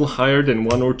roll higher than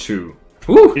 1 or 2.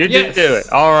 Woo! You did do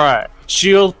it. All right.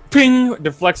 Shield, ping,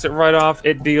 deflects it right off.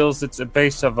 It deals its a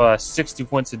base of 60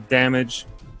 points of damage.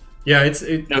 Yeah, it's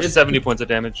 70 points of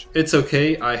damage. It's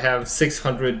okay. I have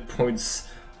 600 points,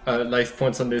 life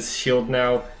points on this shield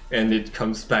now, and it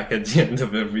comes back at the end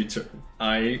of every turn.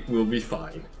 I will be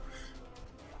fine.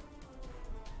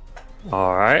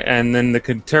 All right, and then the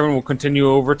turn will continue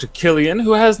over to Killian,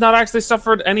 who has not actually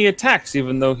suffered any attacks,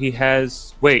 even though he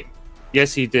has. Wait,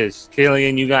 yes, he did.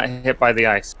 Killian, you got hit by the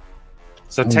ice,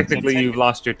 so technically you've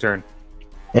lost your turn.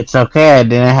 It's okay, I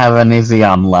didn't have any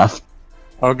Xeon left.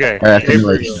 Okay.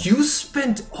 You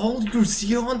spent all your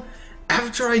Xeon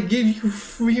after I gave you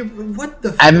free. What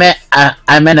the? I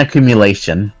meant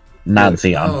accumulation, not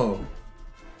Xeon. Oh.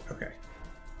 Okay.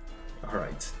 All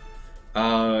right.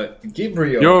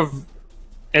 Gabriel.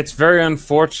 It's very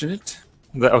unfortunate.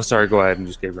 Oh, sorry. Go ahead and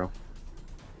just Gabriel.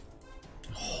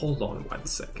 Hold on 1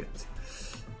 second.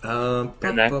 In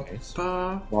that case,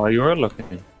 while you are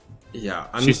looking, yeah,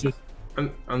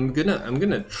 I'm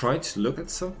gonna try to look at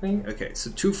something. Okay,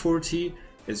 so 240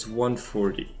 is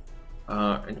 140,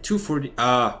 and 240.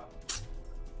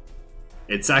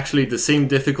 It's actually the same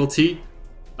difficulty.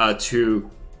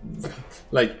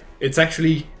 It's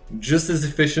actually just as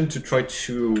efficient to try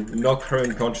to knock her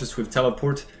unconscious with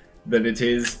teleport than it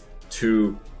is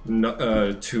to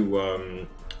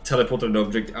teleport an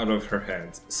object out of her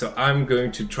hands. So I'm going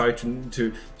to try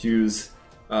to use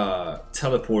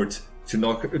teleport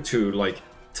to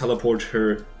teleport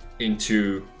her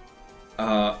into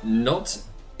Not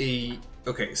a...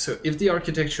 Okay, so if the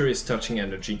architecture is touching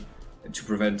energy to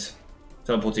prevent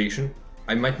teleportation,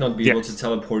 I might not be able to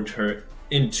teleport her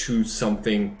into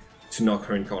something to knock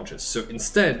her unconscious. So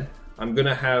instead, I'm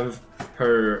gonna have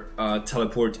her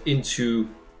teleport into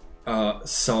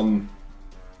some...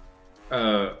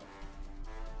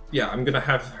 yeah, I'm gonna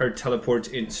have her teleport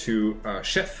into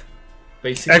Chef,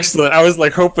 basically. Excellent. I was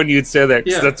like hoping you'd say that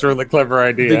because that's a really clever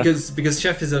idea. Because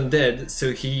Chef is undead,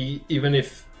 so he, even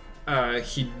if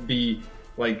he'd be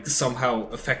like somehow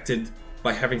affected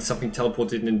by having something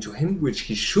teleported into him, which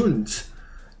he shouldn't,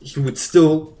 he would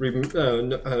still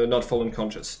not fall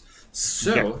unconscious.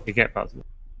 So you can't possibly.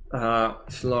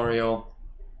 Philario,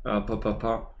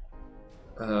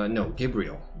 no,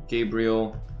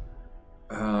 Gabriel.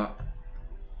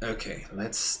 Okay,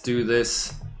 let's do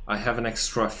this. I have an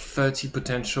extra 30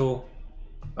 potential.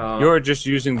 You're just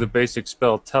using the basic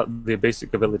spell, the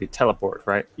basic ability teleport,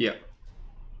 right? Yeah.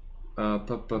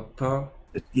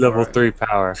 Level 3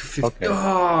 power. Okay.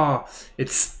 Oh,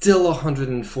 it's still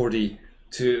 140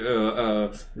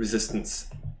 to resistance,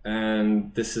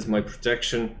 and this is my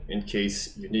protection in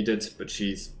case you need it. But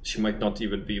she might not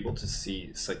even be able to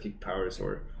see psychic powers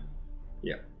or,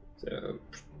 so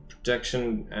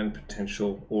protection and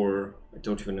potential, or I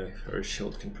don't even know if her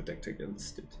shield can protect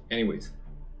against it. Anyways.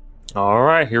 All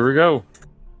right, here we go.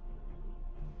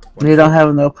 You don't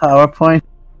have no PowerPoint?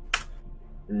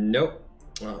 Nope.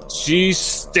 She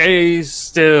stays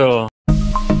still.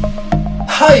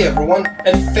 Hi everyone,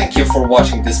 and thank you for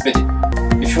watching this video.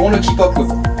 If you want to keep up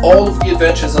with all of the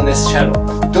adventures on this channel,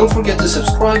 don't forget to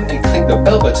subscribe and click the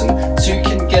bell button so you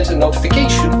can get a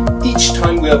notification each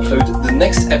time we upload the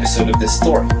next episode of this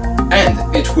story. And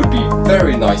it would be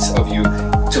very nice of you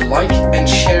to like and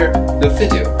share the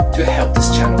video to help this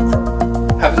channel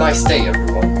grow. Have a nice day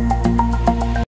everyone.